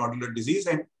thyroid nodular disease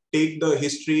and take the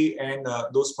history and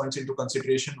those points into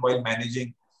consideration while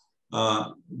managing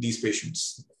these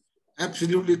patients.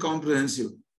 Absolutely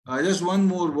comprehensive. Just one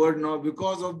more word now,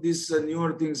 because of these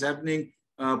newer things happening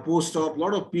post-op, a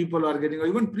lot of people are getting, or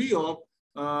even pre-op,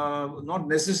 not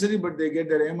necessary, but they get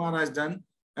their MRIs done.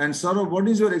 And Saurabh, what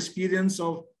is your experience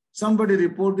of somebody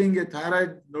reporting a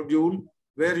thyroid nodule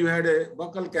where you had a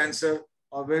buccal cancer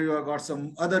or where you have got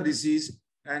some other disease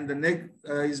and the neck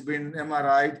is been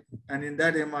MRI'd, and in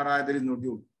that MRI there is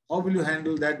nodule? How will you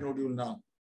handle that nodule now?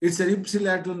 It's an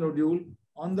ipsilateral nodule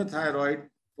on the thyroid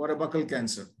for a buccal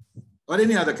cancer or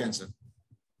any other cancer.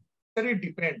 It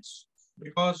depends,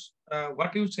 because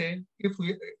what you say,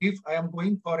 if I am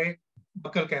going for a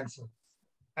buccal cancer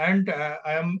and I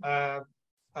am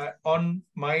on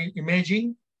my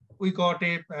imaging, we got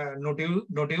a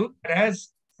nodule. As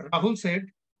Rahul said,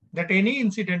 that any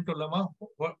incidentaloma,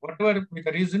 whatever with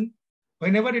the reason,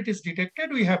 whenever it is detected,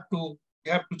 we have to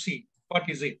see what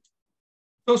is it.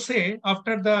 So say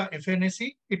after the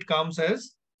FNAC, it comes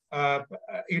as a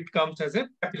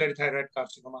papillary thyroid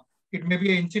carcinoma. It may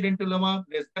be an incidentaloma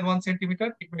less than 1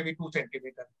 centimeter. It may be 2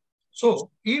 centimeter. So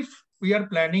if we are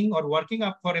planning or working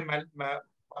up for a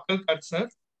buccal cancer,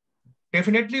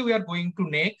 definitely we are going to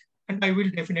neck, and I will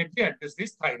definitely address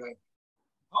this thyroid.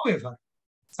 However,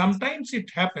 sometimes it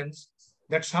happens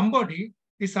that somebody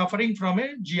is suffering from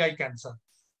a GI cancer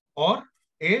or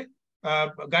a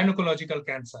gynecological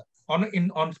cancer.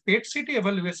 On PET CT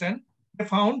evaluation, they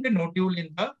found a nodule in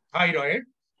the thyroid,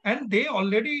 and they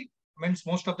already, means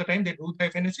most of the time they do the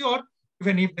FNAC, or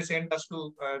even if they send us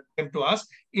to them to us,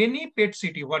 any PET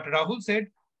CT, what Rahul said,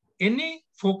 any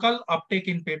focal uptake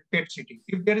in PET CT.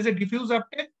 If there is a diffuse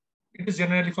uptake, it is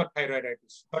generally for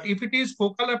thyroiditis. But if it is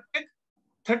focal uptake,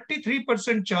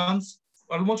 33% chance,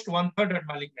 almost 1/3 are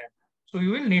malignant. So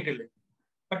you will needle it.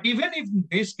 But even if in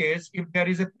this case, if there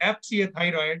is a PAPCA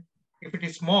thyroid, if it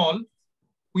is small,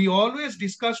 we always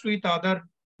discussed with other,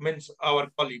 means our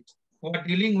colleagues who are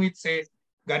dealing with, say,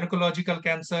 gynecological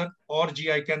cancer or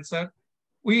GI cancer.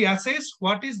 We assess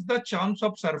what is the chance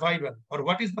of survival or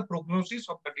what is the prognosis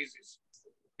of the disease.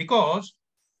 Because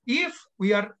if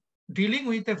we are dealing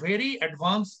with a very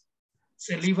advanced,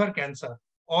 say, liver cancer,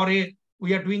 or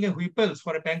we are doing a Whipple's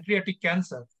for a pancreatic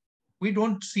cancer, we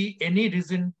don't see any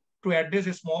reason to address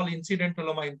a small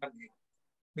incidentaloma in the neck,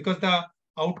 because the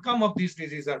outcome of these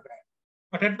diseases are bad.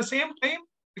 But at the same time,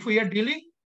 if we are dealing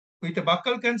with a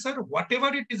buccal cancer,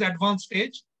 whatever it is advanced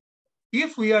stage,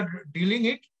 if we are dealing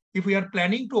it, if we are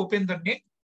planning to open the neck,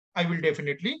 I will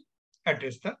definitely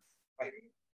address the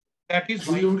thyroid. That is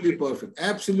absolutely perfect.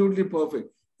 Absolutely perfect.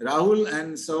 Rahul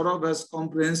and Saurabh has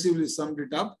comprehensively summed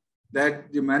it up,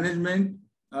 that the management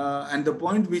and the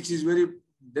point which is very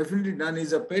definitely done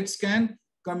is a PET scan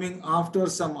coming after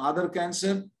some other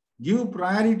cancer, give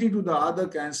priority to the other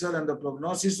cancer and the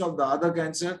prognosis of the other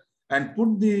cancer, and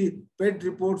put the PET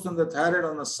reports on the thyroid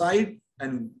on the side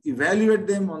and evaluate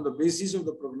them on the basis of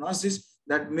the prognosis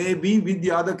that may be with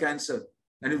the other cancer.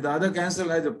 And if the other cancer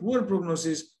has a poor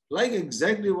prognosis, like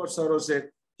exactly what Saurabh said,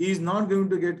 he is not going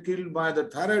to get killed by the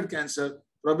thyroid cancer.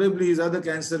 Probably his other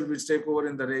cancer will take over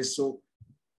in the race. So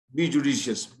be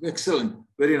judicious. Excellent.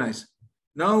 Very nice.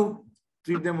 Now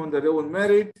treat them on their own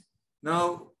merit.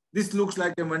 Now this looks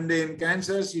like a mundane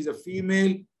cancer. She's a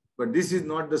female, but this is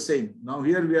not the same. Now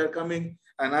here we are coming,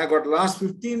 and I got last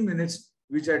 15 minutes,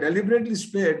 which I deliberately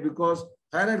spared because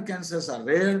thyroid cancers are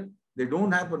rare. They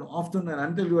don't happen often, and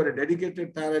until you are a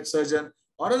dedicated thyroid surgeon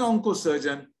or an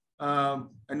oncosurgeon,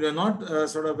 and you're not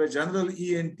sort of a general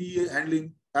ENT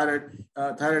handling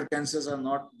thyroid cancers are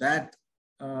not that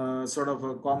sort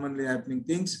of commonly happening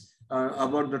things.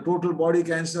 About the total body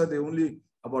cancer, they only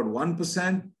about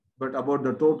 1%, but about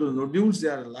the total nodules, they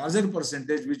are a larger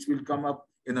percentage, which will come up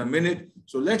in a minute.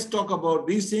 So let's talk about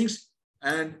these things.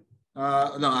 And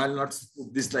no, I'll not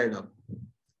put this slide up.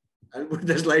 I'll put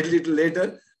that slide a little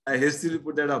later. I hastily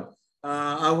put that up.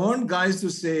 I want guys to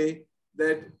say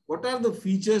that what are the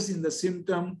features in the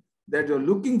symptom that you're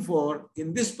looking for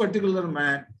in this particular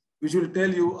man, which will tell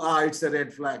you, it's a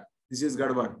red flag. This is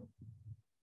gadbad.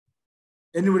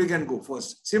 Anybody can go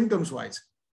first, symptoms-wise.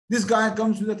 This guy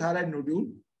comes with a thyroid nodule.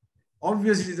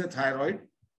 Obviously, it's a thyroid.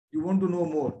 You want to know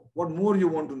more. What more you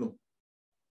want to know?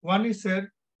 One is,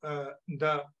 sir,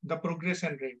 the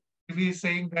progression rate. If he is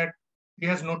saying that he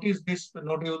has noticed this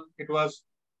nodule, it was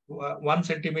 1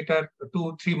 centimeter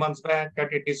 2-3 months back,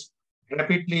 that it is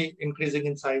rapidly increasing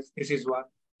in size. This is one.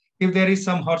 If there is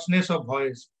some hoarseness of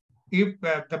voice, if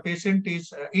the patient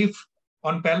is, if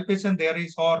on palpation there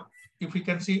is, or if we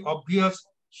can see obvious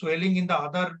swelling in the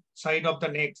other side of the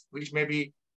neck, which may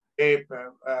be a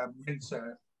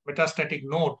metastatic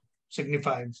node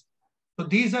signifies. So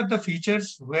these are the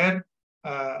features where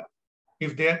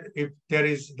if there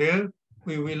is,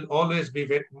 we will always be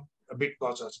a bit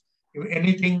cautious. If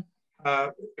anything,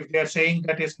 if they are saying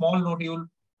that a small nodule,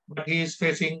 but he is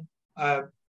facing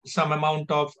some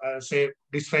amount of, say,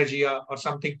 dysphagia or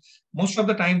something, most of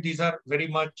the time these are very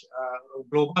much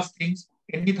globus things.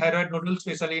 Any thyroid nodule,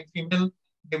 especially in female,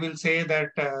 they will say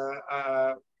that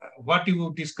what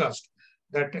you discussed,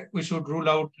 that we should rule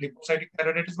out lymphocytic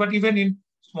thyroiditis. But even in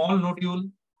small nodule,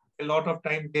 a lot of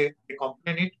time they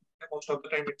complain it. Most of the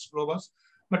time it's globus.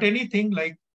 But anything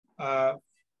like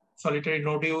solitary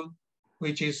nodule,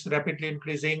 which is rapidly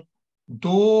increasing,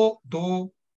 though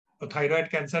thyroid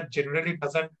cancer generally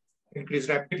doesn't increase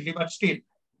rapidly, but still.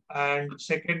 And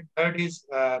second, third is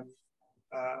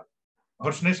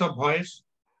hoarseness of voice.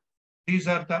 These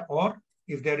are the, or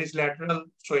if there is lateral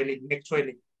swelling, neck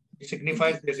swelling, it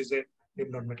signifies this is a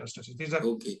lymph node metastasis. These are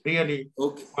really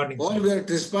warning All signs. we are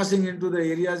trespassing into the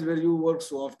areas where you work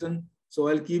so often. So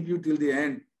I'll keep you till the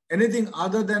end. Anything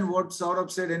other than what Saurabh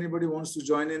said, anybody wants to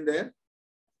join in there?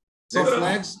 Red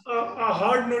flags? A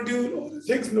hard nodule or a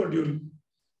fixed nodule.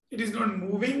 It is not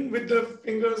moving with the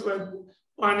fingers,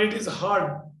 and it is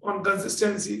hard on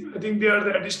consistency. I think they are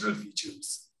the additional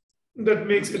features that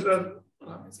makes it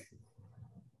amazing.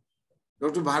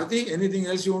 Dr. Bharti, anything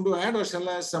else you want to add, or shall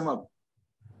I sum up?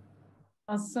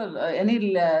 Sir,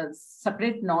 any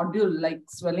separate nodule like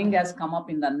swelling has come up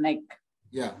in the neck?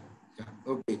 Yeah.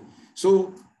 Okay.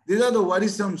 So these are the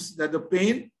worrisomes, that the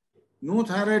pain, no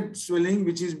thyroid swelling,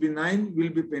 which is benign, will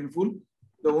be painful.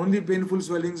 The only painful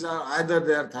swellings are either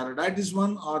they are thyroiditis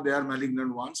one or they are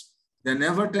malignant ones. They're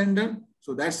never tender.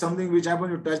 So that's something which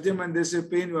happens. You touch them and they say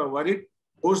pain, you are worried.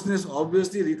 Hoarseness,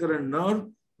 obviously recurrent nerve.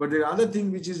 But the other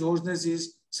thing which is hoarseness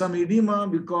is some edema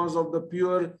because of the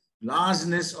pure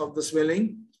largeness of the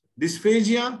swelling.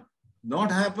 Dysphagia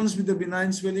not happens with the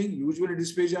benign swelling. Usually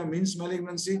dysphagia means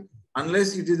malignancy,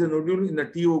 unless it is a nodule in the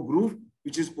TO groove,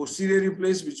 which is posteriorly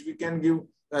placed, which we can give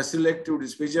a selective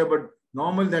dysphagia. But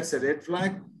normal, that's a red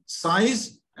flag.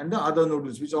 Size and the other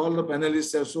nodules, which all the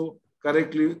panelists have so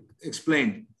correctly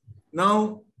explained.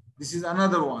 Now, this is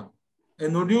another one. A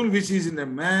nodule which is in a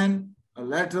man, a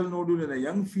lateral nodule in a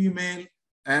young female,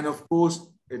 and of course,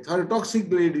 a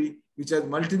thyrotoxic lady, which has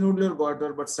multinodular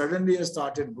goiter, but suddenly has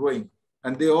started growing.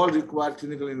 And they all require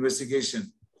clinical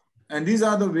investigation. And these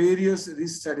are the various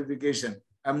risk stratification.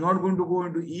 I'm not going to go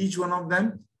into each one of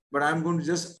them, but I'm going to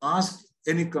just ask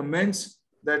any comments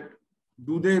that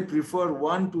do they prefer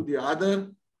one to the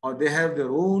other, or they have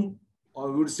their own,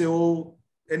 or would say, oh,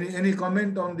 any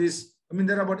comment on this? I mean,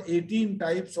 there are about 18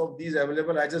 types of these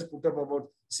available. I just put up about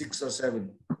 6 or 7.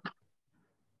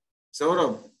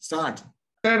 Saurabh, start.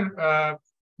 Sir,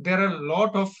 there are a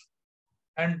lot of,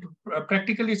 and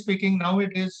practically speaking,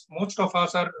 nowadays, most of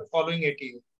us are following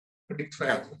ATA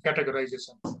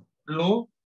categorization. Low,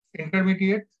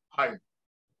 intermediate, high.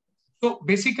 So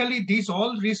basically, these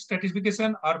all risk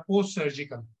stratification are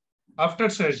post-surgical, after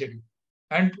surgery.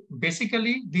 And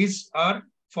basically, these are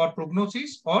for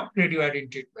prognosis or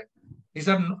radioiodine treatment. These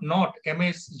are not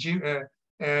MS,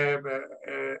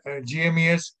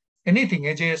 GMES, anything,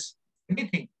 AJS,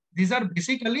 anything. These are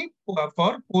basically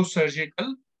for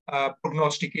post-surgical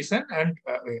prognostication. And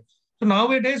so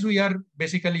nowadays we are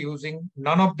basically using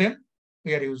none of them.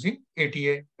 We are using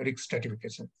ATA risk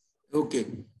stratification. Okay.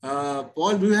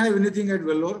 Paul, do you have anything at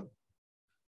Vellore?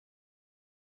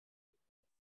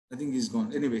 I think he's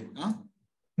gone. Anyway, huh?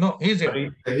 No, he's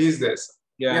there. He's there.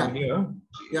 Yeah, I'm here.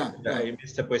 Yeah. I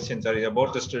missed the question. Sorry,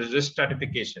 about the risk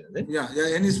stratification. Is it? Yeah.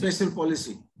 Any special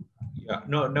policy? Yeah.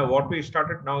 No. What we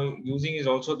started now using is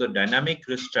also the dynamic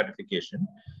risk stratification,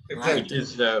 Right. which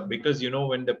is because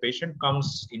when the patient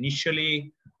comes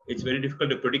initially, it's very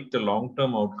difficult to predict the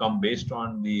long-term outcome based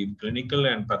on the clinical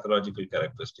and pathological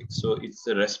characteristics. So it's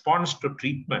the response to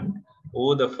treatment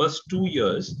over the first 2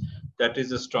 years that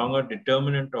is a stronger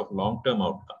determinant of long-term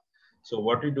outcome. So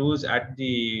what we do is at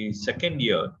the second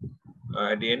year,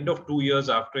 at the end of 2 years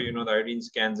after the iodine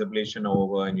scans, ablation are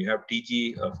over, and you have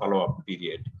TG follow-up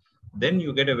period, then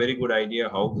you get a very good idea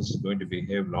how this is going to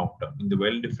behave long-term in the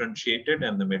well-differentiated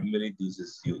and the medullary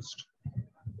thesis used.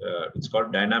 It's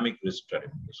called dynamic risk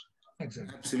stratification.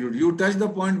 Exactly. Absolutely. You touched the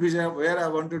point where I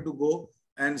wanted to go,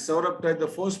 and Saurabh touched the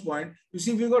first point. You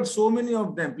see, we got so many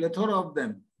of them, plethora of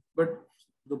them, but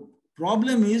the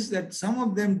problem is that some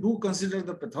of them do consider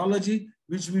the pathology,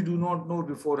 which we do not know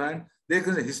beforehand. They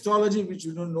consider histology, which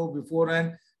you don't know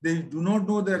beforehand. They do not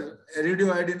know the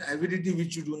radioiodine avidity,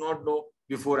 which you do not know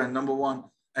beforehand, number one.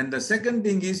 And the second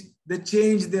thing is they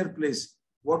change their place.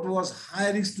 What was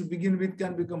high risk to begin with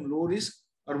can become low risk,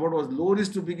 or what was low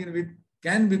risk to begin with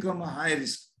can become a high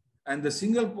risk. And the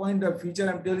single point of feature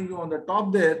I'm telling you on the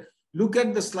top there, look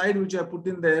at the slide which I put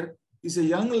in there, is a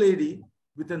young lady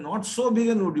with a not so big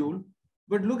a nodule,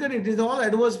 but look at it, it's all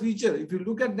adverse feature. If you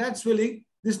look at that swelling,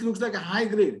 this looks like a high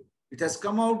grade. It has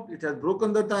come out, it has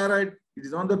broken the thyroid, it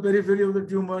is on the periphery of the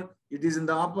tumor, it is in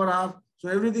the upper half, so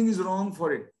everything is wrong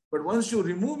for it. But once you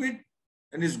remove it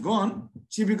and it's gone,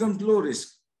 she becomes low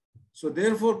risk. So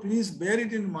therefore, please bear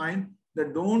it in mind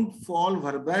that don't fall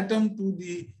verbatim to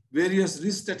the various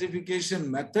risk stratification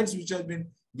methods which have been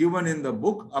given in the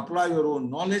book. Apply your own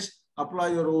knowledge, apply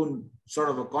your own sort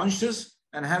of a conscious,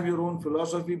 and have your own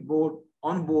philosophy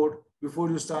on board before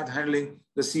you start handling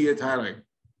the CA thyroid.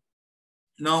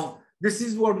 Now, this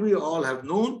is what we all have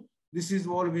known. This is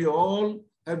what we all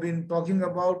have been talking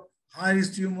about. High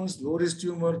risk tumors, low risk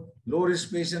tumor, low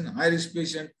risk patient, high risk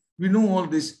patient. We know all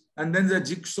this. And then the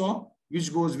jigsaw,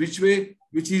 which goes which way,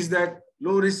 which is that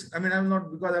low risk. I mean, I'm not,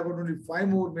 because I've got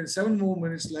only 7 more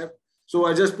minutes left. So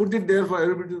I just put it there for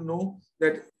everybody to know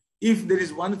that if there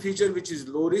is one feature which is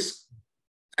low risk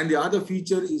and the other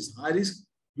feature is high risk,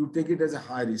 you take it as a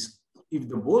high risk. If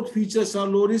the both features are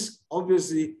low risk,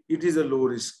 obviously it is a low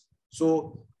risk.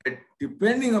 So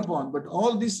depending upon, but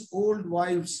all these old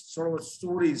wives sort of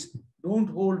stories don't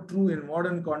hold true in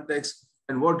modern context.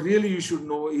 And what really you should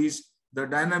know is the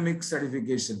dynamic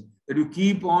stratification, that you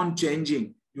keep on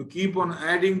changing. You keep on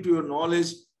adding to your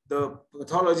knowledge. The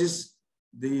pathologists,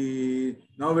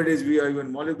 nowadays we are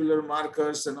even molecular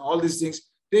markers and all these things,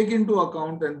 take into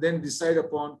account and then decide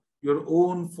upon your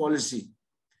own policy.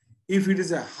 If it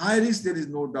is a high risk, there is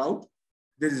no doubt.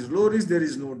 There is low risk, there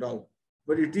is no doubt.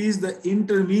 But it is the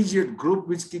intermediate group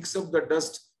which kicks up the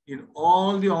dust in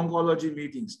all the oncology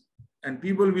meetings. And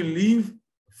people will leave,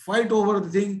 fight over the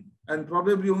thing, and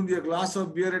probably only a glass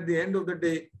of beer at the end of the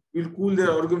day will cool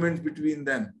their arguments between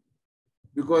them.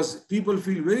 Because people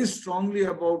feel very strongly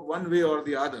about one way or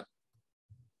the other.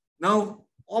 Now,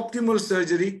 optimal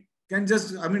surgery can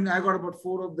just, I mean, I got about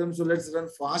 4 of them, so let's run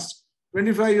fast.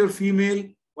 25-year female,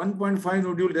 1.5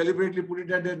 nodule, deliberately put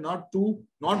it at there, not 2,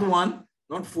 not 1,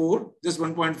 not 4, just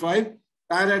 1.5.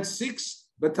 Thyroid 6,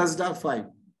 Bethesda 5.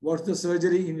 What's the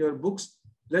surgery in your books?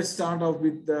 Let's start off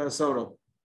with Saurabh.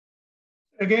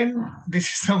 Again, this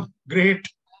is some great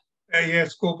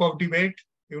scope of debate,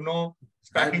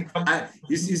 starting from...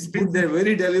 This is put there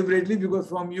very deliberately because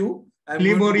from you,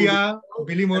 Billy Moria in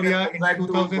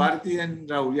 2000. Bharti and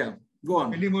Rahul, yeah. Go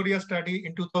on. Billy Moria study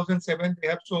in 2007, they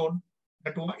have shown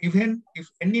that even if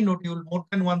any nodule more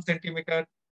than 1 centimeter,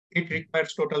 it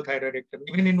requires total thyroidectomy.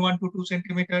 Even in 1 to 2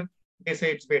 centimeter, they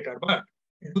say it's better. But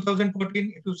in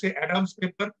 2014, if you say Adams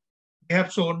paper, they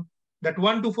have shown that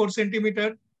 1 to 4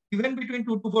 centimeter, even between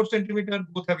 2 to 4 centimeter,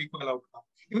 both have equal outcome.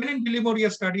 Even in Billy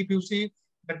Moria study, if you see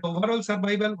that the overall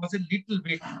survival was a little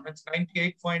bit, that's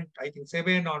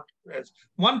 98.7 or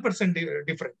 1%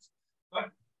 difference.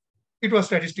 But it was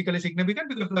statistically significant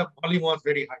because the volume was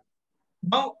very high.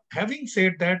 Now, having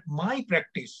said that, my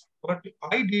practice, what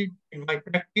I did in my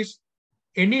practice,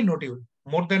 any nodule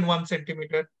more than 1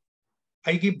 centimeter,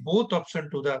 I give both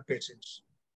options to the patients.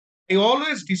 I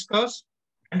always discuss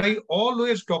and I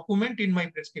always document in my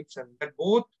prescription that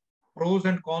both pros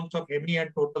and cons of hemi and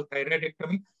total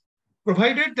thyroidectomy,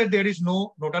 provided that there is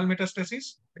no nodal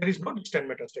metastasis, there is no distant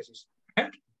metastasis,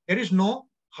 and there is no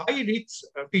high-risk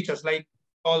features like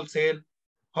tall cell,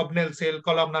 Hobnail cell,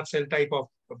 columnar cell type of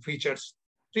features.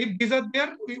 So if these are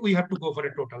there, we have to go for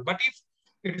a total. But if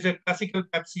it is a classical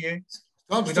PAPCA,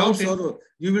 Stop, Saurav.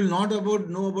 You will not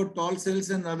know about tall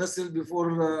cells and other cells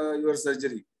before your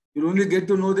surgery. You'll only get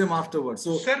to know them afterwards.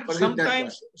 So sir,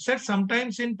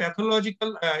 sometimes in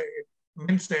pathological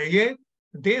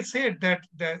they said that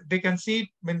they can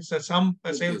see some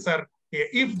cells are here.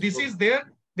 If this is there,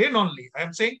 then only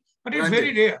I'm saying, but it's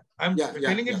very rare. I'm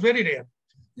telling it's very rare.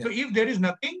 So if there is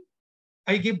nothing,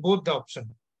 I give both the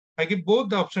option. I give both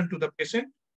the option to the patient.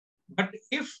 But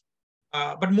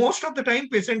but most of the time,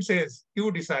 patient says,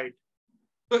 you decide.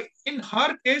 So in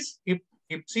her case, if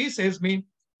she says me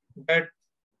that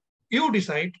you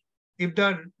decide, if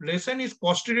the lesion is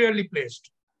posteriorly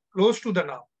placed, close to the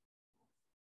nerve,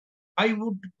 I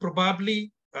would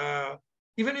probably,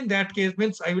 even in that case,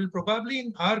 means I will probably,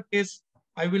 in her case,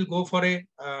 I will go for a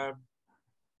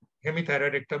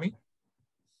hemithyroidectomy.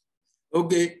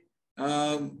 Okay.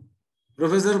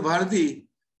 Professor Bharati,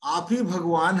 आप ही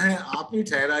भगवान हैं, आप ही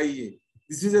ठहराइए.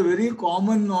 This is a very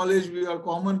common knowledge. We are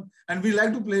common and we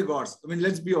like to play gods. I mean,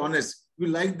 let's be honest. We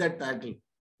like that title.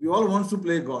 We all want to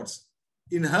play gods.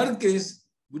 In her case,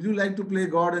 would you like to play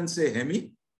God and say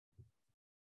hemi?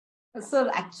 Sir,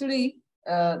 actually,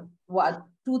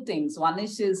 two things. One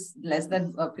is she's less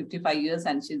than 55 years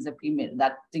and she's a female.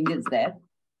 That thing is there.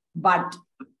 But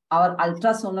our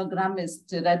ultrasonogram is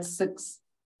Thyroid 6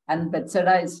 and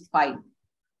Bethesda is 5.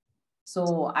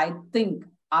 So I think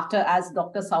after, as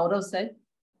Dr. Saurav said,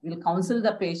 we'll counsel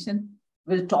the patient,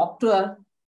 we'll talk to her,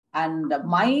 and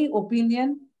my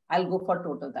opinion, I'll go for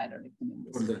total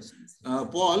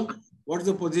thyroidectomy. Paul, what's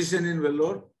the position in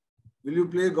Vellore? Will you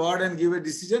play God and give a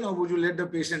decision, or would you let the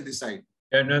patient decide?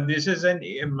 Yeah, no, this is an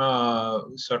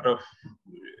sort of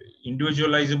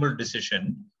individualizable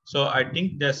decision. So I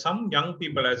think there's some young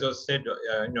people, as I said,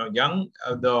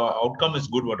 the outcome is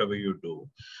good, whatever you do.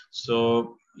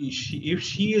 So if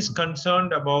she is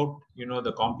concerned about,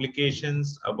 the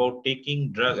complications, about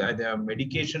taking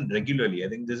medication regularly, I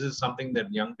think this is something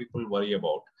that young people worry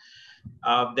about.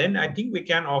 Then I think we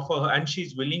can offer her, and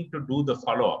she's willing to do the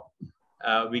follow-up.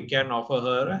 We can offer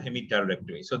her a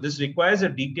hemithyroidectomy. So this requires a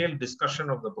detailed discussion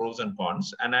of the pros and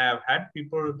cons. And I have had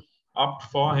people opt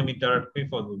for hemithyroidectomy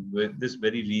for this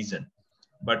very reason.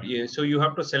 But so you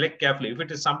have to select carefully. If it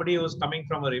is somebody who's coming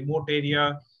from a remote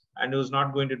area and who's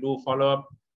not going to do follow-up,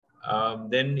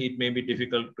 then it may be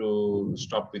difficult to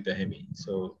stop with the hemi.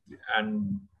 So,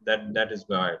 and that is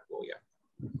where I go, yeah.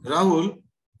 Rahul,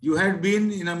 you had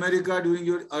been in America during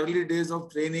your early days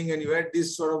of training and you had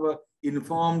this sort of a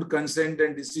informed consent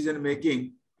and decision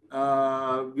making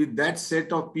with that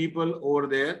set of people over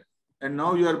there. And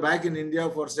now you are back in India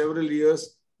for several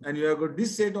years and you have got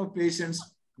this set of patients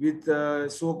with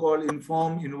so-called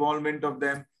informed involvement of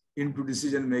them into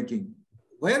decision making.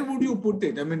 Where would you put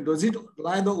it? I mean, does it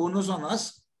lie the onus on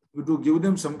us to give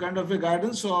them some kind of a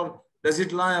guidance, or does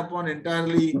it lie upon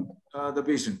entirely the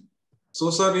patient? So,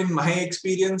 sir, in my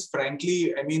experience,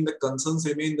 frankly, I mean, the concerns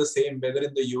remain the same, whether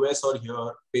in the US or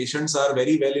here. Patients are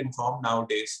very well informed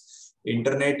nowadays.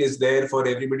 Internet is there for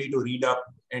everybody to read up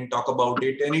and talk about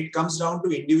it. And it comes down to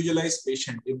individualized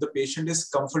patient. If the patient is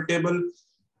comfortable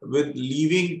with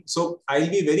leaving, so I'll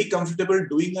be very comfortable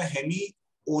doing a hemi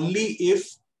only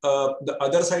if the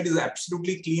other side is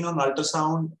absolutely clean on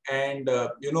ultrasound and,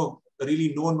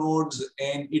 really no nodes.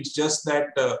 And it's just that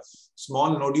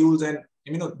small nodules. And,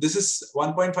 this is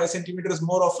 1.5 centimeters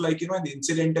more of like, an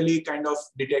incidentally kind of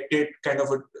detected kind of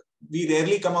we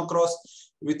rarely come across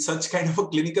with such kind of a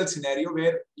clinical scenario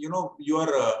where, you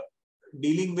are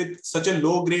dealing with such a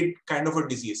low grade kind of a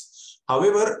disease.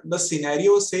 However, the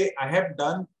scenario say I have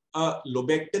done a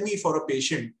lobectomy for a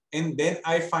patient and then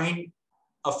I find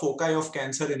a foci of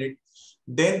cancer in it,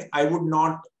 then I would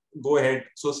not go ahead.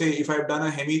 So say if I've done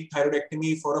a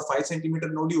hemithyroidectomy for a 5 centimeter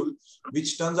nodule,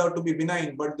 which turns out to be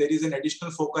benign, but there is an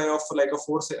additional foci of like a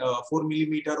 4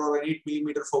 millimeter or an 8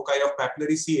 millimeter foci of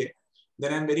papillary CA,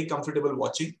 then I'm very comfortable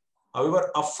watching.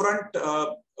 However, upfront,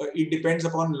 it depends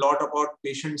upon a lot about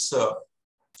patients'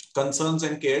 concerns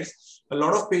and cares. A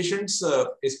lot of patients,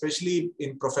 especially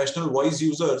in professional voice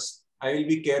users, I will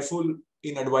be careful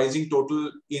in advising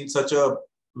total in such a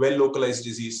well-localized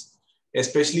disease,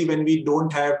 especially when we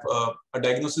don't have a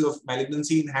diagnosis of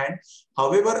malignancy in hand.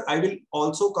 However, I will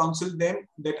also counsel them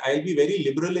that I'll be very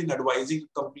liberal in advising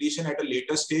completion at a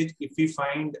later stage if we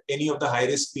find any of the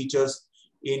high-risk features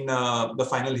in the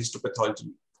final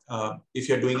histopathology. if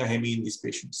you're doing a hemi in these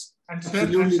patients. And sir,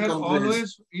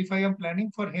 always, if I am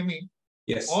planning for hemi,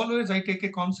 yes, always I take a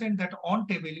consent that on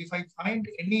table, if I find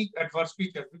any adverse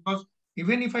feature, because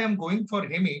even if I am going for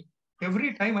hemi,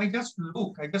 every time I just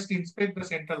look, I just inspect the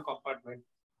central compartment.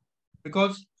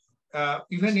 Because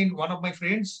even in one of my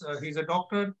friends, he's a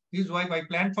doctor, his wife, I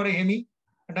planned for a hemi,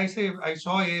 and I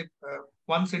saw a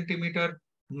 1 centimeter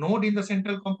node in the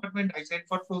central compartment. I sent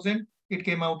for frozen, it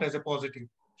came out as a positive.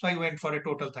 So I went for a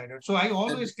total thyroid. So I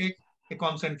always take a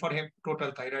consent for him,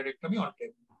 total thyroidectomy on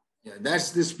table. Yeah,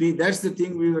 that's the speed. That's the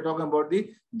thing we were talking about, the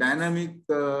dynamic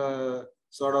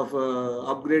sort of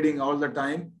upgrading all the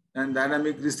time and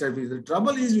dynamic risk strategy. The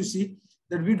trouble is, you see,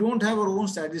 that we don't have our own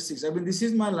statistics. I mean, this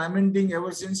is my lamenting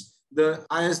ever since the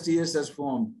ISTS has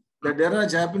formed, that there are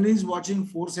Japanese watching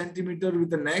 4 centimeter with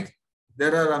the neck.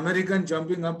 There are Americans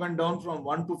jumping up and down from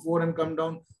 1 to 4 and come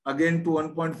down again to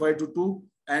 1.5 to 2.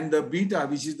 And the beta,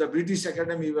 which is the British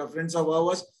Academy, were friends of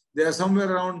ours, they are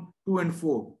somewhere around 2 and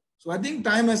 4. So I think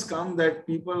time has come that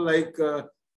people like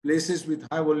places with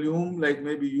high volume, like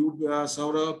maybe you,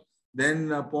 Saurabh, then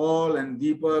Paul and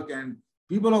Deepak, and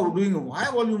people who are doing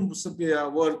high volume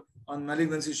work on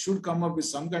malignancy should come up with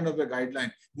some kind of a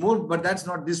guideline. More, but that's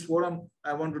not this forum.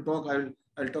 I want to talk.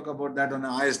 I'll talk about that on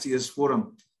an ISTS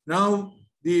forum. Now,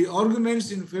 the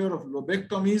arguments in favor of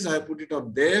lobectomies, I put it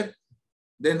up there.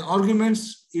 Then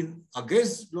arguments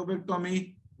against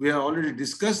lobectomy, we have already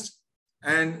discussed.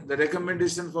 And the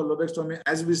recommendation for lobectomy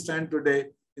as we stand today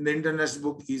in the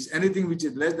international book is anything which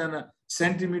is less than a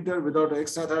centimeter without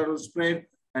extrathyroidal spread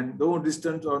and no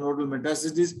distant or nodal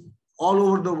metastasis. All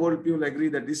over the world, people agree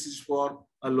that this is for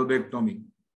a lobectomy.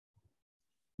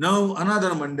 Now,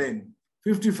 another mundane,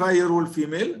 55-year-old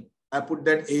female. I put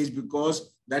that age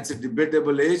because that's a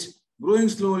debatable age. Growing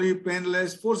slowly,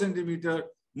 painless, 4 centimeter,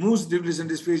 moose depletion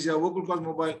dysphagia, vocal cords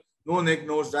mobile, no neck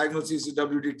nodes, diagnosis is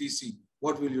WDTC.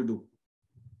 What will you do?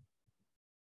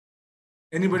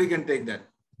 Anybody can take that.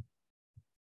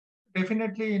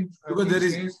 Definitely. Because there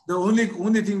is the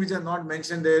only thing which are not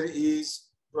mentioned there is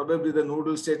probably the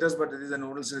nodal status, but it is a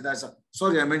nodal status.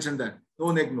 Sorry, I mentioned that.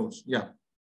 No neck nodes. Yeah.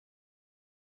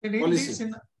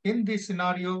 In this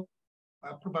scenario,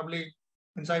 probably,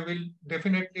 since I will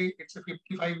definitely, it's a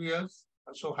 55 years,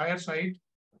 so higher side,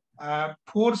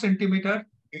 4 centimeter.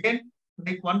 Again,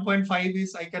 like 1.5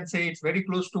 is, I can say it's very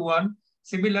close to 1.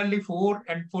 Similarly, 4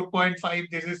 and 4.5,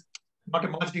 this is not a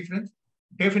much difference.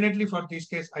 Definitely for this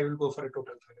case, I will go for a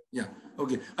total thyroid. Yeah.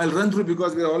 Okay. I'll run through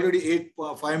because we're already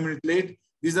 5 minutes late.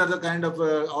 These are the kind of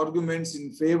arguments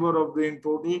in favor of doing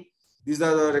total. These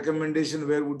are the recommendations.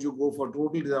 Where would you go for total?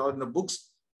 These are all in the books.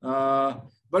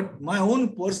 But my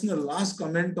own personal last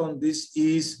comment on this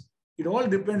is it all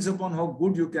depends upon how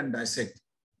good you can dissect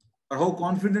or how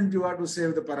confident you are to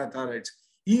save the parathyroids.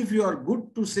 If you are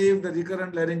good to save the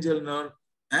recurrent laryngeal nerve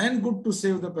and good to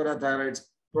save the parathyroids,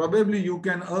 probably you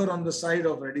can err on the side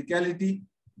of radicality.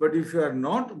 But if you are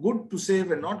not good to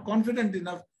save and not confident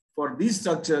enough for these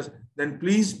structures, then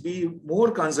please be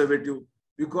more conservative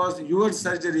because your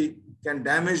surgery can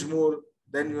damage more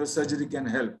than your surgery can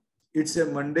help. It's a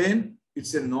mundane,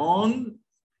 it's a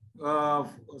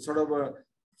sort of a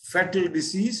fatal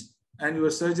disease, and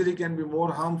your surgery can be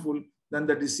more harmful than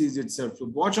the disease itself. So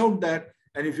watch out that,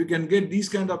 and if you can get these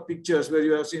kind of pictures where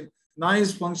you have seen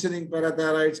nice functioning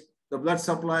parathyroids, the blood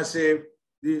supply saved,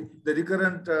 the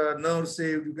recurrent nerve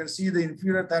saved, you can see the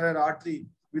inferior thyroid artery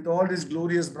with all this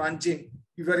glorious branching.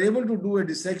 If you are able to do a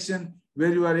dissection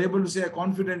where you are able to say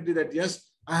confidently that,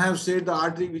 yes, I have saved the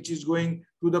artery which is going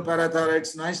to the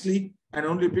parathyroids nicely and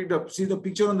only picked up. See the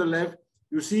picture on the left,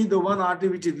 you see the one artery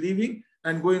which is leaving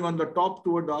and going on the top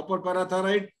toward the upper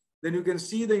parathyroid. Then you can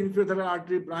see the inferior thyroid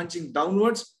artery branching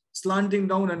downwards, slanting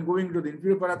down and going to the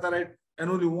inferior parathyroid, and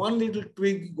only one little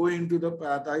twig going into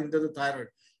the thyroid.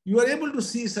 You are able to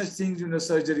see such things in a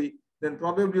surgery, then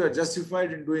probably you are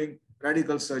justified in doing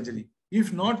radical surgery.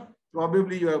 If not,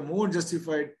 probably you are more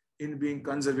justified in being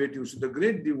conservative. So the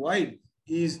great divide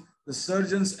is the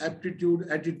surgeon's aptitude,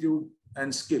 attitude,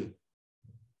 and skill.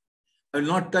 I will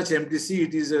not touch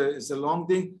MTC. It's a long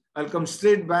thing. I'll come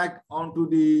straight back onto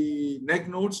the neck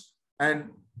nodes. And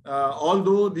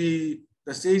although the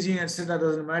staging, etc.,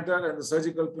 doesn't matter and the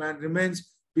surgical plan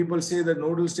remains, people say the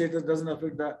nodal status doesn't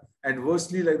affect the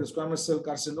adversely, like the squamous cell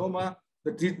carcinoma,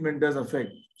 the treatment does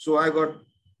affect. So I got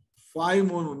 5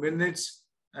 more minutes,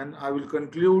 and I will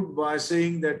conclude by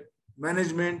saying that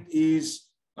management is,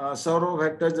 Saurav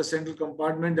had touched the central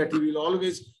compartment, that he will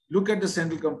always look at the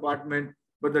central compartment,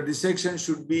 but the dissection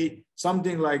should be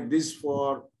something like this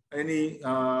for any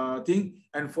thing.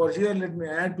 And for here, let me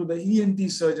add to the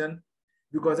ENT surgeon,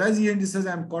 because as ENT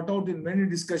surgeon, I'm caught out in many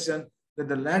discussions that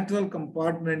the lateral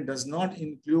compartment does not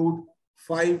include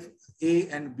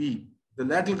 5A and B. The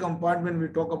lateral compartment, we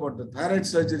talk about the thyroid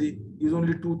surgery, is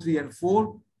only 2, 3, and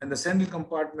 4, and the central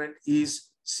compartment is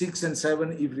 6 and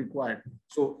 7 if required.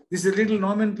 So this is a little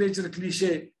nomenclature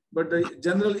cliche, but the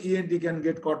general ENT can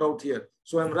get caught out here.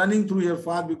 So I'm running through here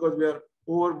fast because we are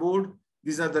overboard.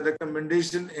 These are the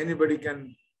recommendations. Anybody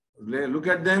can look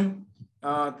at them.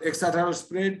 Extrathyroid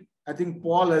spread. I think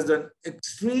Paul has done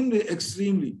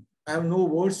extremely. I have no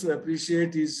words to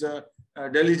appreciate his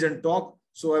diligent talk,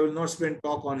 so I will not spend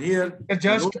talk on here.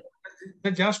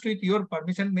 Just with your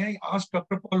permission, may I ask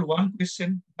Dr. Paul one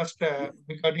question just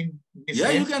regarding this?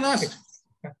 Yeah, you can ask.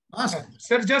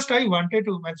 Sir, just I wanted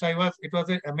to mention, it was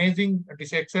an amazing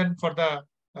dissection for the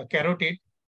carotid.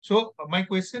 So my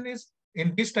question is,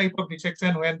 in this type of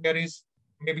dissection, when there is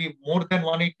maybe more than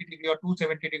 180 degree or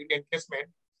 270 degree encasement,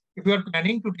 if you are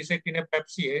planning to dissect in a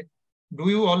PAPCA, do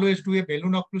you always do a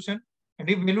balloon occlusion? And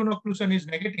if balloon occlusion is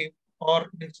negative, or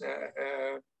it's,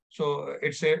 so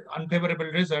it's an unfavorable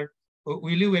result,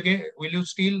 will you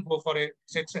still go for a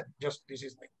dissection? Just this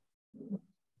is my.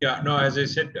 Yeah, no, as I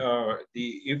said,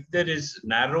 if there is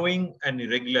narrowing and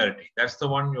irregularity, that's the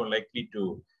one you're likely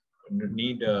to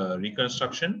need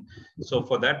reconstruction. So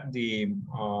for that, the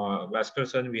vascular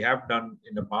surgeon we have done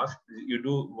in the past, you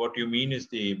do what you mean is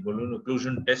the balloon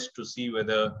occlusion test to see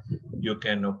whether you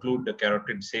can occlude the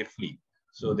carotid safely.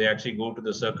 So they actually go to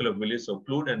the circle of Willis,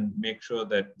 occlude, and make sure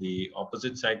that the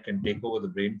opposite side can take over the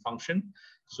brain function.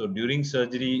 So during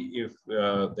surgery, if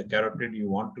the carotid you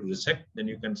want to resect, then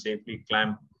you can safely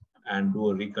clamp and do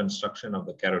a reconstruction of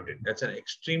the carotid. That's an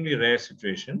extremely rare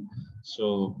situation.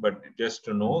 So, but just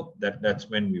to know that that's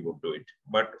when we would do it.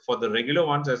 But for the regular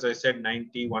ones, as I said,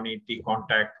 90, 180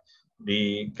 contact,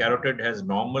 the carotid has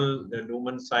normal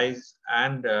lumen size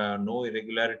and no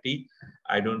irregularity.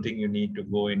 I don't think you need to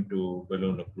go into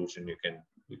balloon occlusion. You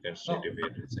can straight away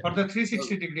resect. For the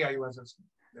 360 degree, I was asking.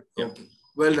 Yeah. Okay.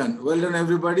 Well done,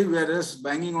 everybody. We are just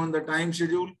banging on the time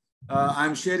schedule.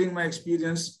 I'm sharing my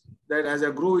experience that as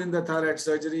I grow in the thyroid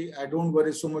surgery, I don't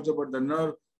worry so much about the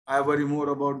nerve. I worry more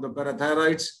about the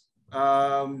parathyroids.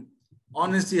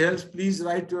 Honesty helps. Please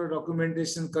write your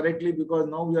documentation correctly, because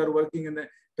now we are working in a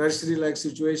tertiary-like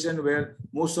situation where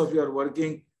most of you are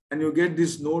working and you get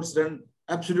these notes done,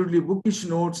 absolutely bookish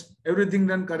notes, everything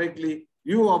done correctly.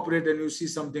 You operate and you see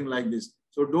something like this.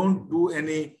 So don't do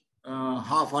any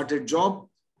half-hearted job.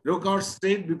 Look out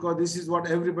straight, because this is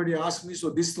what everybody asks me. So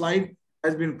this slide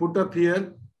has been put up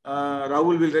here.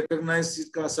 Rahul will recognize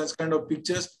such kind of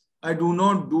pictures. I do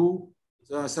not do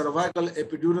cervical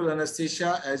epidural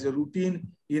anesthesia as a routine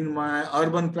in my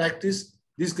urban practice.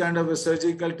 This kind of a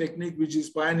surgical technique, which is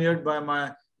pioneered by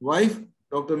my wife,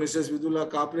 Dr. Mrs. Vidula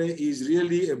Kapre, is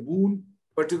really a boon,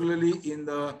 particularly in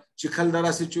the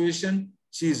Chikhaldara situation.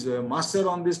 She is a master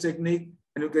on this technique,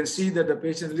 and you can see that the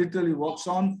patient literally walks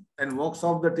on and walks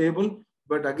off the table.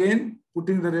 But again,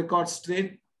 putting the record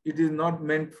straight, it is not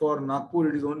meant for Nagpur.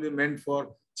 It is only meant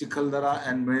for Chikhaldara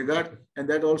and Meghat, and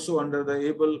that also under the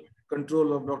able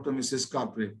control of Dr. Mrs.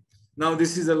 Kapre. Now,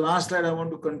 this is the last slide I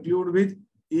want to conclude with,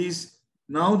 is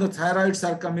now the thyroids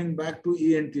are coming back to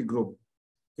ENT group.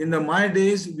 In my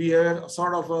days, we are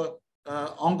sort of a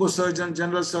oncosurgeon,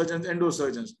 general surgeons,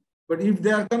 endosurgeons. But if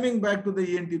they are coming back to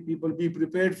the ENT people, be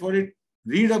prepared for it,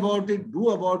 read about it,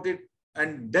 do about it,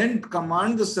 and then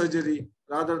command the surgery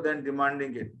rather than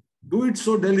demanding it. Do it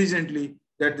so diligently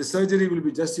that the surgery will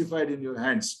be justified in your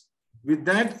hands. With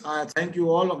that, I thank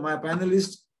you all, my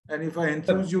panelists. And if I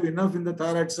enthuse you enough in the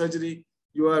thyroid surgery,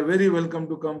 you are very welcome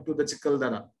to come to the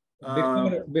Chikhaldara.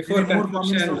 Before more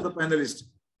comments from the panelists?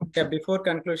 Yeah, before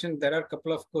conclusion, there are a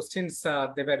couple of questions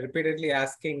they were repeatedly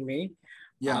asking me.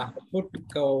 Yeah. Put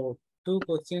two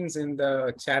questions in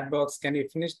the chat box. Can you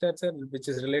finish that, sir, which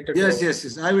is related yes, to...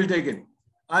 Yes, I will take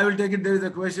it. There is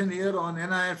a question here on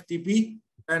NIFTP.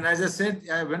 And as I said,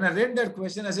 when I read that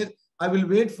question, I said, I will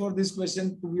wait for this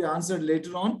question to be answered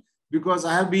later on, because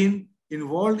I have been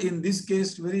involved in this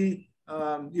case very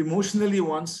emotionally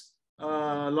once,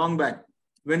 long back,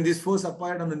 when this first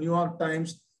appeared on the New York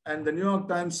Times, and the New York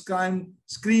Times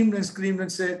screamed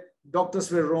and said,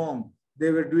 doctors were wrong.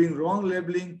 They were doing wrong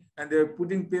labeling, and they were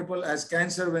putting people as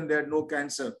cancer when they had no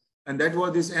cancer. And that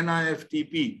was this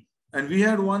NIFTP. And we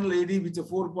had one lady with a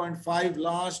 4.5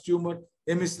 large tumor,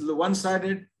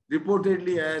 one-sided,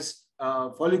 reportedly as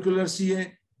follicular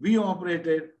CA. We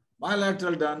operated,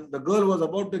 bilateral done. The girl was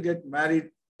about to get married.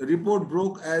 The report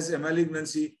broke as a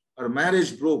malignancy. Her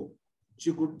marriage broke.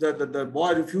 She could, the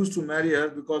boy refused to marry her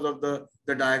because of the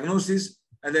diagnosis.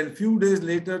 And then a few days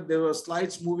later, there were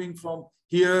slides moving from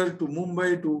here to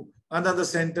Mumbai to another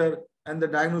center. and the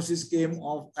diagnosis came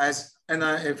off as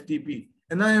NIFTP.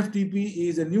 NIFTP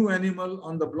is a new animal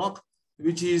on the block,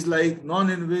 which is like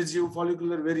non-invasive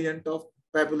follicular variant of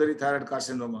papillary thyroid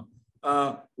carcinoma.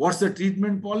 What's the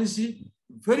treatment policy?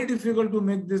 Very difficult to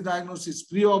make this diagnosis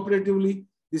pre-operatively.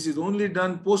 This is only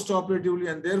done post-operatively,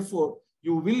 and therefore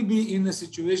you will be in a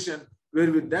situation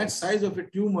where with that size of a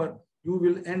tumor, you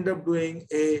will end up doing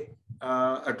a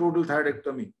total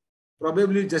thyroidectomy,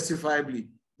 probably justifiably,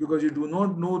 because you do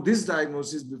not know this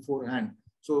diagnosis beforehand.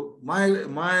 So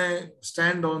my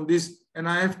stand on this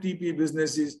NIFTP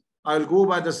business is, I'll go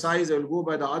by the size, I'll go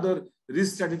by the other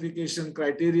risk stratification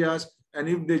criteria, and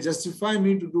if they justify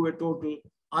me to do a total,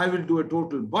 I will do a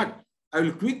total. But I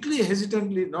will quickly,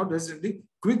 hesitantly, not hesitantly,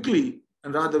 quickly,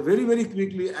 and rather very, very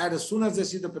quickly add as soon as I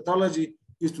see the pathology,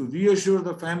 is to reassure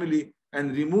the family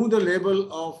and remove the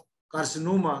label of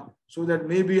carcinoma so that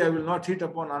maybe I will not hit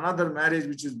upon another marriage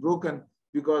which is broken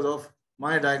because of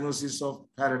my diagnosis of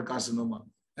thyroid carcinoma.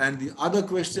 And the other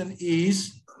question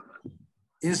is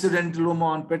incidentaloma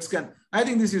on PET scan. I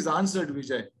think this is answered,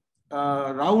 Vijay.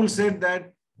 Rahul said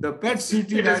that the PET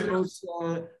CT diagnosed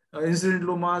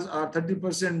incidental are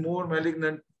 30% more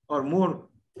malignant or more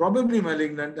probably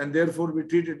malignant, and therefore we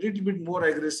treat it a little bit more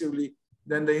aggressively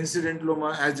than the incidental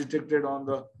as detected on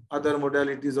the other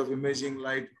modalities of imaging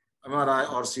like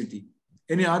MRI or CT.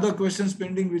 Any other questions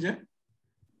pending, Vijay?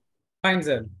 Fine,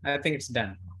 sir. I think it's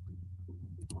done.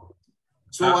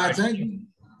 So I thank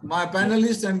my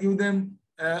panelists and give them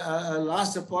a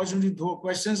last opportunity to throw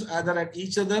questions either at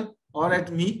each other or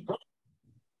at me.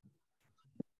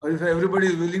 Or if everybody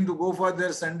is willing to go for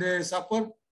their Sunday supper.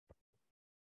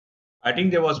 I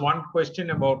think there was one question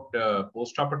about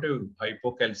postoperative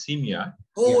hypocalcemia.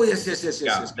 Oh, yes.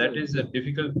 That is a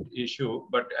difficult issue,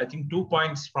 but I think 2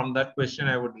 points from that question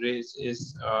I would raise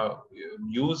is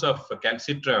use of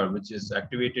calcitriol, which is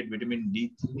activated vitamin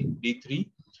D3.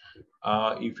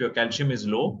 If your calcium is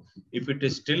low, if it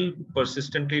is still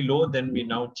persistently low, then we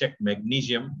now check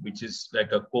magnesium, which is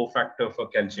like a cofactor for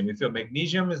calcium. If your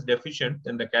magnesium is deficient,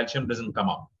 then the calcium doesn't come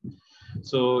out.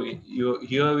 So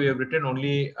here we have written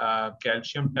only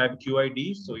calcium type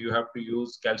QID. So you have to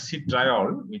use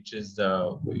calcitriol, which is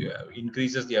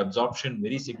increases the absorption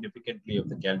very significantly of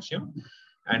the calcium.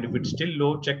 And if it's still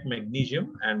low, check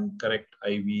magnesium and correct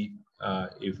IV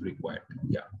if required.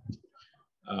 Yeah.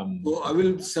 So I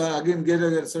will again get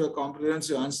a sort of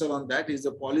comprehensive answer on that. Is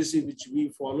the policy which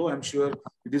we follow. I'm sure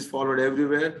it is followed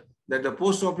everywhere, that the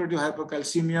postoperative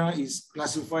hypercalcemia is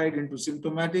classified into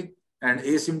symptomatic and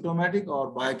asymptomatic or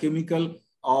biochemical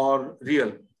or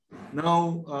real.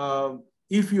 Now,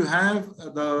 if you have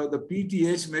the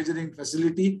PTH measuring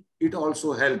facility, it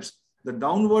also helps. The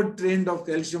downward trend of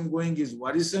calcium going is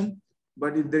worrisome,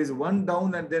 but if there is one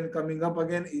down and then coming up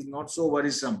again is not so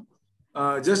worrisome.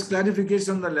 Just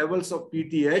clarification on the levels of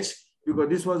PTH, because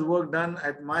this was work done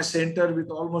at my center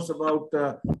with almost about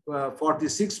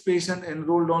 46 patients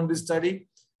enrolled on this study,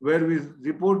 where we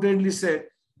reportedly said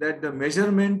that the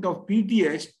measurement of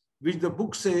PTH, which the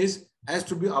book says has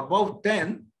to be above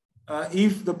 10,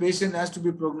 if the patient has to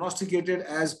be prognosticated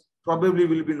as probably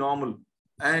will be normal.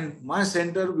 And my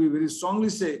center, we very strongly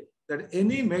say that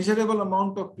any measurable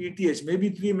amount of PTH, maybe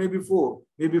 3, maybe 4,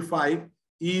 maybe 5,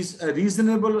 is a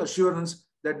reasonable assurance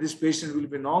that this patient will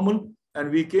be normal.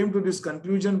 And we came to this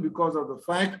conclusion because of the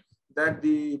fact that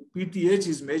the PTH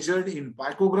is measured in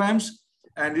picograms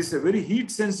and it's a very heat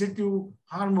sensitive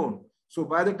hormone. So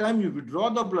by the time you withdraw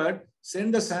the blood,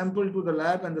 send the sample to the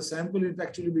lab and the sample is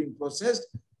actually being processed.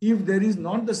 If there is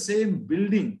not the same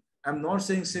building, I'm not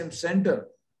saying same center,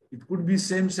 it could be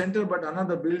same center, but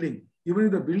another building. Even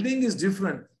if the building is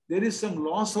different, there is some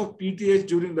loss of PTH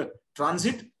during the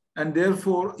transit. And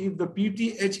therefore, if the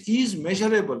PTH is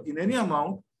measurable in any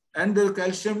amount and the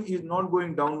calcium is not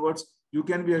going downwards, you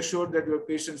can be assured that your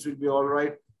patients will be all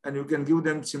right. And you can give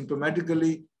them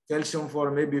symptomatically calcium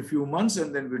for maybe a few months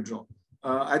and then withdraw.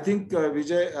 I think,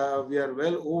 Vijay, we are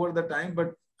well over the time,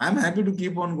 but I'm happy to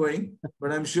keep on going.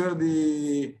 But I'm sure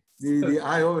the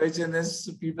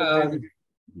IAOHNS people...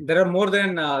 there are more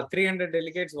than 300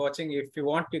 delegates watching. If you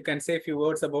want, you can say a few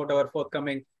words about our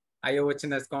forthcoming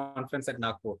IAOHNS conference at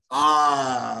Nagpur.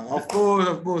 Of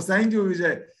course. Thank you,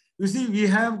 Vijay. You see, we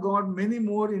have got many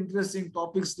more interesting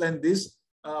topics than this.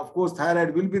 Of course,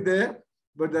 thyroid will be there,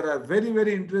 but there are very,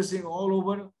 very interesting all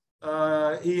over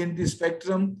ENT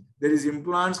spectrum. There is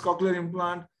implants, cochlear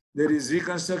implant. There is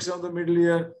reconstruction of the middle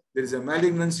ear. There is a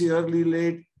malignancy early,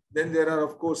 late. Then there are,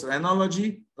 of course,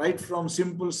 rhinology, right from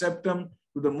simple septum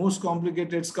to the most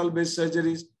complicated skull-based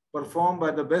surgeries performed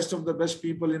by the best of the best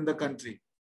people in the country.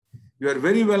 You are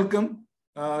very welcome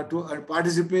to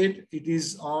participate. It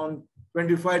is on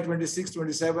 25, 26,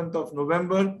 27th of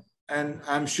November. And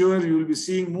I'm sure you will be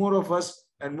seeing more of us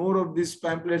and more of these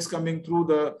pamphlets coming through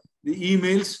the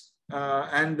emails.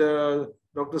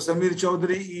 Dr. Samir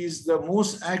Chaudhary is the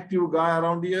most active guy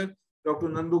around here. Dr.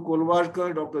 Nandu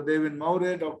Kolwarkar, Dr. Devin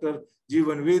Maure, Dr.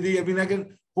 Jeevan Vedi. I mean, I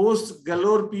can host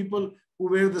galore people who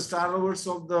were the stalwarts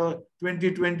of the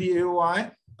 2020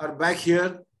 AOI are back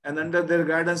here. And under their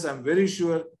guidance, I'm very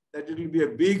sure that it will be a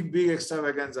big, big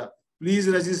extravaganza. Please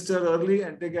register early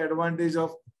and take advantage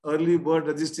of early bird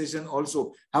registration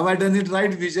also. Have I done it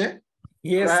right, Vijay?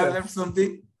 Yes, I have sir. left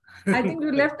something. I think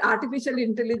you left artificial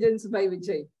intelligence by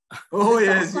Vijay. Oh,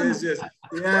 yes.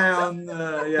 Yeah.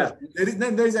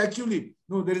 There is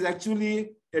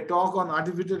actually a talk on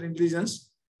artificial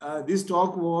intelligence. This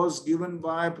talk was given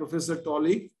by Professor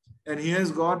Tolley, and he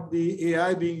has got the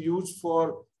AI being used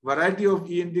for variety of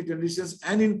ENT conditions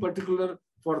and in particular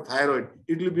for thyroid.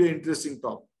 It will be an interesting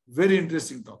talk. Very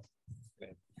interesting talk.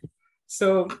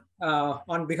 So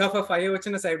on behalf of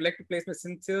IAOHNS, I would like to place my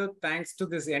sincere thanks to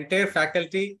this entire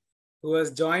faculty who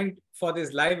has joined for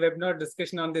this live webinar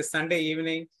discussion on this Sunday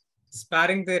evening,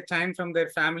 sparing their time from their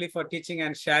family for teaching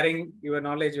and sharing your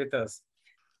knowledge with us.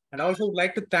 And I also would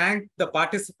like to thank the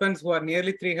participants who are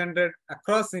nearly 300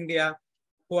 across India,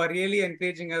 who are really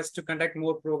encouraging us to conduct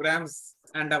more programs.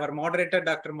 And our moderator,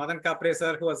 Dr. Madan Kapre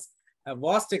sir, who has a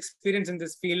vast experience in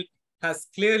this field, has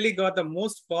clearly got the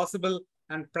most possible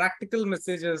and practical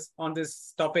messages on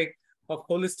this topic of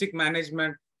holistic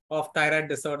management of thyroid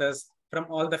disorders from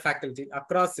all the faculty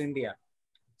across India.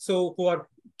 So who are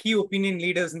key opinion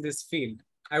leaders in this field.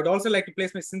 I would also like to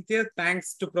place my sincere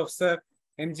thanks to Professor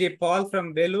M.J. Paul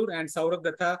from Belur and Saurabh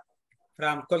Datta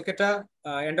from Kolkata,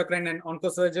 endocrine and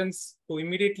oncosurgeons, who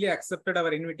immediately accepted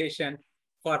our invitation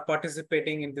for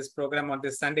participating in this program on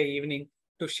this Sunday evening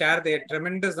to share their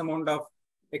tremendous amount of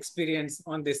experience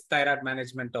on this thyroid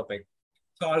management topic.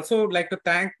 So I also would like to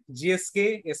thank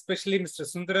GSK, especially Mr.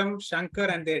 Sundaram, Shankar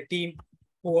and their team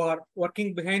who are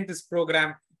working behind this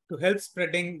program to help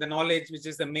spreading the knowledge, which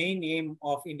is the main aim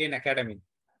of Indian Academy.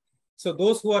 So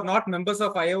those who are not members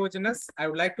of IAOHNS, I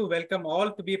would like to welcome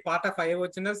all to be a part of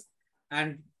IAOHNS.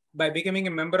 And by becoming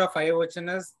a member of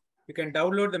IAOHNS, you can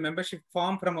download the membership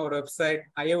form from our website,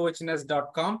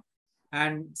 iaohns.com,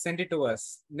 and send it to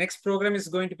us. Next program is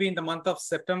going to be in the month of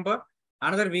September,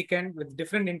 another weekend with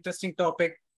different interesting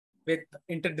topic with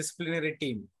interdisciplinary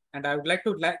team. And I would like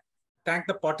to thank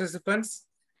the participants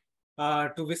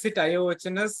to visit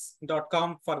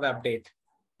iaohns.com for the update.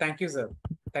 Thank you, sir.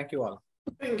 Thank you all.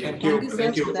 Thank you. Thank you, sir.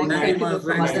 Thank you. Thank you,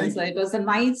 Dr. Madan, sir. It was a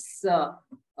nice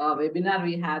webinar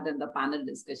we had and the panel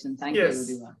discussion. Thank you,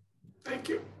 everyone. Thank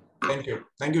you. Thank you.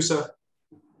 Thank you, sir.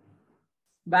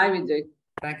 Bye, Vijay.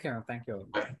 Thank you. Thank you.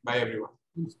 Bye. Bye, everyone.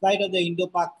 In spite of the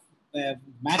Indo-Pak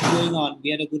match going on,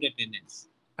 we had a good attendance.